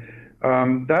 But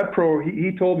that pro,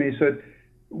 he told me, he said,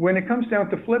 when it comes down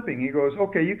to flipping, he goes,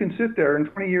 okay, you can sit there,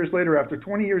 and 20 years later, after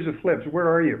 20 years of flips, where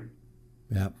are you?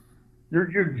 Yeah. You're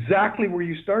exactly where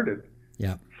you started.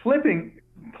 Yeah. Flipping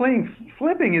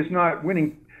is not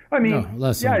winning. I mean, no,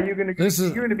 listen, you're going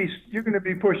to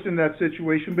be pushed in that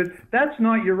situation, but that's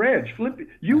not your edge.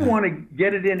 You want to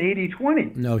get it in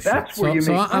 80-20. No shit. That's where you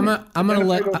make money. I'm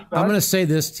going to say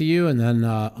this to you, and then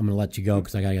I'm going to let you go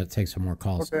because I got to take some more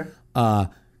calls. Okay.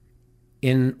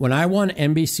 When I won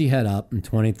NBC Head Up in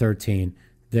 2013,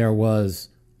 there was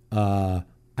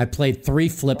I played 3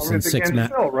 flips in 6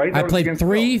 matches. Right? I played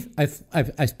 3. I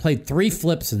played 3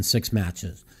 flips in 6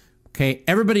 matches. Okay,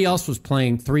 everybody else was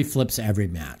playing 3 flips every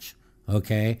match.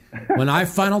 Okay, when I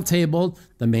final tabled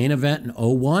the main event in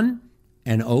 01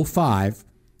 and 05,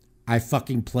 I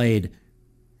fucking played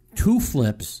 2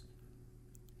 flips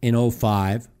in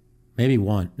 05, maybe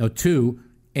 1, no 2,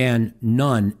 and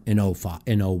none in 05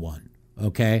 in 01.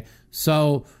 Okay,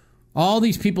 so all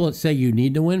these people that say you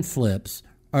need to win flips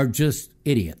are just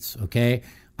idiots. Okay,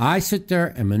 I sit there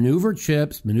and maneuver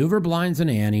chips, maneuver blinds and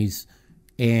antes,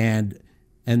 and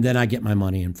then I get my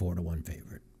money in 4-1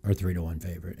 favorite or 3-1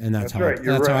 favorite, and that's how right.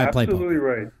 that's how I play Absolutely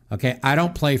poker. right. Okay, I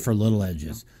don't play for little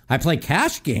edges. I play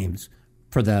cash games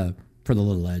for the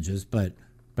little edges, but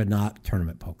not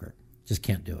tournament poker. Just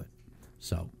can't do it.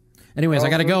 So, anyways, I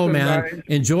got to go, man.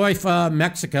 Enjoy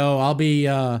Mexico. I'll be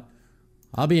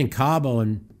in Cabo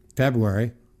in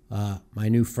February. My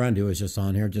new friend who was just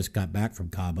on here just got back from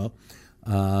Cabo.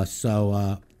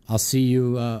 So I'll see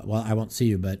you. Well, I won't see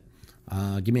you, but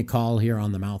give me a call here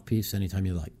on the Mouthpiece anytime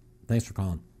you like. Thanks for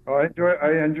calling. Oh, I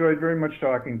enjoyed very much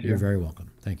talking to you. You're very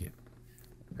welcome. Thank you.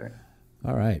 Okay.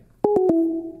 All right.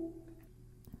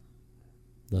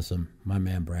 Listen, my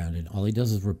man Brandon, all he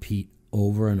does is repeat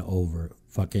over and over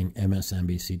fucking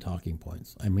MSNBC talking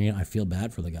points. I mean, I feel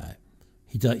bad for the guy.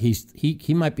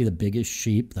 He might be the biggest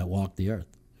sheep that walked the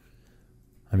earth.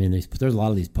 I mean, there's a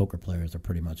lot of these poker players are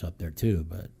pretty much up there too,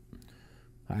 but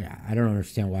I don't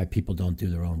understand why people don't do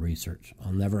their own research.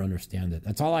 I'll never understand it.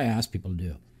 That's all I ask people to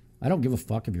do. I don't give a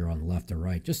fuck if you're on the left or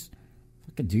right. Just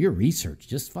fucking do your research.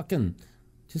 Just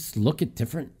look at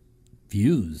different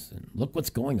views and look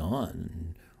what's going on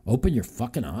and open your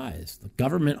fucking eyes. The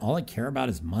government, all they care about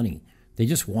is money. They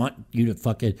just want you to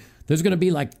fucking, there's going to be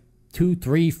like 2,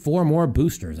 3, 4 more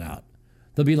boosters out.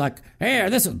 They'll be like, hey,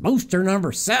 this is booster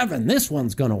number 7. This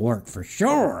one's going to work for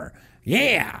sure.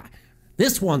 Yeah.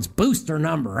 This one's booster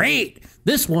number 8.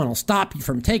 This one will stop you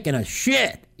from taking a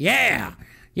shit. Yeah.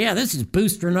 Yeah, this is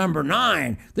booster number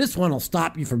 9. This one will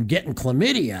stop you from getting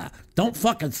chlamydia. Don't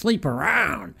fucking sleep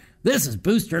around. This is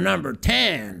booster number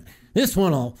 10. This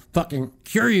one will fucking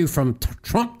cure you from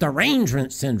Trump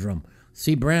derangement syndrome.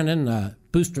 See, Brandon,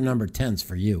 booster number 10's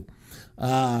for you.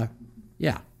 Yeah.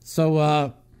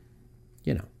 So,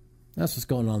 that's what's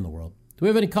going on in the world. Do we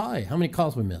have any call? How many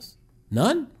calls we miss?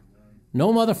 None?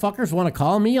 No motherfuckers want to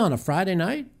call me on a Friday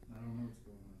night? I don't know what's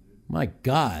going on, dude. My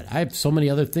God, I have so many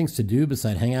other things to do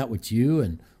besides hang out with you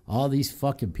and all these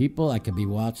fucking people. I could be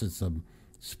watching some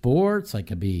sports. I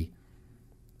could be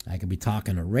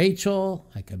talking to Rachel.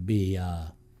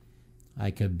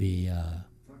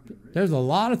 There's a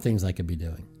lot of things I could be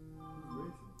doing.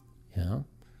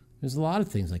 There's a lot of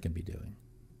things I could be doing.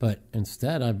 But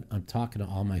instead, I'm talking to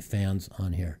all my fans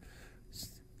on here.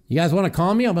 You guys want to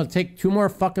call me? I'm going to take 2 more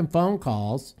fucking phone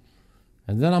calls,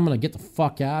 and then I'm going to get the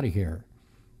fuck out of here.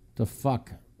 The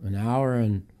fuck, an hour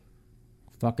and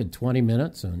fucking 20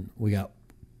 minutes, and we got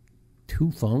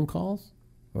 2 phone calls?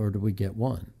 Or did we get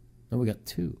 1? No, we got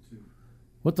 2.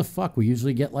 What the fuck? We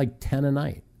usually get like 10 a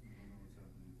night.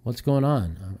 What's going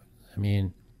on? I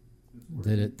mean,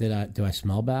 do I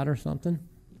smell bad or something?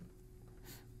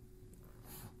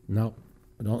 No,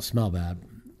 I don't smell bad.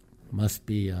 Must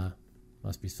be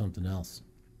something else.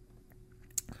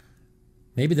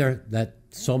 Maybe that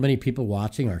so many people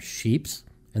watching are sheeps,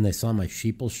 and they saw my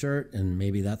sheeple shirt, and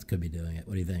maybe that could be doing it.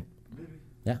 What do you think? Maybe.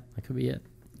 Yeah, that could be it.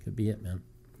 Could be it, man.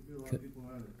 Could be a lot of people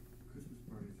at a Christmas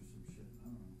party or some shit. I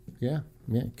don't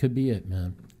know. Yeah, it could be it,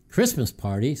 man. Christmas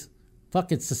parties?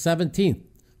 Fuck, it's the 17th.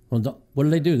 Well, what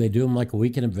do? They do them like a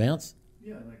week in advance?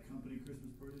 Yeah, like company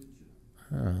Christmas parties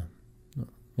and shit.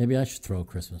 Maybe I should throw a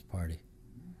Christmas party.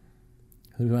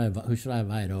 Who should I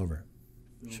invite over?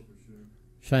 Phil, for sure.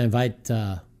 Should I invite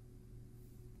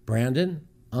Brandon,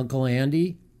 Uncle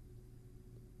Andy?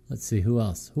 Let's see, who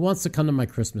else? Who wants to come to my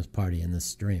Christmas party in this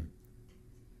stream?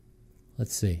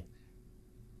 Let's see.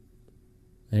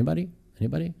 Anybody?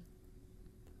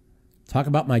 Talk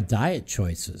about my diet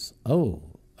choices. Oh,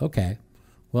 okay.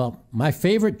 Well, my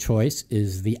favorite choice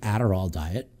is the Adderall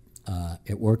diet.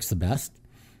 It works the best.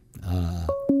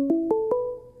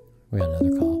 We got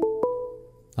another call.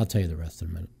 I'll tell you the rest in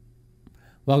a minute.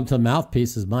 Welcome to the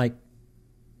Mouthpiece, is Mike.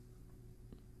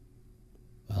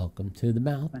 Welcome to the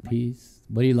Mouthpiece.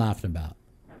 What are you laughing about?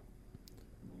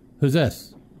 Who's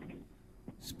this?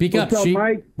 Speak up, sheep.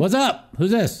 Mike? What's up?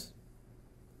 Who's this?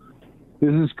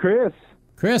 This is Chris.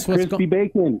 Chris, Crispy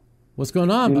Bacon. What's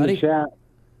going on, buddy? In the chat.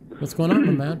 What's going on,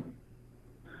 my man?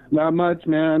 Not much,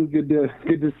 man. Good to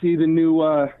see the new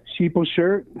sheeple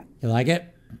shirt. You like it?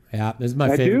 Yeah, this is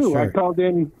my favorite shirt. shirt. I called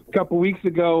in a couple weeks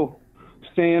ago,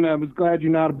 saying I was glad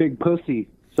you're not a big pussy.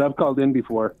 So I've called in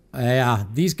before. Yeah,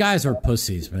 these guys are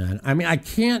pussies, man. I mean, I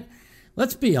can't.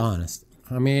 Let's be honest.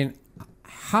 I mean,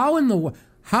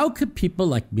 how could people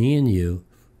like me and you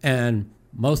and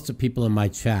most of the people in my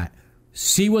chat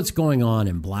see what's going on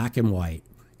in black and white,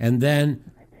 and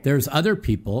then there's other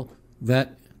people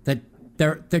that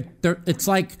they're it's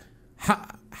like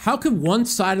how could one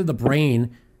side of the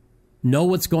brain know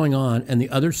what's going on and the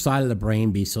other side of the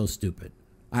brain be so stupid?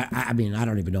 I mean, I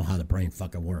don't even know how the brain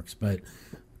fucking works, but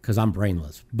because I'm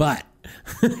brainless. But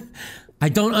I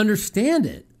don't understand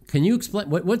it. Can you explain?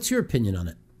 What's your opinion on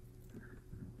it?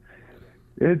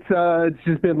 It's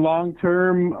just been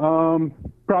long-term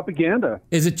propaganda.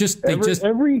 Is it just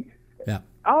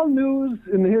all news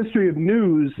in the history of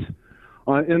news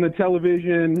in the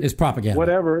television is propaganda?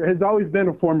 Whatever has always been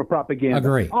a form of propaganda.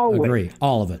 Agree.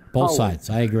 All of it. Both sides.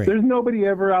 I agree. There's nobody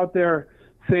ever out there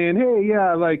saying, "Hey,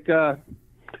 yeah, like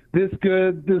this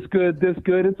good, this good, this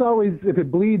good." It's always, if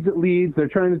it bleeds, it leads. They're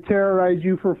trying to terrorize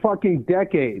you for fucking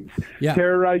decades. Yeah.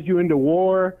 Terrorize you into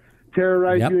war.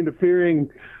 Terrorize you into fearing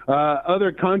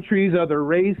other countries, other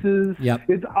races. Yep.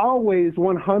 It's always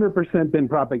 100% been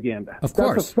propaganda. Of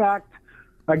course. That's a fact.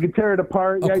 I could tear it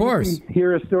apart. Of course. You can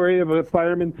hear a story of a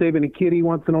fireman saving a kitty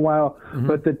once in a while,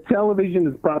 but the television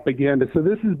is propaganda. So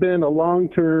this has been a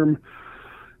long-term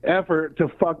effort to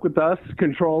fuck with us,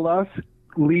 control us,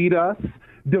 lead us,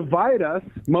 divide us,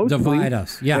 mostly. Divide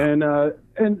us, yeah.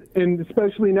 And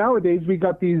especially nowadays, we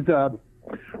got these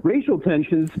racial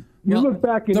tensions. You look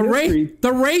back in history.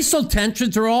 The racial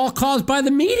tensions are all caused by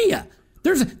the media.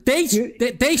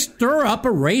 They stir up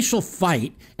a racial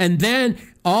fight, and then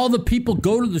all the people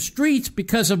go to the streets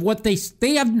because of what they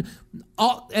have.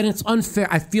 And it's unfair.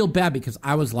 I feel bad because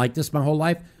I was like this my whole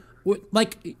life.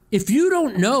 Like, if you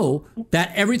don't know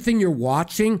that everything you're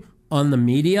watching on the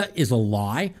media is a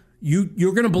lie,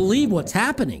 you're going to believe what's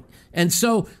happening. And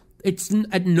so it's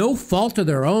at no fault of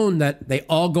their own that they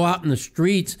all go out in the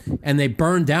streets and they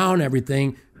burn down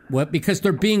everything because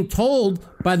they're being told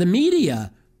by the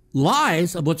media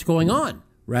lies of what's going on,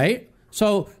 right?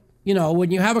 So, when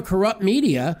you have a corrupt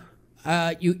media,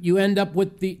 you end up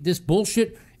with this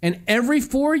bullshit. And every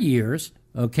 4 years,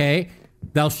 okay,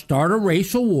 they'll start a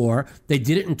racial war. They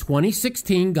did it in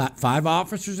 2016, got 5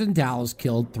 officers in Dallas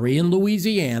killed, 3 in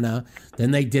Louisiana. Then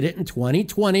they did it in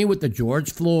 2020 with the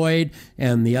George Floyd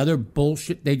and the other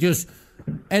bullshit.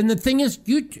 And the thing is,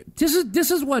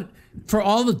 this is what, for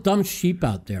all the dumb sheep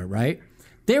out there, right?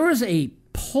 There was a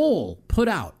poll put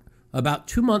out about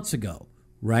 2 months ago,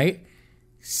 right?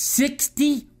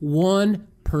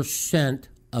 61%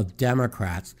 of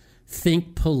Democrats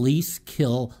think police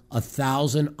kill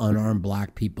 1,000 unarmed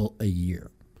black people a year,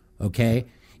 okay?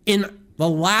 In the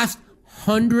last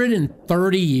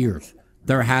 130 years,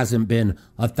 there hasn't been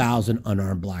 1,000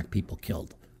 unarmed black people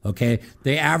killed, okay?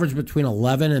 They average between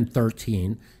 11 and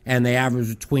 13, and they average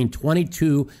between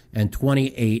 22 and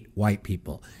 28 white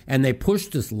people. And they push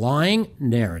this lying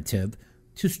narrative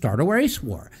to start a race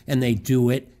war, and they do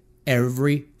it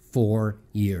every 4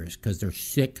 years because they're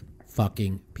sick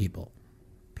fucking people.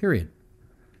 Period.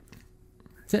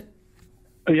 That's it.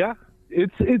 Yeah,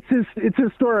 it's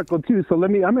historical too. So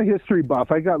I'm a history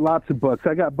buff. I got lots of books.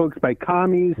 I got books by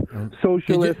commies,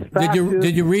 socialists.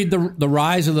 Did you read the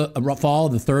rise of the fall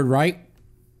of the Third Reich?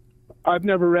 I've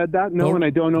never read that, and I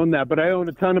don't own that. But I own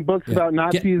a ton of books about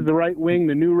Nazis, the right wing,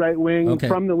 the new right wing,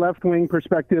 from the left wing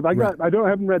perspective. I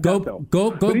haven't read that though.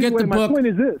 Go get the book. My point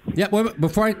is this. Yeah,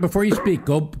 before you speak,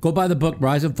 go buy the book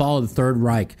Rise and Fall of the Third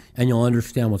Reich, and you'll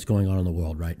understand what's going on in the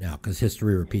world right now because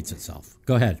history repeats itself.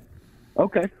 Go ahead.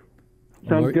 Okay,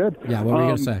 sounds good. Yeah, what were you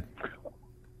going to say?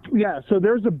 Yeah, so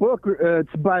there's a book.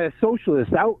 It's by a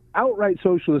socialist, outright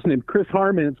socialist named Chris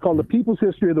Harman. It's called The People's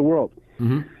History of the World.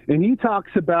 Mm-hmm. And he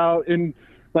talks about, and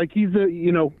like he's a,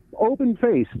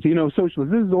 open-faced,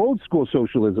 socialist. This is old school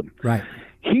socialism. Right.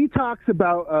 He talks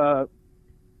about,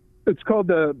 it's called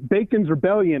the Bacon's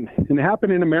Rebellion, and it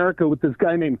happened in America with this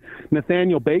guy named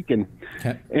Nathaniel Bacon.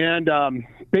 Okay. And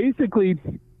basically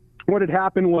what had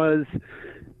happened was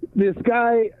this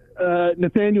guy,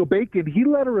 Nathaniel Bacon, he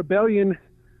led a rebellion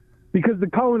because the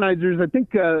colonizers, I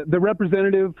think the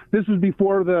representative, this was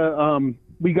before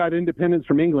we got independence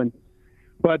from England,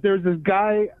 but there's this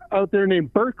guy out there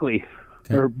named Berkeley,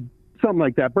 or something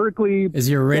like that. Berkeley. Is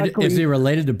he related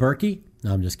to Berkey?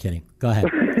 No, I'm just kidding. Go ahead.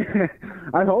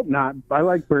 I hope not. I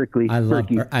like Berkeley. I love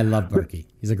Berkey.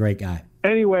 He's a great guy.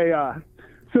 Anyway,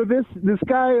 so this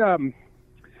guy,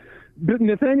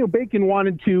 Nathaniel Bacon,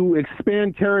 wanted to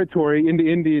expand territory into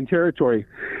Indian territory.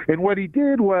 And what he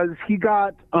did was he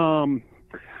got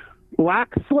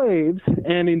black slaves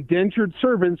and indentured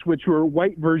servants, which were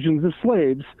white versions of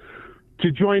slaves,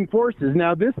 to join forces.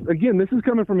 Now, this is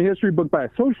coming from a history book by a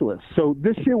socialist, so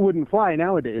this shit wouldn't fly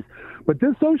nowadays. But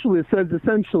this socialist says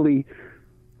essentially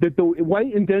that the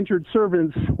white indentured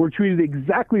servants were treated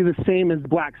exactly the same as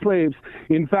black slaves.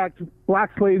 In fact, black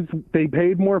slaves, they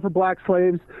paid more for black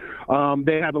slaves.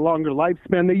 They had a longer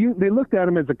lifespan. They looked at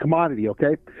them as a commodity,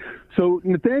 okay? So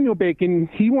Nathaniel Bacon,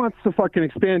 he wants to fucking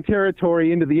expand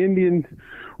territory into the Indian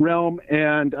realm,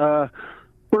 and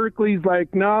Berkeley's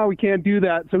like, no, we can't do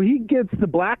that. So he gets the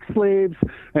black slaves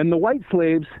and the white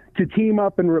slaves to team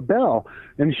up and rebel,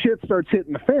 and shit starts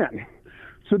hitting the fan.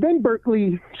 So then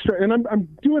Berkeley, and I'm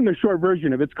doing the short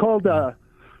version of it.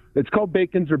 It's called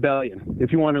Bacon's Rebellion.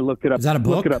 If you want to look it up, is that a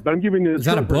book? Look it up. But I'm giving you. Is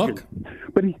that a book?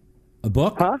 But a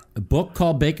book? Huh? A book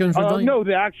called Bacon's Rebellion? No,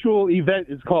 the actual event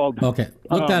is called. Okay,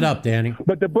 look that up, Danny.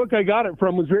 But the book I got it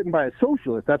from was written by a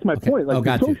socialist. That's my point. Like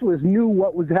the socialists knew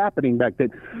what was happening back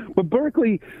then. But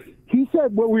Berkeley, he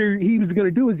said he was going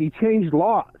to do is he changed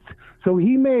laws. So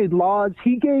he made laws.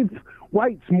 He gave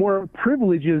whites more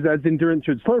privileges as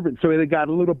indentured servants. So they got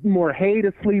a little more hay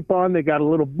to sleep on. They got a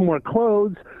little more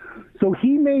clothes. So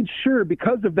he made sure,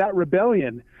 because of that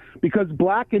rebellion, because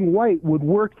black and white would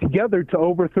work together to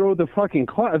overthrow the fucking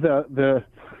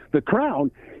the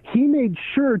crown, he made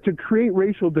sure to create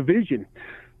racial division.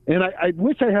 And I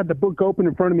wish I had the book open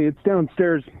in front of me. It's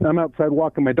downstairs. I'm outside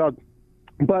walking my dog.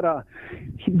 But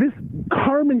this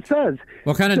Carmen says,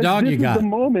 what kind of dog you got? The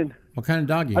moment. What kind of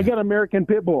dog you got? I got American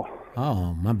Pit Bull.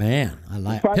 Oh, my man. I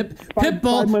like Pit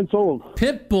Bull. 5 months old.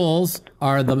 Pit Bulls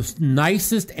are the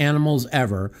nicest animals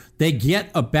ever. They get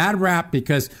a bad rap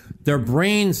because their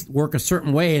brains work a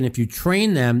certain way, and if you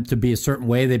train them to be a certain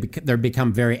way, they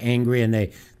become very angry and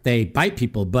they bite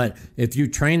people. But if you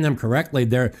train them correctly,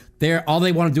 they're all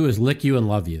they want to do is lick you and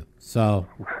love you. So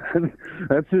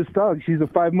that's his dog. She's a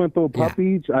 5-month-old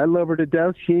puppy. Yeah. I love her to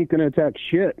death. She ain't gonna attack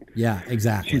shit. Yeah,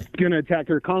 exactly. She's gonna attack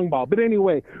her Kong ball. But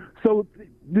anyway, so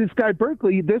this guy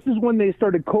Berkeley, this is when they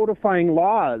started codifying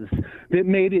laws that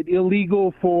made it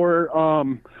illegal for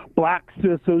blacks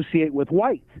to associate with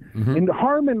whites. Mm-hmm. And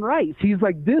Harmon writes, he's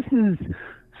like,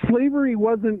 slavery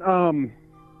wasn't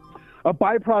a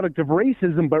byproduct of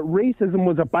racism, but racism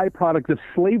was a byproduct of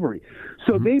slavery.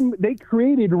 So they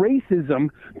created racism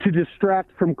to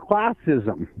distract from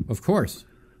classism. Of course.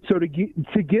 So to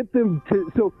get them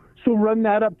to so run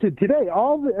that up to today.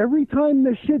 Every time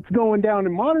this shit's going down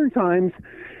in modern times,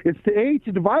 it's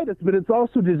to divide us, but it's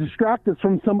also to distract us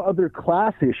from some other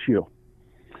class issue.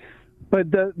 But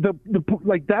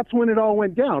that's when it all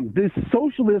went down. This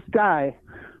socialist guy,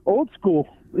 old school,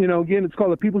 again, it's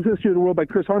called The People's History of the World by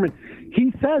Chris Harmon.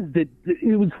 He says that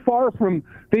it was far from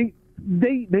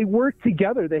they worked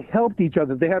together. They helped each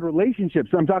other. They had relationships.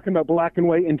 I'm talking about black and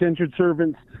white indentured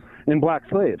servants and black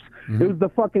slaves. Mm-hmm. It was the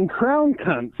fucking crown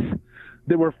cunts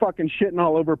that were fucking shitting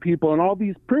all over people and all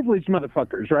these privileged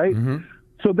motherfuckers, right? Mm-hmm.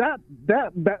 So that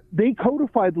they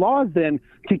codified laws then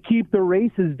to keep the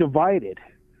races divided.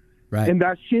 Right. And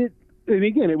that shit, and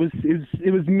again, it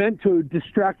was meant to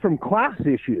distract from class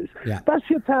issues. Yeah. That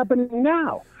shit's happening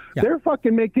now. Yeah. They're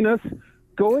fucking making us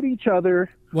go at each other.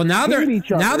 Well, now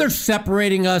they're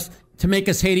separating us to make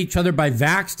us hate each other by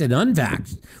vaxxed and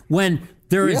unvaxxed. When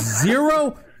there is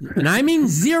zero, and I mean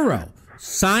zero,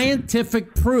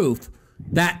 scientific proof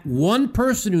that one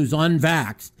person who's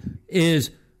unvaxxed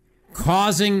is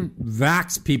causing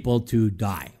vax people to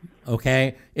die.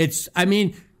 Okay? If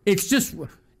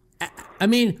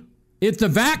the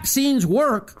vaccines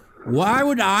work, why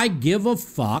would I give a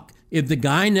fuck if the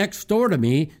guy next door to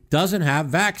me doesn't have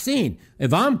vaccine?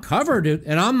 If I'm covered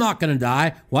and I'm not going to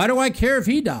die, why do I care if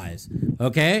he dies?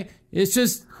 Okay? It's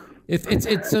just,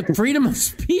 it's a freedom of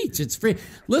speech. It's free.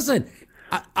 Listen,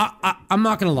 I'm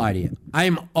not going to lie to you. I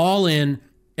am all in.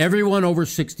 Everyone over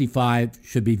 65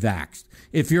 should be vaxxed.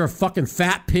 If you're a fucking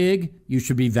fat pig, you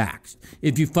should be vaxxed.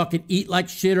 If you fucking eat like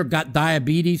shit or got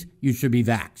diabetes, you should be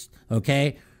vaxxed.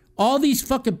 Okay? All these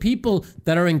fucking people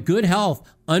that are in good health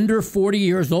under 40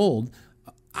 years old,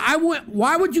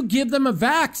 why would you give them a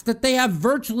vax that they have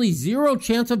virtually zero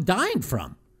chance of dying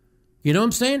from? You know what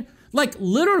I'm saying? Like,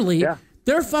 literally,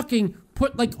 they're fucking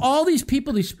put, like, all these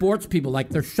people, these sports people, like,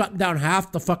 they're shutting down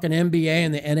half the fucking NBA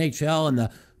and the NHL and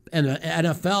the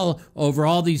NFL over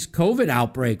all these COVID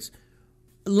outbreaks.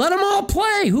 Let them all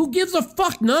play. Who gives a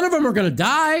fuck? None of them are going to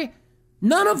die.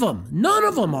 None of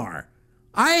them are.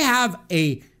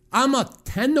 I'm a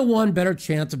 10-to-1 better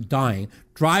chance of dying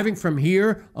driving from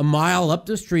here a mile up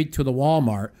the street to the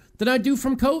Walmart than I do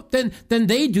from than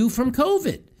they do from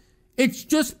COVID. It's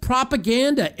just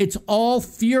propaganda. It's all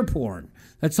fear porn.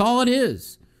 That's all it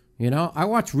is. I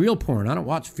watch real porn. I don't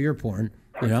watch fear porn.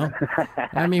 You know,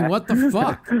 I mean, what the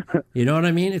fuck? You know what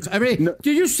I mean? Did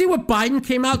you see what Biden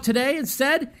came out today and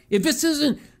said? If this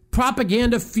isn't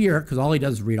propaganda fear, because all he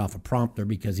does is read off a prompter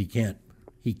because doesn't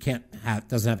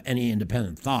have any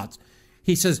independent thoughts.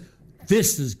 He says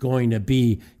this is going to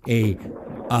be a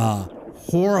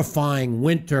horrifying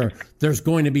winter. There's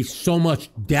going to be so much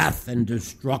death and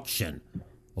destruction.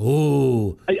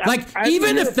 Oh,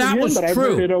 even if that was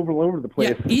true, it all over the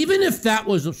place. Yeah, even if that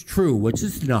was true, which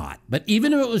is not, but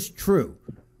even if it was true,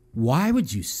 why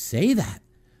would you say that?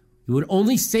 You would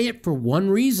only say it for one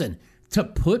reason: to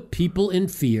put people in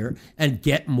fear and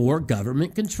get more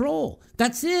government control.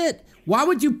 That's it. Why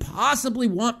would you possibly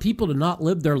want people to not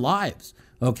live their lives?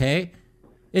 Okay,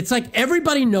 it's like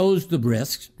everybody knows the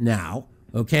risks now.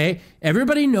 Okay,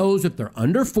 everybody knows if they're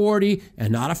under 40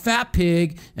 and not a fat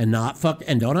pig and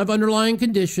and don't have underlying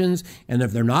conditions, and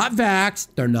if they're not vaxxed,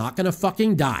 they're not going to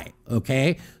fucking die.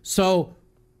 Okay, so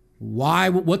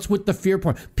what's with the fear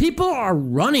part? People are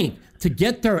running to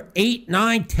get their 8,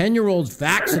 9, 10-year-olds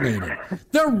vaccinated.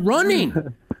 They're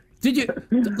running. Did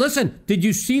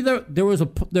you see the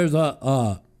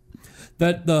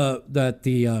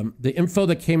info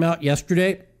that came out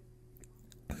yesterday?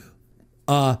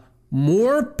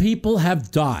 More people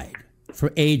have died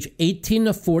for age 18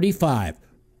 to 45.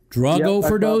 Drug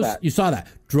overdose. You saw that.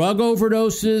 Drug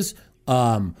overdoses,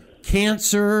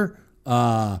 cancer,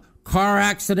 car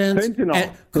accidents.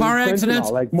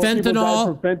 Fentanyl. Like more people died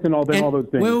from fentanyl than all those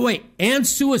things. Wait. And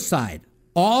suicide.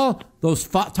 All those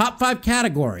top 5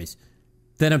 categories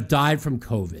that have died from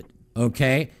COVID.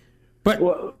 Okay? But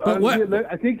what?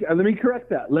 I think, let me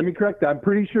correct that. I'm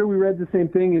pretty sure we read the same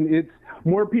thing, and it's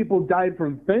more people died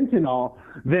from fentanyl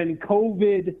than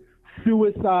COVID,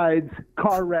 suicides,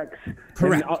 car wrecks,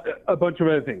 correct, and a bunch of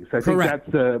other things. I think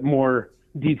that's the more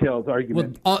detailed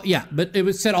argument. Well, but it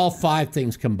was said all 5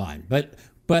 things combined. But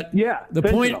yeah, the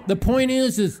point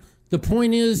is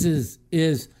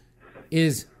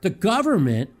the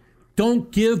government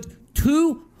don't give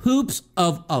 2 hoops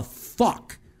of a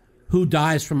fuck who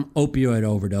dies from opioid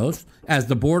overdose, as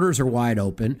the borders are wide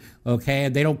open, okay,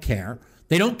 and they don't care.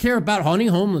 They don't care about any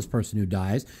homeless person who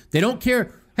dies. They don't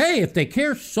care. Hey, if they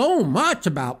care so much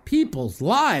about people's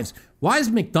lives, why is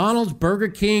McDonald's, Burger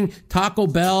King, Taco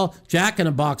Bell, Jack in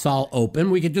the Box all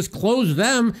open? We could just close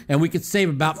them and we could save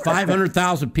about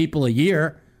 500,000 people a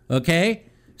year, okay?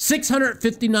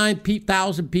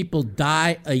 659,000 people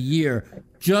die a year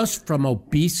just from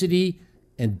obesity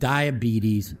and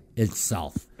diabetes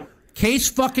itself. Case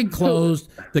fucking closed.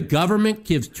 The government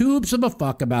gives 2 hoops of a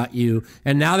fuck about you,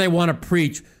 and now they want to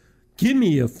preach, give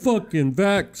me a fucking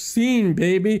vaccine,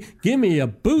 baby. Give me a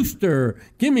booster.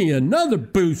 Give me another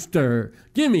booster.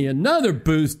 Give me another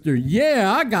booster.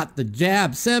 Yeah, I got the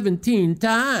jab 17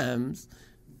 times.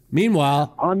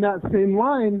 Meanwhile, on that same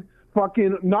line,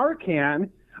 fucking Narcan,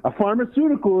 a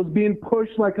pharmaceutical, is being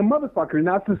pushed like a motherfucker, and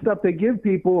that's the stuff they give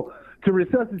people to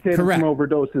resuscitate them from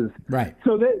overdoses. Right.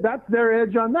 So that's their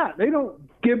edge on that. They don't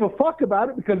give a fuck about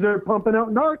it because they're pumping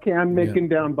out Narcan, making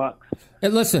down bucks.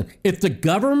 And listen, if the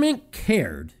government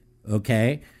cared,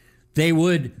 okay, they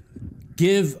would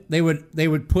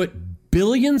put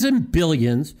billions and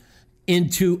billions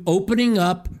into opening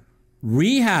up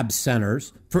rehab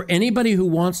centers for anybody who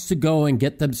wants to go and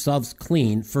get themselves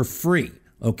clean for free,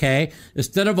 okay?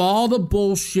 Instead of all the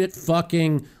bullshit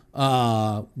fucking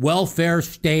welfare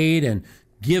state and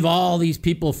give all these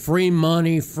people free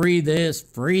money, free this,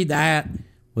 free that,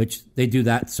 which they do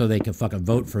that so they can fucking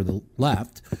vote for the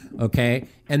left, okay?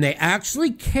 And they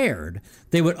actually cared.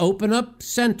 They would open up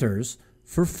centers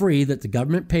for free that the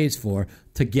government pays for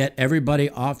to get everybody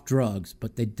off drugs,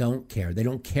 but they don't care. They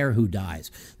don't care who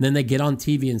dies. And then they get on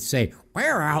TV and say,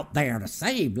 we're out there to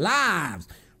save lives.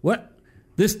 What?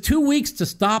 This 2 weeks to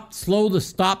stop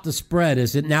the spread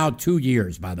is now 2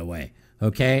 years, by the way,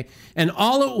 okay? And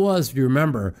all it was, you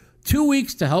remember, 2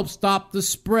 weeks to help stop the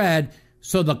spread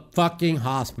so the fucking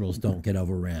hospitals don't get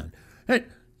overran. Hey,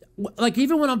 like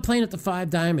even when I'm playing at the Five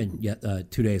Diamond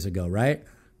 2 days ago, right?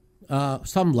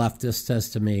 Some leftist says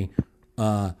to me,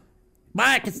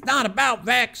 Mike, it's not about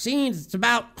vaccines, it's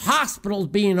about hospitals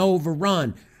being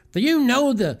overrun. Do you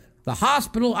know the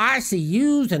hospital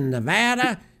ICUs in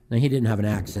Nevada? Now, he didn't have an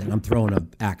accent. I'm throwing an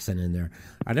accent in there.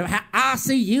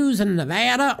 ICUs in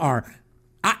Nevada are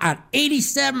at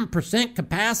 87%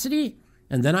 capacity.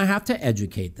 And then I have to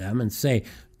educate them and say,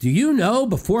 do you know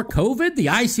before COVID, the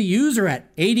ICUs are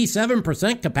at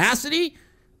 87% capacity?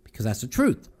 Because that's the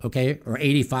truth, okay? Or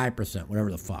 85%, whatever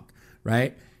the fuck,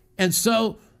 right? And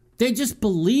so they just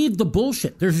believe the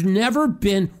bullshit. There's never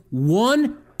been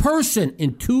one person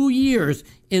in 2 years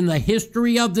in the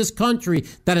history of this country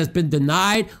that has been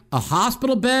denied a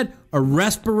hospital bed, a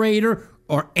respirator,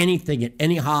 or anything at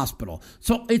any hospital.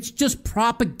 So it's just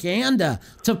propaganda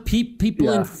to keep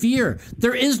people in fear.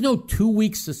 There is no 2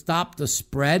 weeks to stop the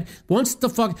spread.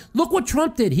 Look what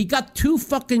Trump did. He got 2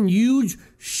 fucking huge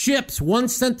ships, one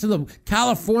sent to the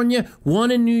California,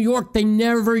 one in New York. They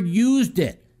never used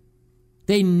it.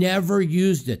 And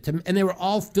they were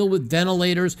all filled with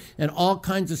ventilators and all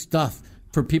kinds of stuff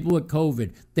for people with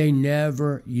COVID. They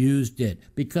never used it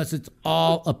because it's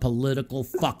all a political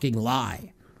fucking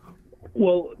lie.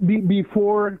 Well,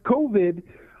 before COVID,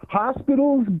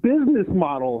 hospitals' business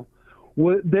model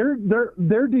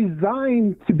they're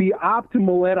designed to be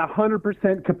optimal at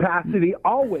 100% capacity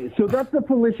always. So that's the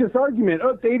fallacious argument.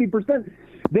 Up to 80%,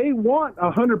 they want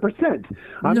 100%.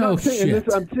 I'm no not saying shit.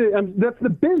 this. That's the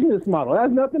business model. It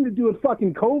has nothing to do with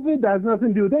fucking COVID. That has nothing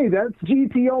to do with anything. That's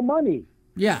GTO money.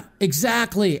 Yeah,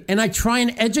 exactly. And I try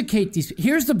and educate these.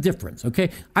 Here's the difference, okay?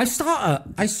 I saw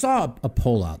a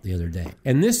poll out the other day,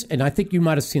 and I think you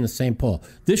might have seen the same poll.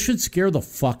 This should scare the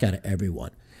fuck out of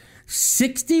everyone.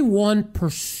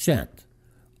 61%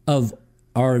 of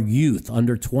our youth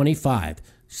under 25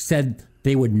 said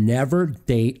they would never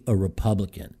date a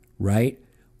Republican, right?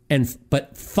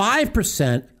 But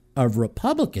 5% of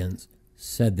Republicans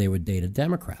said they would date a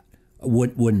Democrat.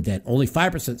 Wouldn't date. Only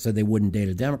 5% said they wouldn't date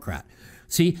a Democrat.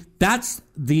 See, that's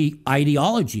the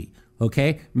ideology,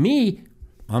 okay? Me,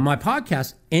 on my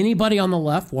podcast, anybody on the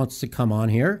left wants to come on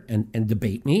here and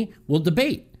debate me, we'll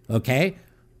debate, okay?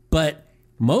 But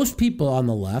most people on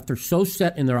the left are so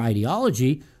set in their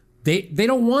ideology, they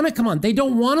don't want to come on. They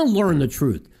don't want to learn the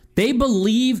truth. They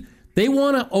believe, they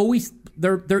want to always,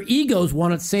 their egos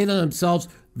want to say to themselves,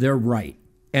 they're right.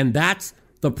 And that's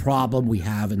the problem we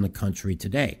have in the country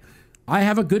today. I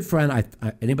have a good friend.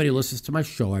 Anybody who listens to my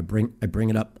show, I bring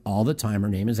it up all the time. Her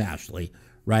name is Ashley,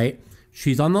 right?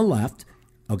 She's on the left,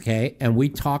 okay? And we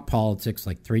talk politics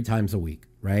like 3 times a week,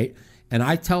 right? And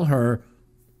I tell her,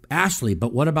 Ashley,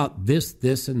 but what about this,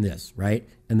 this, and this, right?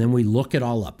 And then we look it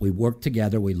all up. We work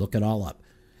together. We look it all up.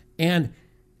 And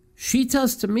she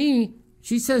says to me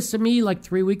like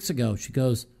 3 weeks ago, she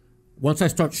goes, once I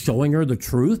start showing her the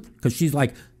truth, because she's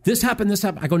like, this happened.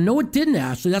 I go, no, it didn't,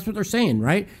 Ashley. That's what they're saying,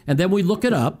 right? And then we look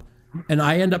it up, and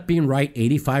I end up being right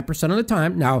 85% of the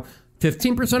time. Now,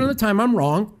 15% of the time I'm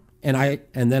wrong, and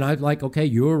then I'm like, okay,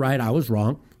 you were right, I was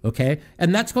wrong, okay?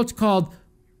 And that's what's called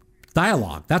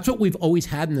dialogue. That's what we've always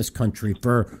had in this country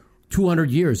for 200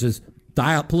 years is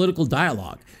political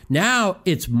dialogue. Now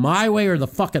it's my way or the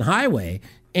fucking highway,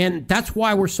 and that's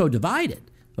why we're so divided.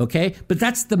 Okay, but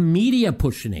that's the media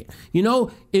pushing it. You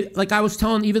know, like I was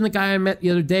telling even the guy I met the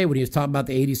other day when he was talking about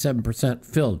the 87%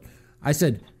 filled. I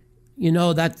said, you know,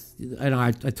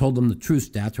 I told him the true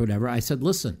stats or whatever. I said,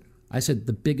 listen,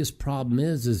 the biggest problem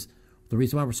is the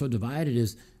reason why we're so divided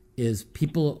is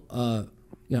people,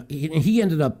 he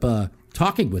ended up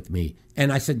talking with me.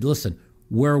 And I said, listen,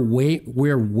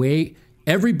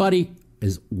 everybody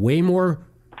is way more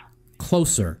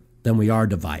closer than we are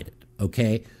divided.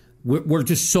 Okay. We're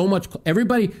just so much,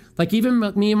 everybody, like even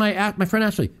me and my friend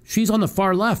Ashley, she's on the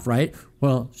far left, right?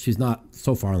 Well, she's not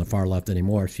so far on the far left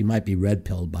anymore. She might be red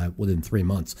pilled within 3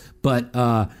 months, but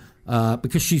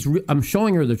because I'm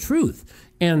showing her the truth.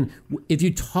 And if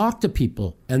you talk to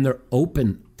people and they're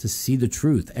open to see the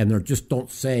truth and they just don't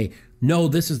say, no,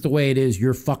 this is the way it is,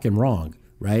 you're fucking wrong,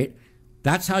 right?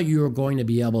 That's how you're going to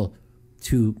be able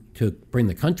to bring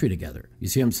the country together. You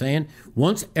see what I'm saying?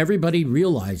 Once everybody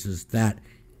realizes that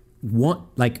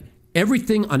like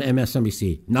everything on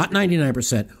MSNBC, not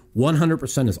 99%,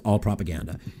 100% is all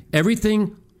propaganda.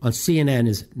 Everything on CNN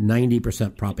is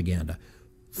 90% propaganda.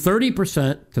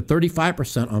 30% to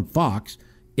 35% on Fox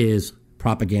is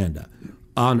propaganda.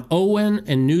 On ON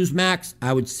and Newsmax,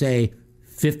 I would say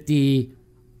 50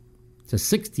 to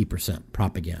 60%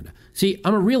 propaganda. See,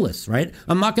 I'm a realist, right?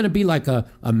 I'm not going to be like a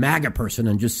MAGA person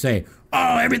and just say,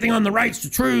 oh, everything on the right's the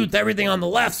truth, everything on the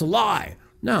left's a lie.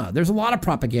 No, there's a lot of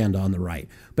propaganda on the right.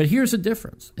 But here's the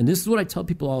difference, and this is what I tell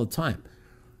people all the time.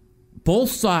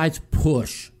 Both sides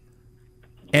pushes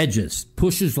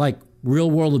like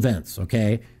real-world events,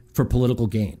 okay, for political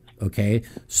gain, okay?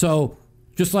 So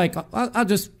just like, I'll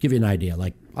just give you an idea.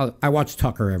 Like, I watch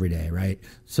Tucker every day, right?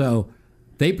 So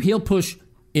he'll push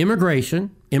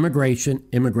immigration,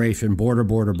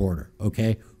 border,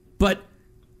 okay? But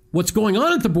what's going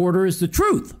on at the border is the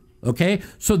truth, okay?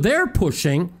 So they're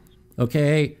pushing,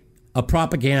 okay, a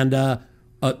propaganda,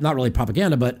 not really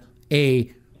propaganda, but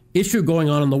a issue going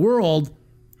on in the world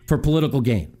for political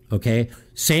gain, okay?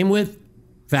 Same with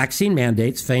vaccine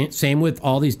mandates, same with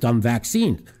all these dumb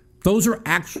vaccines. Those are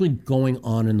actually going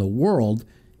on in the world,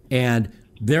 and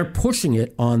they're pushing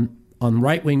it on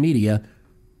right-wing media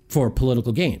for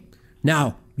political gain.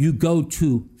 Now, you go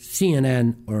to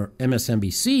CNN or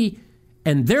MSNBC,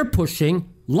 and they're pushing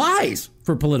lies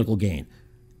for political gain,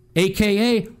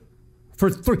 a.k.a.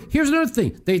 Here's another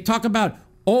thing. They talk about,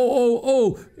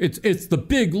 it's the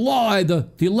big lie. The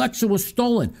election was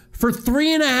stolen. For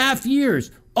 3.5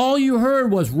 years, all you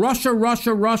heard was Russia,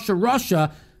 Russia, Russia,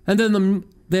 Russia, and then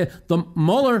the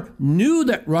Mueller knew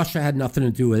that Russia had nothing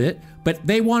to do with it, but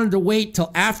they wanted to wait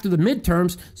till after the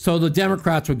midterms so the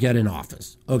Democrats would get in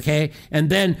office, okay? And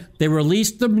then they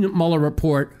released the Mueller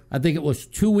report, I think it was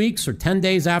 2 weeks or 10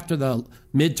 days after the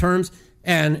midterms,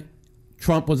 and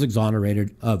Trump was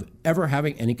exonerated of ever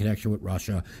having any connection with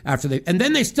Russia and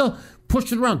then they still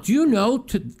pushed it around. Do you know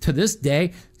to this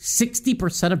day,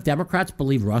 60% of Democrats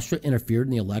believe Russia interfered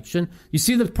in the election? You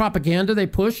see the propaganda they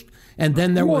pushed? And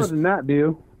then there was more than that,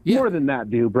 dude. Yeah. More than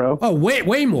that, dude, bro. Oh,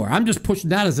 way more. I'm just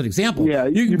pushing that as an example. Yeah,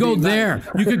 you can go there.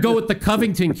 You could go with the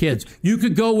Covington kids. You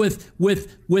could go with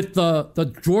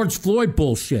the George Floyd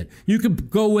bullshit. You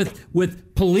could go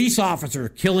with police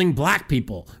officers killing black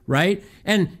people, right?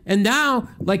 And now,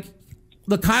 like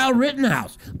the Kyle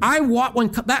Rittenhouse.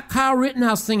 When that Kyle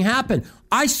Rittenhouse thing happened,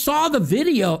 I saw the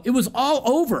video. It was all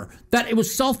over that it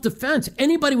was self-defense.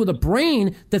 Anybody with a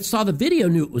brain that saw the video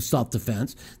knew it was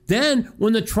self-defense. Then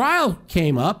when the trial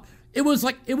came up, it was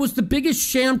the biggest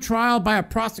sham trial by a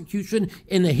prosecution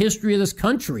in the history of this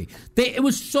country. It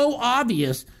was so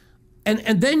obvious.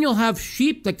 And then you'll have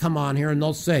sheep that come on here and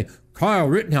they'll say, Kyle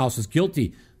Rittenhouse is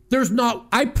guilty. There's not,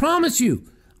 I promise you,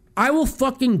 I will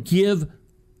fucking give,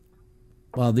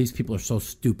 well, these people are so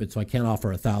stupid, so I can't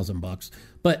offer $1,000,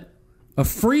 but a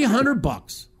free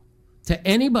 $100 to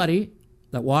anybody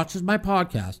that watches my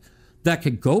podcast that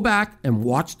could go back and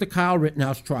watch the Kyle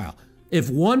Rittenhouse trial. If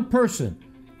one person,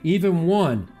 even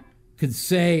one, could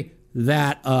say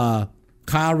that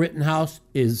Kyle Rittenhouse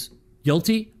is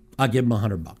guilty, I'll give him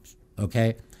 $100,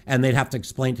 okay? And they'd have to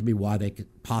explain to me why they could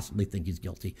possibly think he's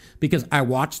guilty. Because I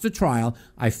watched the trial.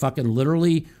 I fucking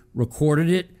literally recorded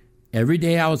it every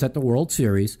day I was at the World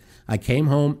Series. I came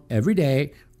home every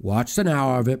day, watched an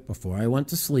hour of it before I went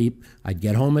to sleep. I'd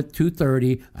get home at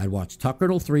 2:30. I'd watch Tucker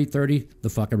till 3:30, the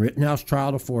fucking Rittenhouse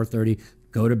trial till 4:30,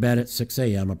 go to bed at 6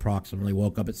 a.m. approximately,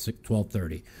 woke up at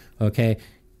 12:30, okay?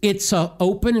 It's an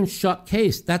open and shut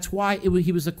case. That's why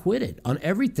he was acquitted on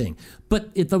everything.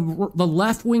 But the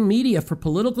left-wing media, for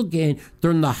political gain,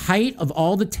 during the height of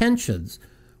all the tensions,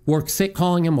 were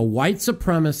calling him a white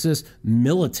supremacist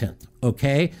militant,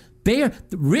 okay?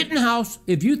 Rittenhouse,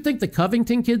 if you think the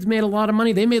Covington kids made a lot of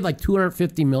money, they made like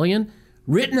 $250 million.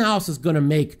 Rittenhouse is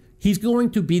he's going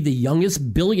to be the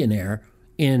youngest billionaire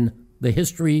in the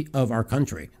history of our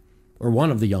country, or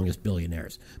one of the youngest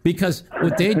billionaires, because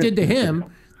what they did to him,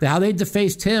 how they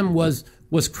defaced him was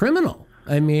criminal.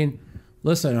 I mean,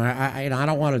 listen, I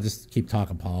don't want to just keep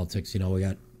talking politics. You know, we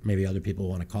got maybe other people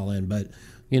want to call in, but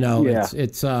you know,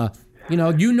 it's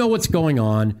you know what's going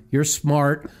on. You're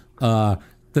smart.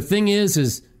 The thing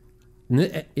is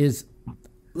here.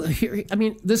 I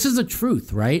mean, this is the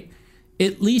truth, right?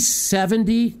 At least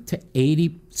 70 to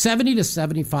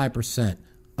 75%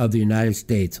 of the United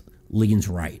States leans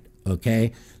right.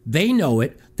 Okay, they know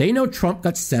it. They know Trump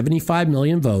got 75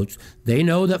 million votes. They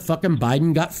know that fucking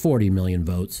Biden got 40 million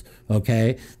votes.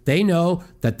 Okay, they know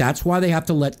that that's why they have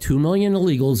to let 2 million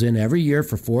illegals in every year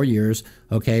for 4 years.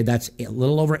 Okay, that's a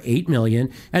little over 8 million.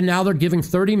 And now they're giving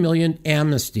 30 million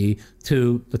amnesty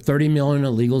to the 30 million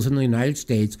illegals in the United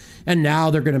States. And now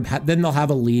they're going to then they'll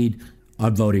have a lead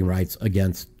on voting rights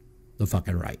against the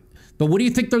fucking right. But what do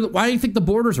you think? Why do you think the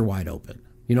borders are wide open?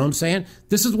 You know what I'm saying?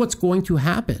 This is what's going to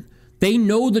happen. They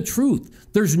know the truth.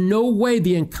 There's no way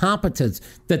the incompetence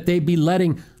that they'd be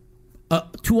letting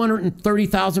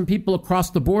 230,000 people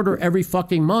across the border every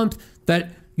fucking month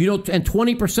that, you know, and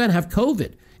 20% have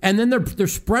COVID. And then they're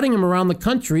spreading them around the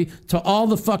country to all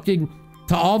the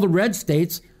red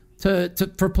states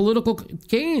for political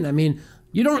gain. I mean,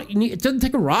 it doesn't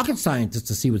take a rocket scientist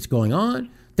to see what's going on.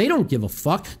 They don't give a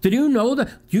fuck. Do you know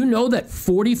that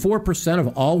 44% of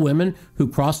all women who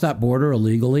cross that border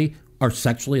illegally are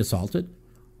sexually assaulted?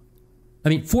 I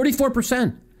mean,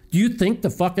 44%. Do you think the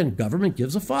fucking government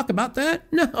gives a fuck about that?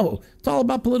 No. It's all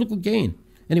about political gain.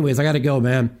 Anyways, I got to go,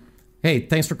 man. Hey,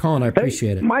 thanks for calling. I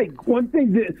appreciate it. Mike, one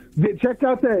thing that check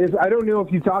out that is, I don't know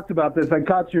if you talked about this. I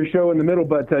caught your show in the middle,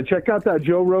 but check out that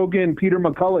Joe Rogan, Peter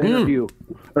McCullough interview.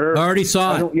 I already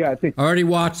saw it. Yeah, I already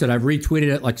watched it. I've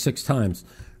retweeted it like 6 times.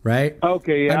 Right?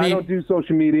 Okay, yeah, I don't do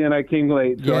social media and I came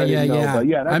late, so I didn't know. But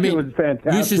yeah, that was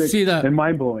fantastic. You should see that and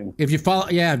mind blowing. If you follow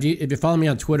me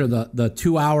on Twitter, the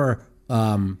 2-hour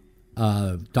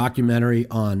documentary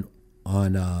on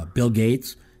Bill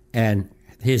Gates and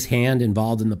his hand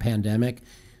involved in the pandemic.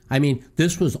 I mean,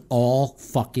 this was all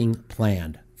fucking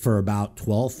planned for about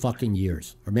 12 fucking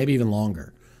years, or maybe even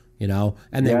longer, you know.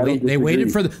 And they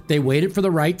waited for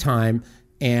the right time,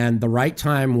 and the right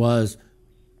time was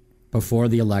before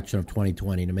the election of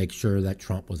 2020 to make sure that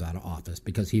Trump was out of office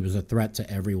because he was a threat to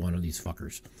every one of these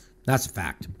fuckers. That's a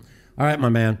fact. All right, my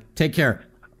man. Take care.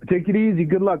 Take it easy.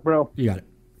 Good luck, bro. You got it.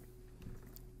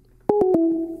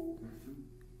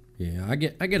 Yeah, I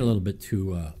get a little bit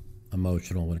too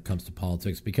emotional when it comes to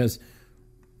politics because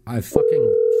I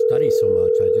fucking study so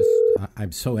much.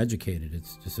 I'm so educated.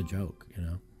 It's just a joke, you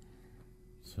know.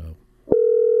 So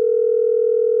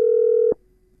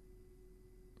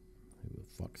who the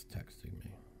fuck's texting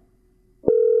me?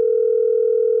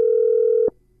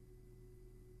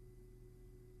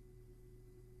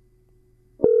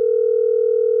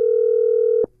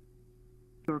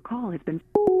 Your call has been.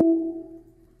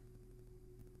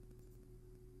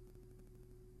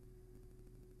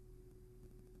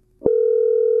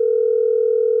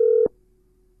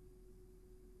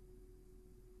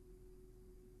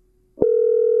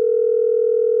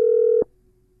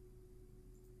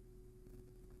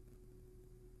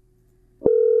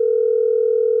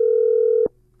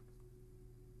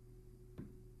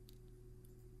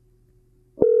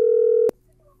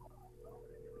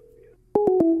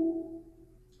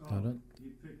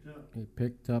 He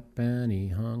picked up and he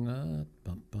hung up.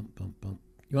 Bump, bump, bump, bump.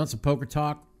 You want some poker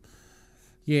talk?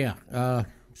 Yeah.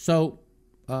 So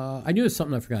I knew it was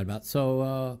something I forgot about.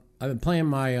 So I've been playing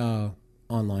my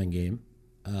online game.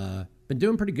 Been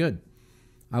doing pretty good.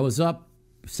 I was up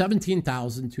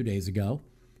 17,000 2 days ago.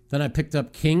 Then I picked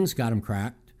up Kings, got him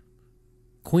cracked.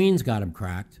 Queens, got him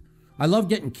cracked. I love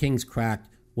getting Kings cracked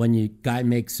when you guy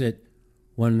makes it,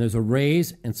 when there's a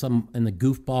raise and the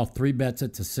goofball 3-bets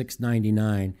it to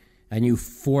 $6.99 and you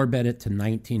 4-bet it to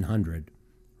 1,900,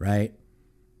 right?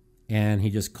 And he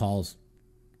just calls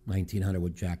 1,900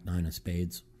 with Jack 9 of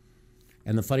spades.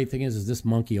 And the funny thing is this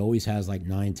monkey always has like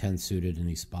 9-10 suited in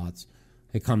these spots.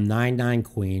 They come 9-9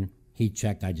 queen. He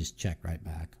checked. I just checked right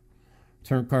back.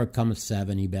 Turn card comes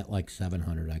 7. He bet like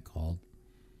 700. I called.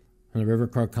 And the river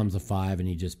card comes a 5, and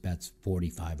he just bets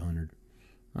 4,500.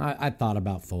 I thought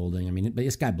about folding. I mean, but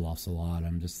this guy bluffs a lot.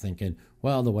 I'm just thinking,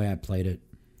 well, the way I played it,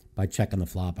 by checking the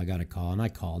flop, I got a call. And I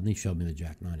called, and he showed me the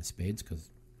Jack 9 of spades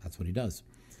because that's what he does.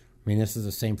 I mean, this is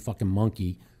the same fucking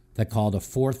monkey that called a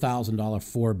 $4,000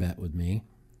 4-bet with me,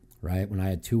 right, when I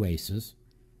had 2 aces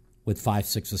with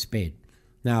 5-6 of spade.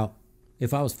 Now,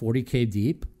 if I was 40K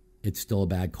deep, it's still a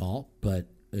bad call, but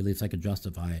at least I could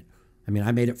justify it. I mean,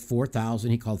 I made it 4,000.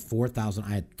 He called 4,000. I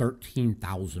had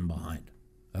 13,000 behind,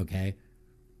 okay?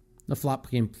 The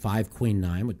flop came 5, queen,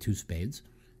 9 with 2 spades.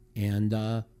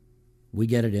 And we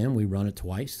get it in. We run it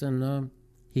twice. And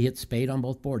he hits spade on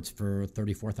both boards for a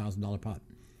 $34,000 pot.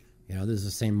 You know, this is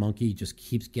the same monkey. He just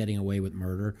keeps getting away with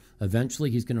murder. Eventually,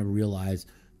 he's going to realize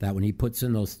that when he puts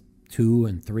in those 2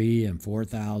 and 3 and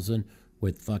 4,000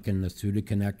 with fucking the suited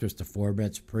connectors to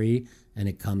 4-bets pre, and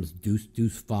it comes deuce,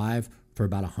 deuce 5 for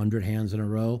about 100 hands in a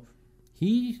row,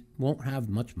 he won't have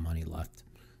much money left.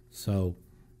 So,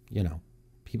 you know,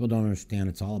 people don't understand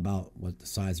it's all about what the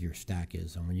size of your stack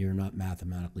is. And when you're not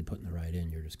mathematically putting the right in,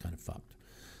 you're just kind of fucked.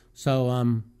 So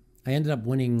I ended up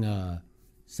winning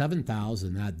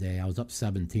 7,000 that day. I was up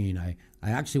 17. I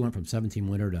actually went from 17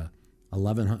 winner to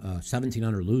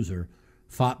 1,700 loser,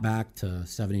 fought back to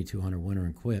 7,200 winner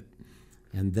and quit.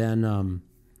 And then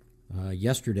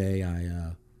yesterday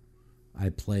I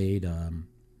played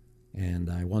and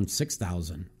I won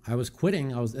 6,000. I was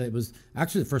quitting. It was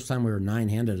actually the first time we were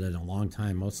 9-handed in a long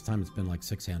time. Most of the time it's been like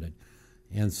 6-handed.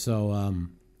 And so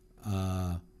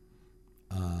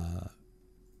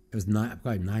it was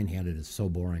probably 9-handed is so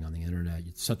boring on the internet.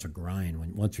 It's such a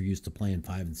grind once you're used to playing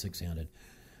 5 and 6-handed.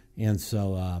 And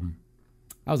so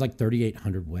I was like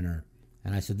 3,800 winner.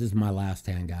 And I said, this is my last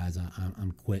hand, guys.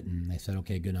 I'm quitting. They said,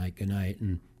 okay, good night, good night.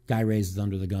 And guy raises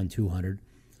under the gun 200.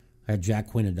 I had Jack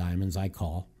Queen of diamonds. I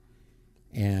call.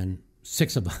 And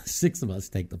six of us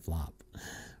take the flop,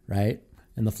 right?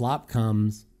 And the flop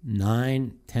comes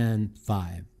 9, 10,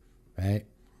 5, right?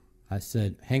 I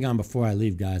said, hang on before I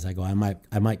leave, guys. I go, I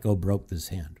might go broke this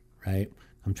hand, right?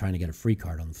 I'm trying to get a free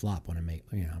card on the flop when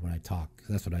I talk.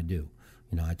 That's what I do.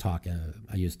 You know, I talk.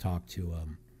 I use talk to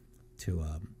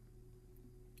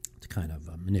kind of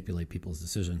manipulate people's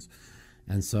decisions.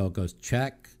 And so it goes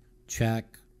check,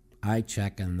 check, I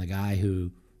check, and the guy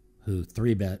who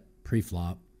 3-bet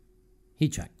pre-flop, he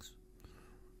checks.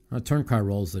 A turn card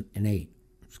rolls an 8.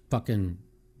 It's fucking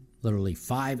literally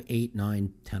 5, 8,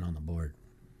 9, 10 on the board.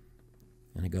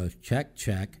 And it goes check,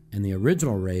 check. And the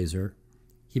original raiser,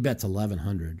 he bets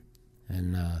 1,100.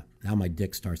 And now my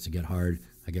dick starts to get hard.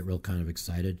 I get real kind of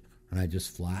excited, and I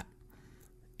just flat.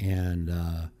 And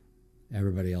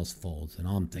everybody else folds. And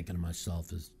all I'm thinking to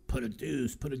myself is, put a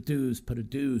deuce, put a deuce, put a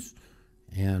deuce.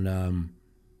 And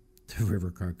the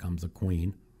river card comes a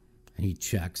queen, and he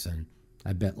checks, and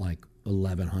I bet like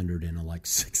 1,100 into like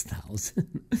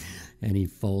 6,000. And he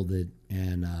folded,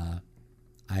 and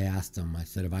I asked him, I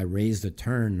said, if I raised a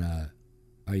turn,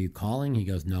 are you calling? He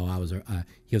goes, no,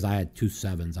 he goes, I had 2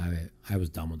 sevens. I was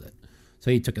done with it. So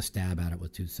he took a stab at it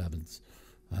with 2 sevens.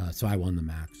 So I won the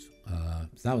max.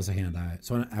 So that was a hand.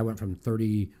 I went from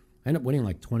 30, I ended up winning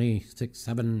like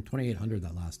 2,800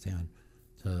 that last hand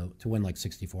to win like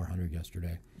 6,400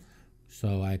 yesterday.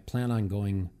 So I plan on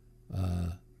going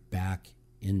back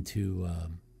into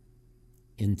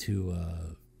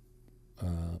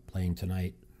playing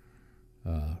tonight.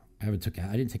 I didn't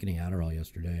take any Adderall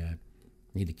yesterday. I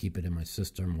need to keep it in my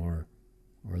system, or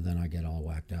then I get all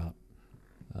whacked out.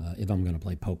 If I'm going to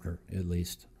play poker, at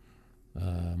least.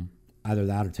 Either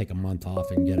that or take a month off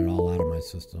and get it all out of my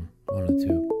system. One of the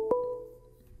two.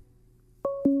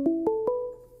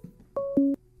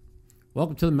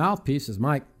 Welcome to the Mouthpiece. Is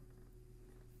Mike.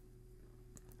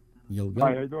 Yo.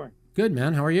 Hi, how you doing? Good,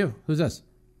 man. How are you? Who's this?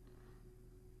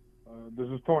 This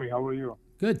is Tony. How are you?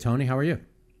 Good, Tony. How are you?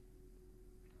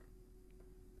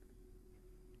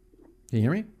 Can you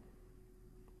hear me?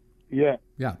 Yeah.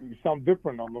 Yeah. You sound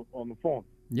different on the phone.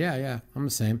 Yeah. I'm the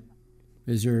same.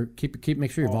 Make sure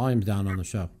your volume's down on the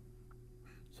show.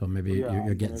 So maybe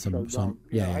you're getting some.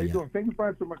 Yeah. How you doing? Thank you for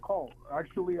answering my call.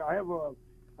 Actually, I have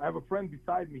a friend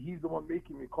beside me. He's the one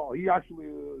making me call. He actually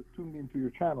tuned me into your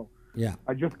channel. Yeah.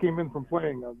 I just came in from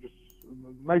playing.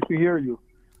 Nice to hear you.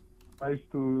 Nice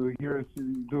to hear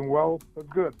you doing well. That's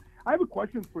good. I have a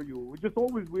question for you.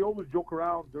 We always joke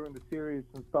around during the series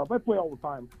and stuff. I play all the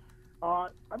time.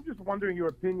 I'm just wondering your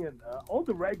opinion. All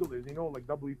the regulars, like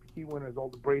WPT winners, all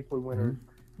the bracelet winners,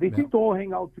 they seem to all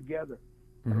hang out together.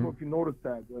 I don't know if you noticed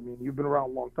that. I mean, you've been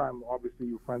around a long time. Obviously,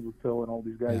 you're friends with Phil and all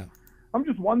these guys. Yeah. I'm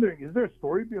just wondering, is there a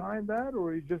story behind that,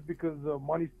 or is it just because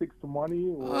money sticks to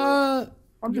money?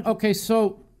 Okay,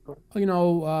 so,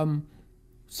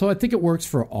 so I think it works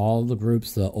for all the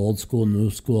groups, the old school, new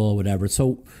school, whatever.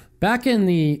 So back in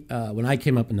when I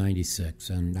came up in 96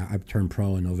 and I turned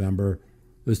pro in November,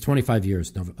 it was 25 years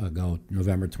ago,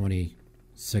 November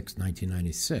 26,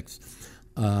 1996.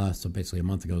 So basically a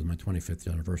month ago was my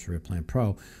 25th anniversary of playing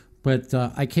pro. But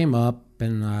I came up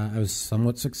and I was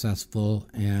somewhat successful.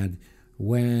 And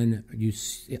when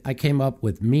I came up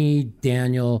with me,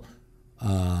 Daniel,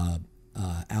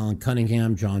 Alan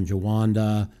Cunningham, John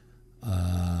Jawanda,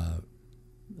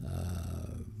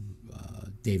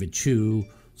 David Chu.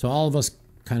 So all of us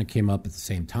kind of came up at the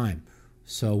same time.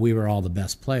 So we were all the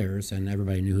best players, and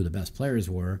everybody knew who the best players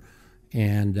were.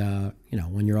 And,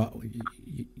 when you're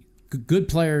good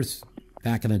players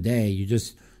back in the day, you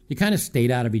kind of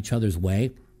stayed out of each other's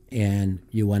way, and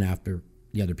you went after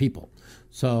the other people.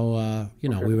 So,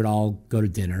 we would all go to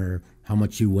dinner, how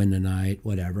much you win tonight,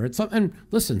 whatever. And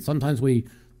listen, sometimes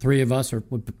three of us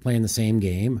would be playing the same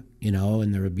game,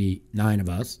 and there would be 9 of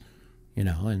us,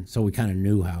 and so we kind of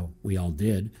knew how we all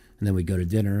did. And then we'd go to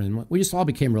dinner, and we just all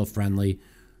became real friendly.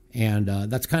 And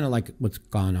that's kind of like what's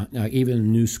gone on. Now, even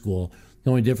in new school, the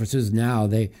only difference is now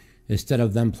instead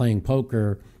of them playing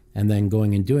poker and then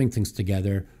going and doing things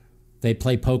together, they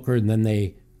play poker and then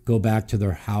they go back to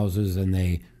their houses and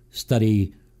they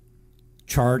study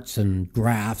charts and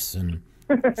graphs and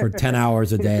for 10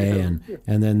 hours a day, and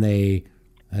then they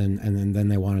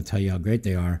want to tell you how great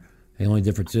they are. The only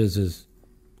difference is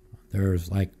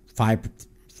there's like probably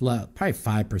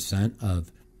 5%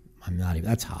 of, I'm not even,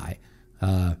 that's high.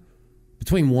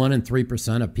 Between 1% and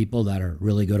 3% of people that are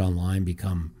really good online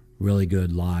become really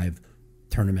good live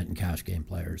tournament and cash game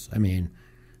players. I mean,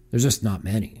 there's just not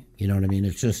many. You know what I mean?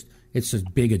 It's just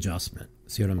big adjustment.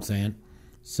 See what I'm saying?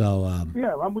 So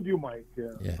yeah, I'm with you, Mike.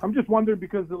 Yeah. I'm just wondering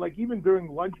because even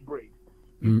during lunch breaks,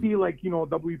 you see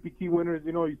WPT winners.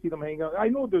 You see them hang out. I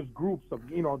know there's groups of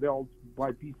they all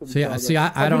buy pieces.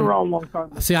 I don't. Around a long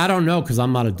time. See, I don't know because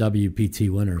I'm not a WPT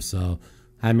winner. So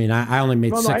I mean, I only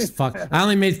made I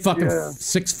only made fucking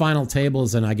 6 final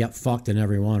tables, and I got fucked in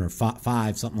every one, or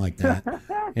 5, something like that.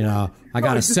 I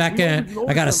got a second,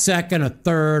 a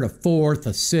third, a fourth,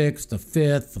 a sixth, a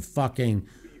fifth, a fucking.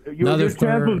 Your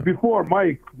chance was before,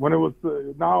 Mike, when it was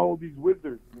now all these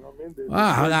wizards. You know what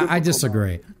I mean?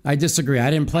 I disagree.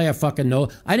 I didn't play I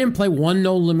didn't play one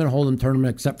no limit hold'em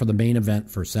tournament except for the main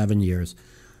event for 7 years.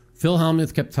 Phil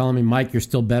Hellmuth kept telling me, Mike, you're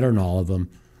still better than all of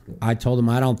them. I told him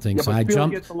I don't think Yeah, so. but I Phil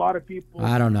jumped. gets a lot of people.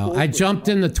 I don't know. I close jumped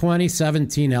with in the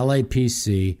 2017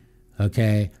 LAPC.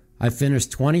 Okay, I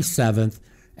finished 27th,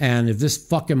 and if this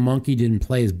fucking monkey didn't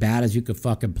play as bad as you could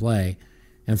fucking play,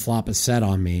 and flop a set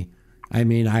on me, I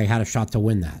mean, I had a shot to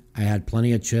win that. I had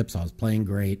plenty of chips. I was playing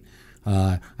great.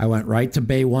 I went right to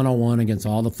Bay 101 against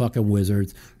all the fucking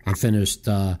Wizards. I finished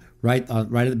right at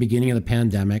the beginning of the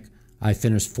pandemic. I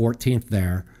finished 14th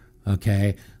there.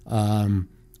 Okay.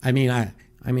 I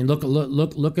mean, look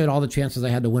at all the chances I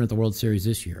had to win at the World Series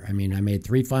this year. I mean, I made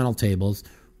 3 final tables,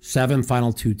 7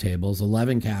 final 2 tables,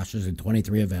 11 cashes in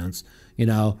 23 events. You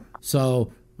know,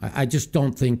 so I just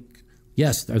don't think.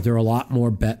 Yes, is there a lot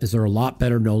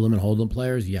better no limit hold'em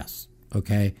players? Yes.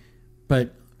 Okay,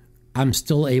 but I'm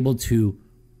still able to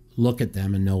look at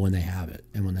them and know when they have it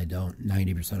and when they don't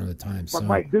 90% of the time. But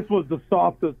Mike, this was the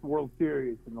softest World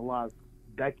Series in the last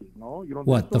decade, no? You don't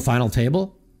What, think so? the final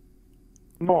table?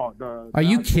 No. Are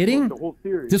you kidding? The whole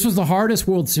series. This was the hardest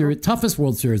World Series, toughest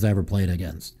World Series I ever played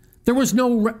against. There was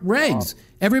no regs.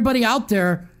 Everybody out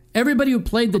there, everybody who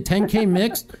played the 10K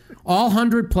mixed, all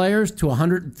 100 players to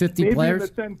 150 Maybe players.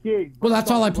 the 10K. Well,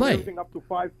 that's all I played. Everything up to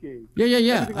 5K.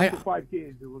 Yeah. Everything up to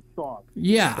 5K, it was soft.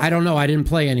 Yeah, I don't know. I didn't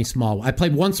play any small. I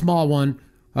played one small one,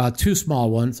 2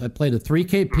 small ones. I played a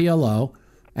 3K PLO,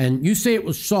 and you say it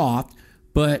was soft,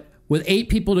 but with 8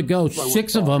 people to go,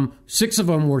 6 of them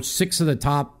were 6 of the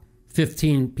top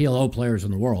 15 PLO players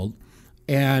in the world,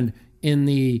 and in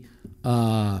the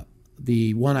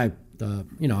one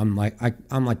I'm like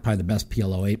probably the best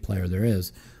PLO 8 player there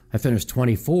is. I finished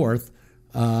 24th.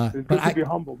 It's good to be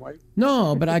humble, Mike.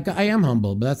 No, but I am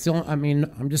humble. But that's the only. I mean,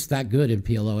 I'm just that good in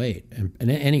PLO 8 and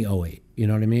any 08. You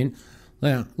know what I mean?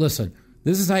 Now, listen,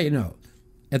 this is how you know.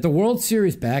 At the World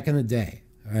Series back in the day,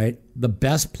 all right, the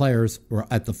best players were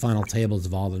at the final tables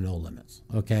of all the no limits.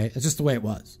 Okay, it's just the way it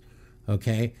was.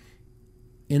 Okay,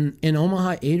 in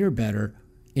Omaha 8 or better,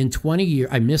 in 20 years,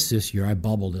 I missed this year. I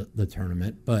bubbled the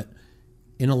tournament, but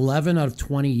in 11 out of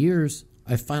 20 years,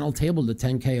 I final tabled the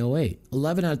 10K 08.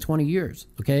 11 out of 20 years,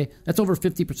 okay? That's over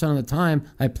 50% of the time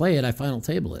I play it, I final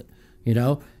table it, you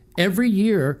know? Every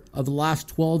year of the last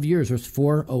 12 years, there's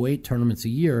 4 08 tournaments a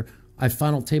year. I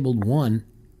final tabled 1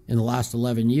 in the last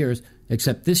 11 years,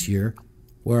 except this year,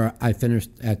 where I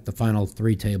finished at the final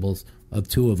 3 tables of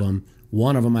 2 of them.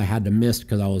 One of them I had to miss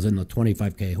because I was in the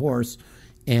 25K horse,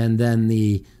 and then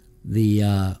the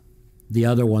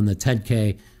other one, the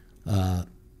 10K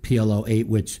PLO 8,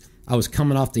 which I was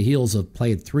coming off the heels of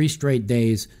playing 3 straight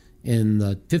days in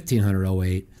the 1500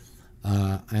 08,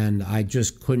 and I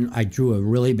just couldn't. I drew a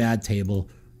really bad table,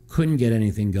 couldn't get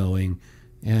anything going,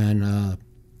 and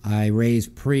I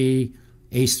raised pre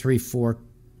ace 3 4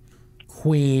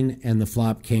 queen, and the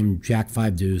flop came jack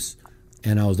 5 deuce,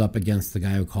 and I was up against the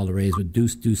guy who called a raise with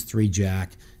deuce deuce 3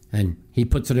 jack, and he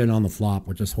puts it in on the flop,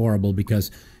 which is horrible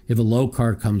because if a low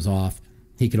card comes off,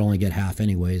 he could only get half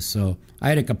anyways. So I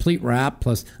had a complete wrap,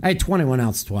 plus I had 21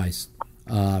 outs twice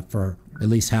for at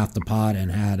least half the pot,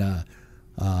 and had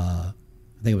I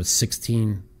think it was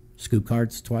 16 scoop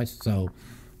cards twice. So,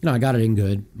 I got it in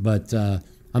good, but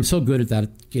I'm so good at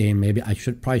that game. Maybe I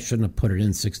probably shouldn't have put it in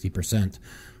 60%.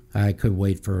 I could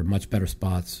wait for much better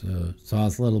spots. So I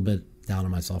was a little bit down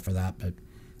on myself for that, but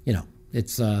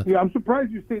it's yeah, I'm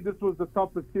surprised you say this was the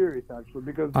toughest series, actually,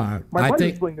 because my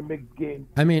buddy's playing the mixed game.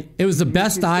 I mean, it was the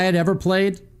best I had ever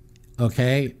played.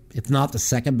 Okay, it's not the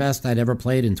second best I'd ever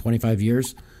played in 25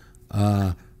 years,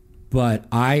 but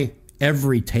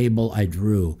every table I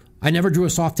drew, I never drew a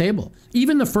soft table.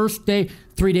 Even the first 3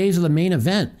 days of the main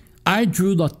event, I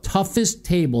drew the toughest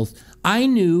tables. I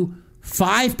knew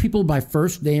 5 people by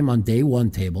first name on day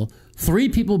 1 table, 3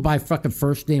 people by fucking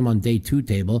first name on day 2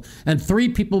 table, and 3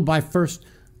 people by first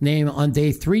name on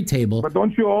day 3 table. But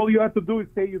all you have to do is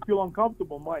say you feel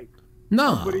uncomfortable, Mike.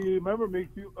 No. Somebody, remember, makes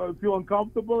you feel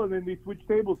uncomfortable, and then they switch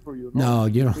tables for you. No,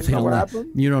 you don't feel that.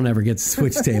 You don't ever get to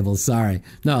switch tables. Sorry.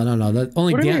 No.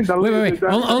 Only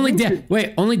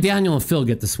only Daniel and Phil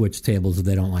get to switch tables if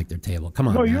they don't like their table. Come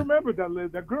on. No, man. you remember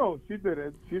that girl? She did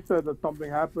it. She said that something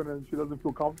happened and she doesn't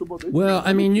feel comfortable. Well,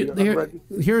 I mean,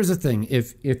 here's the thing: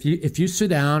 if you sit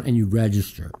down and you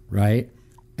register, right,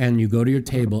 and you go to your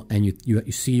table and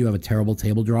you see you have a terrible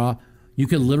table draw, you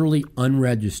can literally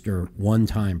unregister one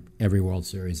time every World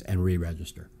Series and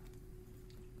re-register.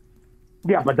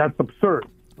 Yeah, but that's absurd.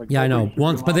 I know.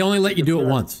 Once, but they only let you do it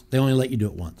once.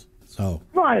 So.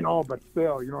 No, I know, but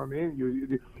still, you know what I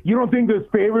mean? You don't think there's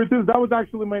favoritism? That was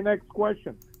actually my next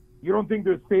question. You don't think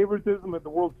there's favoritism at the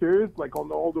World Series, like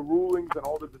on all the rulings and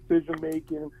all the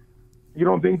decision-making? You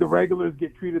don't think the regulars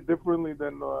get treated differently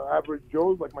than average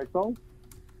Joes like myself?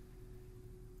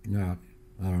 No,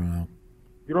 I don't know.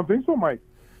 You don't think so, Mike?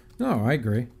 No, I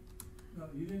agree. No,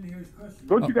 you didn't hear his question.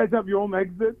 Don't you guys have your own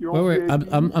exit? Your own Wait, VIP?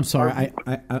 I'm sorry.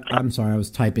 I'm sorry. I was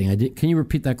typing. Can you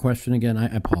repeat that question again? I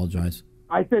apologize.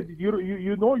 I said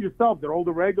you know yourself that all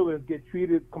the regulars get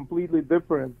treated completely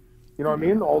different. You know what I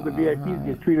mean? All the VIPs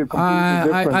get treated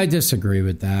completely different. I disagree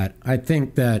with that. I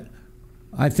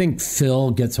think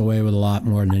Phil gets away with a lot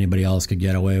more than anybody else could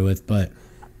get away with. But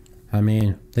I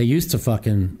mean, they used to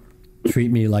fucking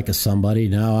treat me like a somebody.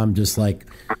 Now I'm just like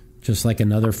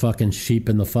another fucking sheep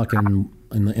in the fucking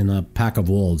in a pack of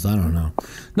wolves. I don't know.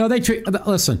 No,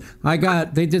 listen.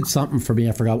 They did something for me.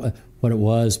 I forgot what it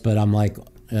was, but I'm like,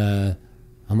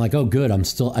 oh, good. I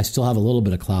still have a little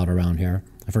bit of clout around here.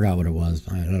 I forgot what it was.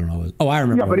 I don't know. I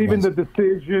remember. Yeah, but even the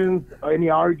decisions,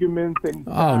 any arguments,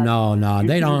 no,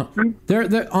 they don't.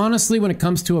 They're honestly, when it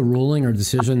comes to a ruling or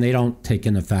decision, they don't take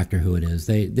into factor who it is.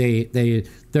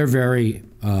 They're very.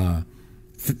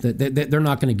 They're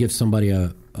not going to give somebody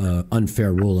a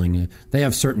unfair ruling. They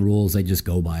have certain rules. They just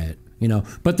go by it.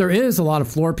 But there is a lot of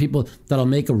floor people that'll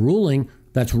make a ruling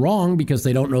that's wrong because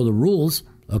they don't know the rules.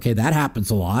 Okay, that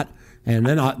happens a lot. And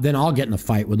then I'll get in a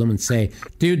fight with them and say,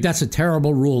 dude, that's a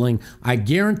terrible ruling. I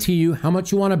guarantee you how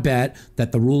much you want to bet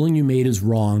that the ruling you made is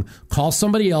wrong. Call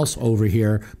somebody else over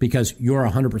here because you're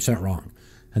 100% wrong.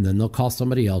 And then they'll call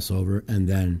somebody else over and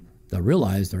then they'll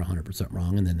realize they're 100%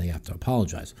 wrong and then they have to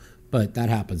apologize. But that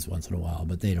happens once in a while,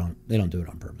 but they don't do it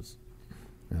on purpose.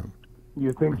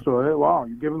 You think so? Eh? Wow,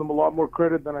 you're giving them a lot more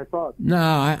credit than I thought. No,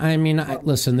 I mean,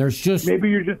 listen, there's just... Maybe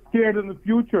you're just scared in the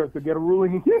future to get a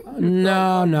ruling against you.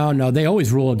 No. They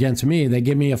always rule against me. They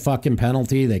give me a fucking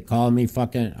penalty. They call me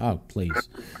fucking... Oh, please.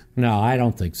 No, I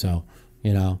don't think so.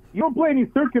 You don't play any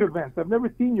circuit events. I've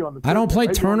never seen you on the circuit. I don't play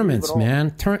tournaments,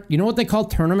 man. You know what they call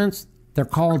tournaments? They're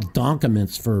called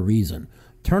doncaments for a reason.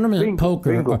 Tournament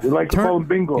poker... Bingo. We like to call them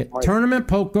bingo. Yeah, tournament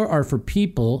poker are for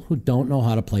people who don't know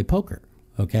how to play poker,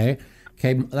 okay?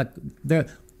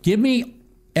 Give me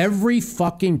every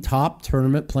fucking top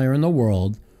tournament player in the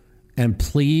world, and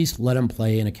please let them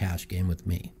play in a cash game with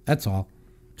me. That's all.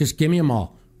 Just give me them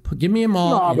all. Give me them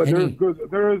all. No, but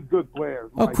there is good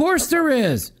players. Of course there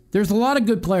is. There's a lot of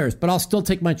good players, but I'll still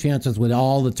take my chances with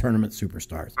all the tournament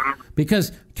superstars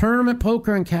because tournament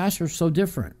poker and cash are so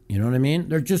different. You know what I mean?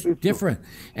 They're just different.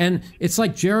 And it's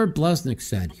like Jared Blesnick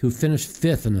said, who finished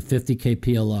 5th in the 50K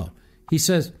PLO. He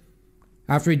says,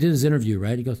 after he did his interview,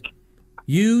 right? He goes,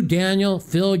 you, Daniel,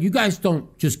 Phil, you guys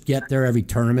don't just get there every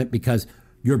tournament because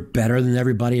you're better than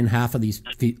everybody in half of these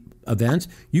events.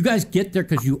 You guys get there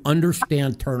because you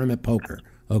understand tournament poker,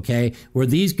 okay? Where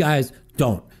these guys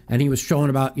don't. And he was showing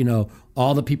about,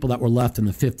 all the people that were left in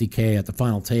the 50K at the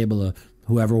final table of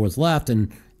whoever was left.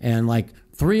 And like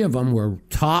 3 of them were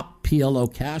top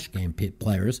PLO cash game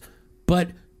players.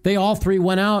 But they all 3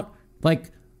 went out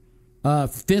like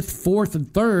 5th, 4th, and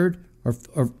 3rd.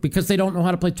 Or because they don't know how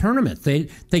to play tournaments,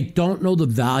 they don't know the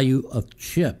value of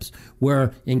chips.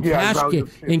 Where in cash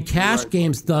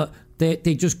games,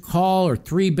 they just call or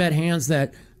 3-bet hands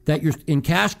that you're in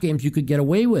cash games you could get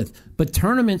away with. But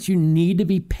tournaments, you need to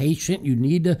be patient. You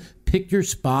need to pick your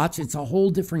spots. It's a whole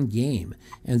different game,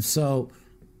 and so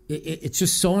it's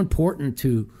just so important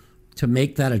to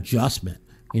make that adjustment.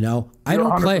 I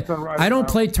don't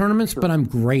play tournaments, but I'm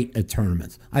great at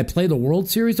tournaments. I play the World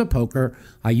Series of Poker.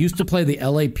 I used to play the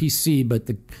LAPC, but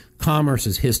the Commerce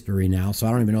is history now, so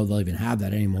I don't even know if they'll even have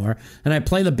that anymore. And I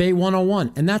play the Bay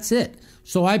 101, and that's it.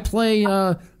 So I play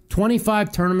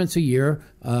 25 tournaments a year,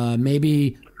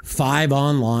 maybe 5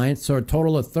 online, so a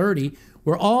total of 30,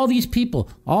 where all these people,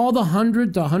 all the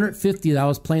 100 to 150 that I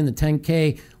was playing the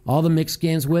 10K, all the mixed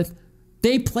games with,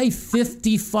 they play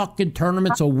 50 fucking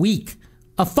tournaments a week.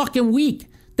 A fucking week.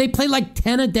 They play like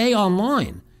 10 a day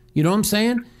online. You know what I'm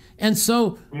saying? And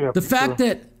so the fact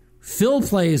that Phil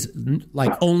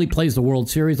only plays the World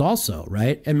Series also,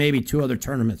 right? And maybe 2 other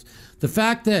tournaments. The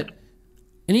fact that,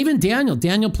 and even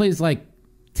Daniel plays like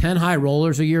 10 high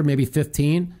rollers a year, maybe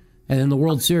 15, and in the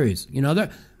World Series.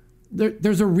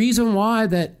 There's a reason why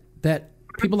that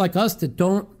people like us that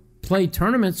don't play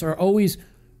tournaments are always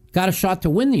got a shot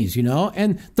to win these,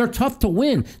 and they're tough to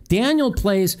win. Daniel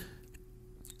plays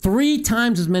 3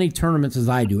 times as many tournaments as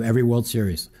I do every World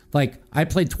Series. Like, I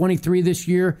played 23 this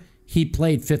year. He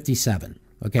played 57.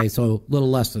 Okay, so a little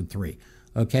less than 3.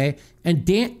 Okay? And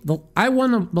I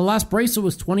won the last bracelet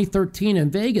was 2013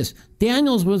 in Vegas.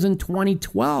 Daniel's was in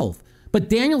 2012. But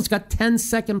Daniel's got 10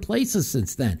 second places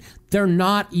since then. They're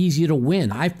not easy to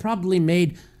win. I've probably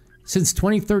made, since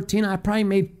 2013, I probably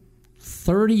made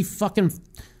 30 fucking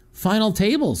final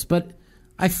tables. But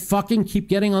I fucking keep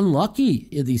getting unlucky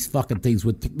in these fucking things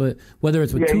with whether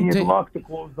it's with 2 tables. To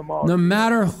close them out. No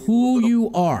matter who you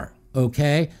are,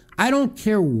 okay? I don't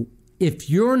care if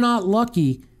you're not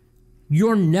lucky,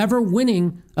 you're never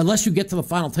winning unless you get to the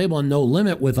final table on no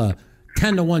limit with a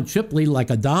 10-1 chip lead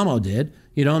like Adamo did.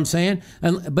 You know what I'm saying?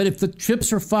 But if the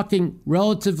chips are fucking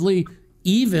relatively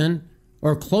even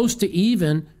or close to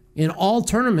even in all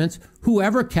tournaments,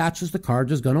 whoever catches the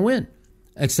cards is going to win.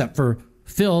 Except for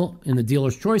Phil in the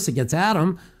dealer's choice against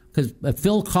Adam, because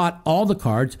Phil caught all the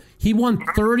cards. He won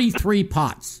 33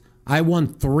 pots. I won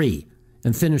 3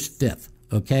 and finished 5th.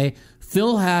 Okay?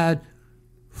 Phil had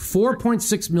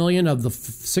 4.6 million of the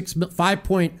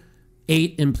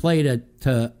 5.8 in play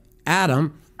to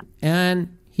Adam,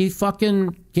 and he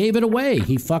fucking gave it away.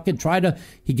 He fucking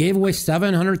he gave away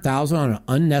 $700,000 on an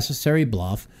unnecessary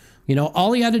bluff. You know,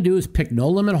 all he had to do is pick no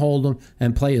limit hold'em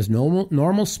and play his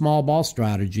normal small ball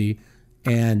strategy,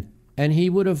 and he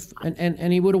would have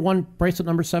and he would have won bracelet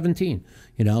number 17.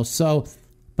 You know, so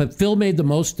but Phil made the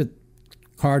most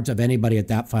cards of anybody at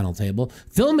that final table.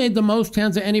 Phil made the most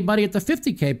hands of anybody at the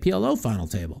 50K PLO final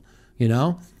table. You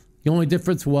know, the only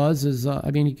difference was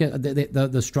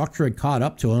the structure had caught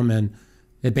up to him, and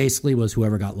it basically was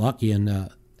whoever got lucky, and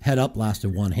head up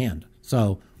lasted one hand.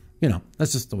 So, you know,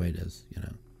 that's just the way it is. You know,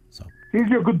 so he's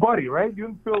your good buddy, right? You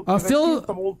and Phil.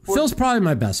 Phil's probably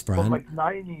my best friend. From like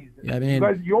 90s. Yeah, I mean,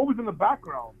 you're always in the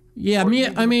background. Yeah, my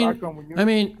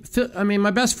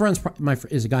best friend's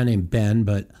is a guy named Ben,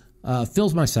 but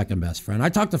Phil's my second best friend. I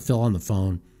talk to Phil on the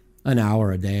phone an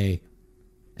hour a day,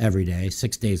 every day,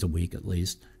 6 days a week at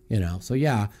least. You know, so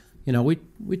yeah, you know, we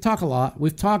talk a lot.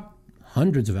 We've talked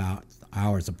hundreds of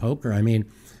hours of poker. I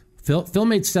mean, Phil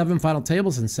made 7 final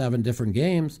tables in 7 different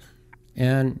games,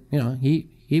 and you know,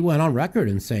 he went on record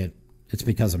and said it's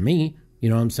because of me. You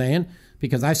know what I'm saying?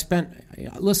 Because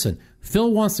listen,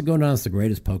 Phil wants to go down as the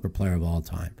greatest poker player of all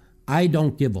time. I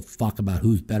don't give a fuck about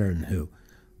who's better than who.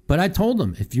 But I told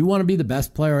him, if you want to be the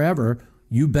best player ever,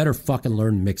 you better fucking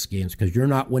learn mixed games, because you're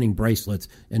not winning bracelets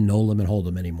and no limit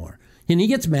hold'em anymore. And he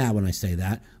gets mad when I say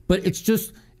that, but it's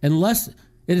just,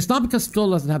 it's not because Phil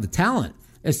doesn't have the talent.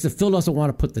 It's that Phil doesn't want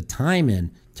to put the time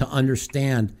in to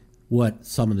understand what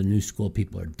some of the new school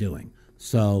people are doing.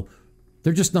 So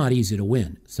they're just not easy to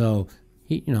win. So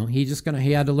he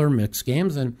had to learn mixed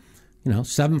games, and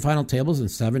 7 final tables in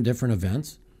 7 different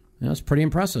events. It's pretty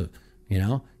impressive.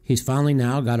 He's finally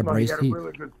now got a brace. He had a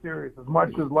really good series. As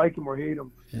much as like him or hate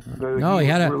him, he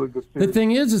had a really good series. The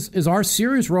thing is our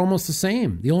series were almost the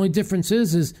same. The only difference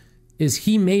is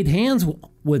he made hands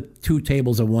with 2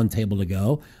 tables and 1 table to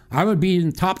go. I would be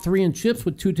in top 3 in chips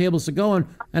with 2 tables to go,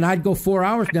 and I'd go 4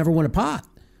 hours, never win a pot.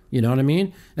 You know what I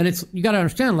mean? And you got to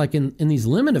understand, like in these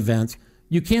limit events,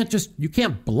 you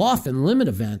can't bluff in limit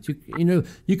events. You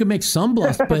can make some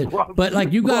bluffs, but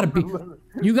like you got to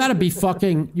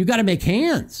make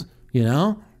hands.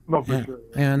 No, for sure.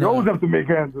 And you always have to make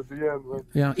hands at the end. Right?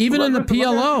 Yeah, even in the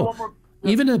PLO,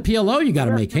 you got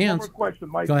to make hands. One more question,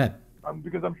 Mike. Go ahead.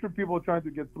 Because I'm sure people are trying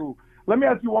to get through. Let me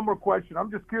ask you one more question.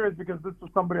 I'm just curious because this was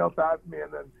somebody else asked me,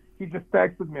 and then he just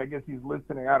texted me. I guess he's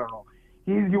listening. I don't know.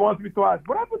 He wants me to ask,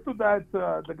 what happened to that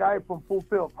the guy from Full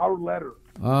Tilt, Howard Letter?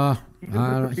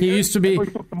 He used to be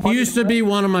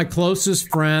one of my closest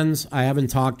friends. I haven't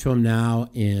talked to him now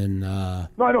in. No,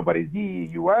 I know, but is he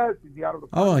U.S.? Is he out of the?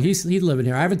 Oh, he's living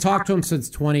here. I haven't talked to him since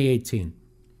 2018.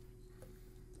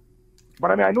 But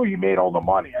I mean, I know he made all the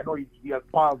money. I know he has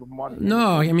piles of money.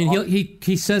 No, I mean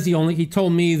he says he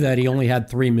told me that he only had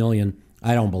 $3 million.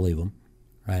 I don't believe him.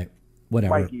 Right.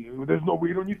 Whatever. Mikey,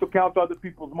 we don't need to count other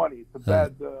people's money. It's a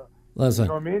bad. Listen, you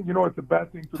know what I mean? It's a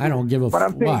bad thing to do. I don't give a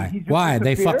fuck. Why?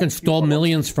 They fucking stole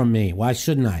millions from me. Why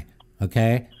shouldn't I?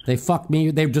 Okay? They fucked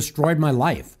me. They've destroyed my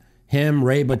life. Him,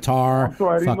 Ray Batar. I'm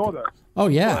sorry, I didn't know that. Oh,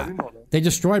 yeah. They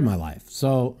destroyed my life.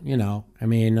 So, I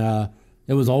mean,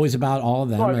 it was always about all of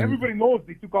them. No, everybody knows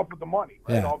they took off with the money,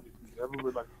 right? Yeah.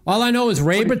 Obviously. All I know is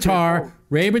Ray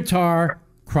Batar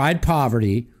cried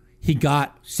poverty. He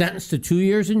got sentenced to 2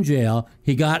 years in jail.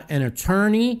 He got an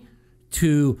attorney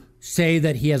to say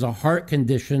that he has a heart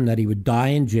condition, that he would die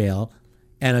in jail,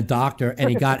 and a doctor, and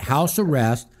he got house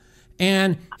arrest.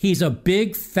 And he's a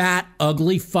big, fat,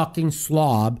 ugly fucking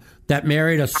slob that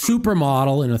married a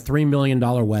supermodel in a $3 million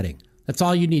wedding. That's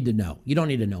all you need to know. You don't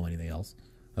need to know anything else.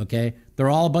 Okay? They're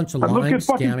all a bunch of lying, look at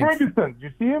fucking scamming. Ferguson.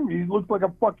 You see him? He looks like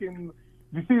a fucking...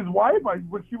 You see his wife?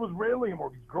 When she was railing him,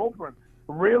 or his girlfriend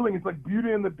railing, it's like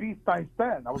Beauty and the Beast times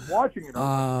 10. I was watching it.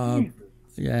 Jesus.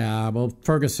 Yeah, well,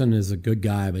 Ferguson is a good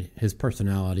guy, but his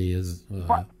personality is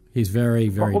he's very,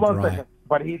 very hold on dry. a second.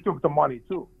 But he took the money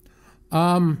too.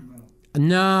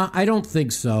 Nah, I don't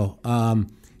think so. I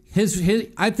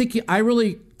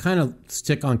really kind of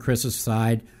stick on Chris's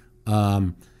side.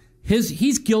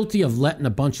 He's guilty of letting a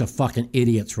bunch of fucking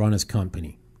idiots run his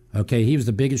company. Okay, he was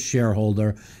the biggest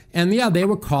shareholder. And, yeah, they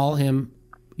would call him,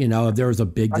 you know, if there was a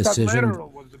big decision. I thought Lederer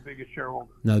was the biggest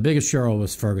shareholder. No, the biggest shareholder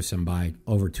was Ferguson by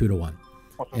over 2-1.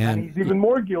 Oh, so and he's even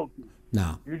more guilty.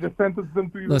 No. You just sentenced them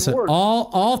to even Listen, worse.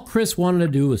 all Chris wanted to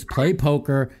do was play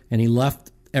poker, and he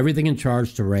left everything in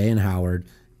charge to Ray and Howard.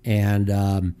 And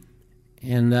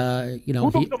you know.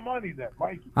 Who took the money then,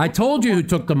 Mikey? I told you who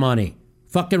took the money.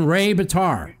 Fucking Ray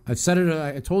Bitar. I said it.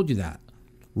 I told you that.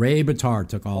 Ray Bitar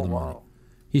took all the money.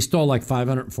 He stole like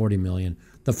 $540 million.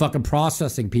 The fucking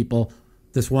processing people,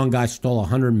 this one guy stole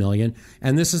 $100 million.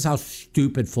 And this is how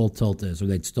stupid Full Tilt is, or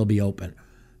they'd still be open.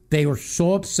 They were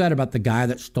so upset about the guy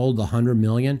that stole the $100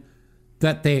 million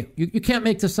that you can't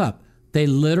make this up. They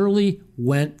literally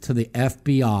went to the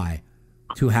FBI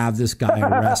to have this guy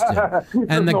arrested.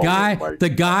 And the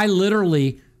guy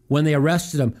literally, when they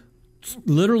arrested him,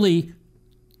 literally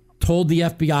told the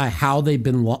FBI how they've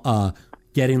been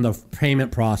getting the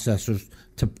payment processors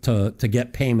to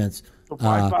get payments.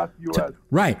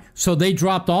 Right. So they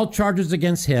dropped all charges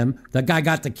against him. That guy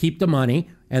got to keep the money,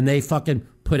 and they fucking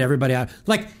put everybody out.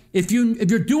 Like, if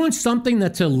you're doing something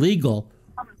that's illegal,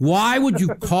 why would you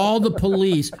call the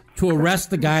police to arrest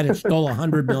the guy that stole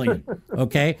 $100 million?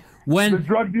 Okay? When the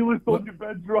drug dealer sold you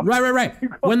bad drugs. Right.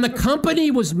 When the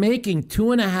company was making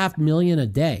 $2.5 million a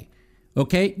day,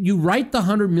 okay, you write the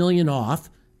 $100 million off,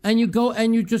 and you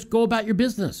just go about your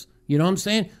business. You know what I'm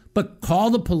saying? But call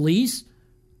the police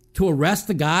to arrest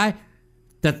the guy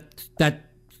that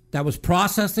was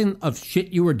processing of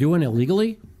shit you were doing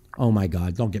illegally? Oh my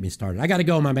God! Don't get me started. I got to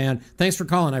go, my man. Thanks for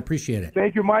calling. I appreciate it.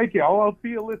 Thank you, Mikey. I'll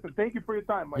see you. Listen, thank you for your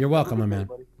time, Mikey. You're welcome, my man.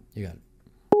 Buddy. You got it.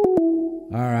 All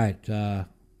right.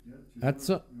 That's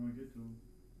what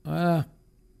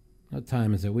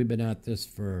time is it? We've been at this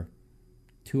for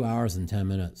 2 hours and 10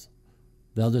 minutes.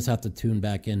 They'll just have to tune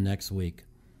back in next week.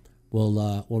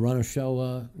 We'll run a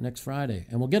show next Friday,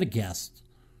 and we'll get a guest.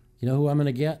 You know who I'm going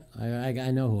to get?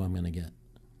 I know who I'm going to get,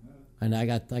 and I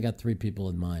got 3 people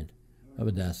in mind of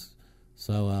a desk.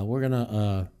 So we're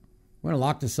gonna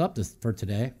lock this up for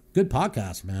today. Good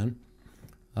podcast, man.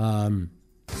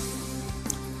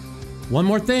 One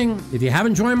more thing, if you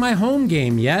haven't joined my home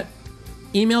game yet,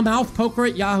 email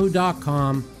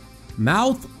mouthpoker@yahoo.com.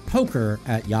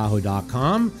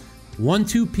 Mouthpoker@yahoo.com.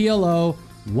 12PLO,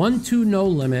 12 no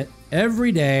limit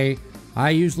every day.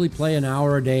 I usually play an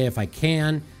hour a day if I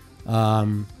can.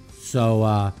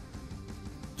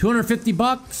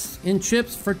 $250 in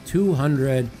chips for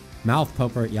 200.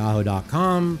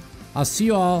 Mouthpoker@yahoo.com. I'll see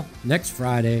you all next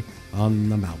Friday on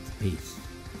The Mouthpiece.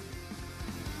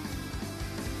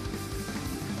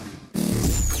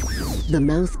 The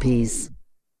Mouthpiece.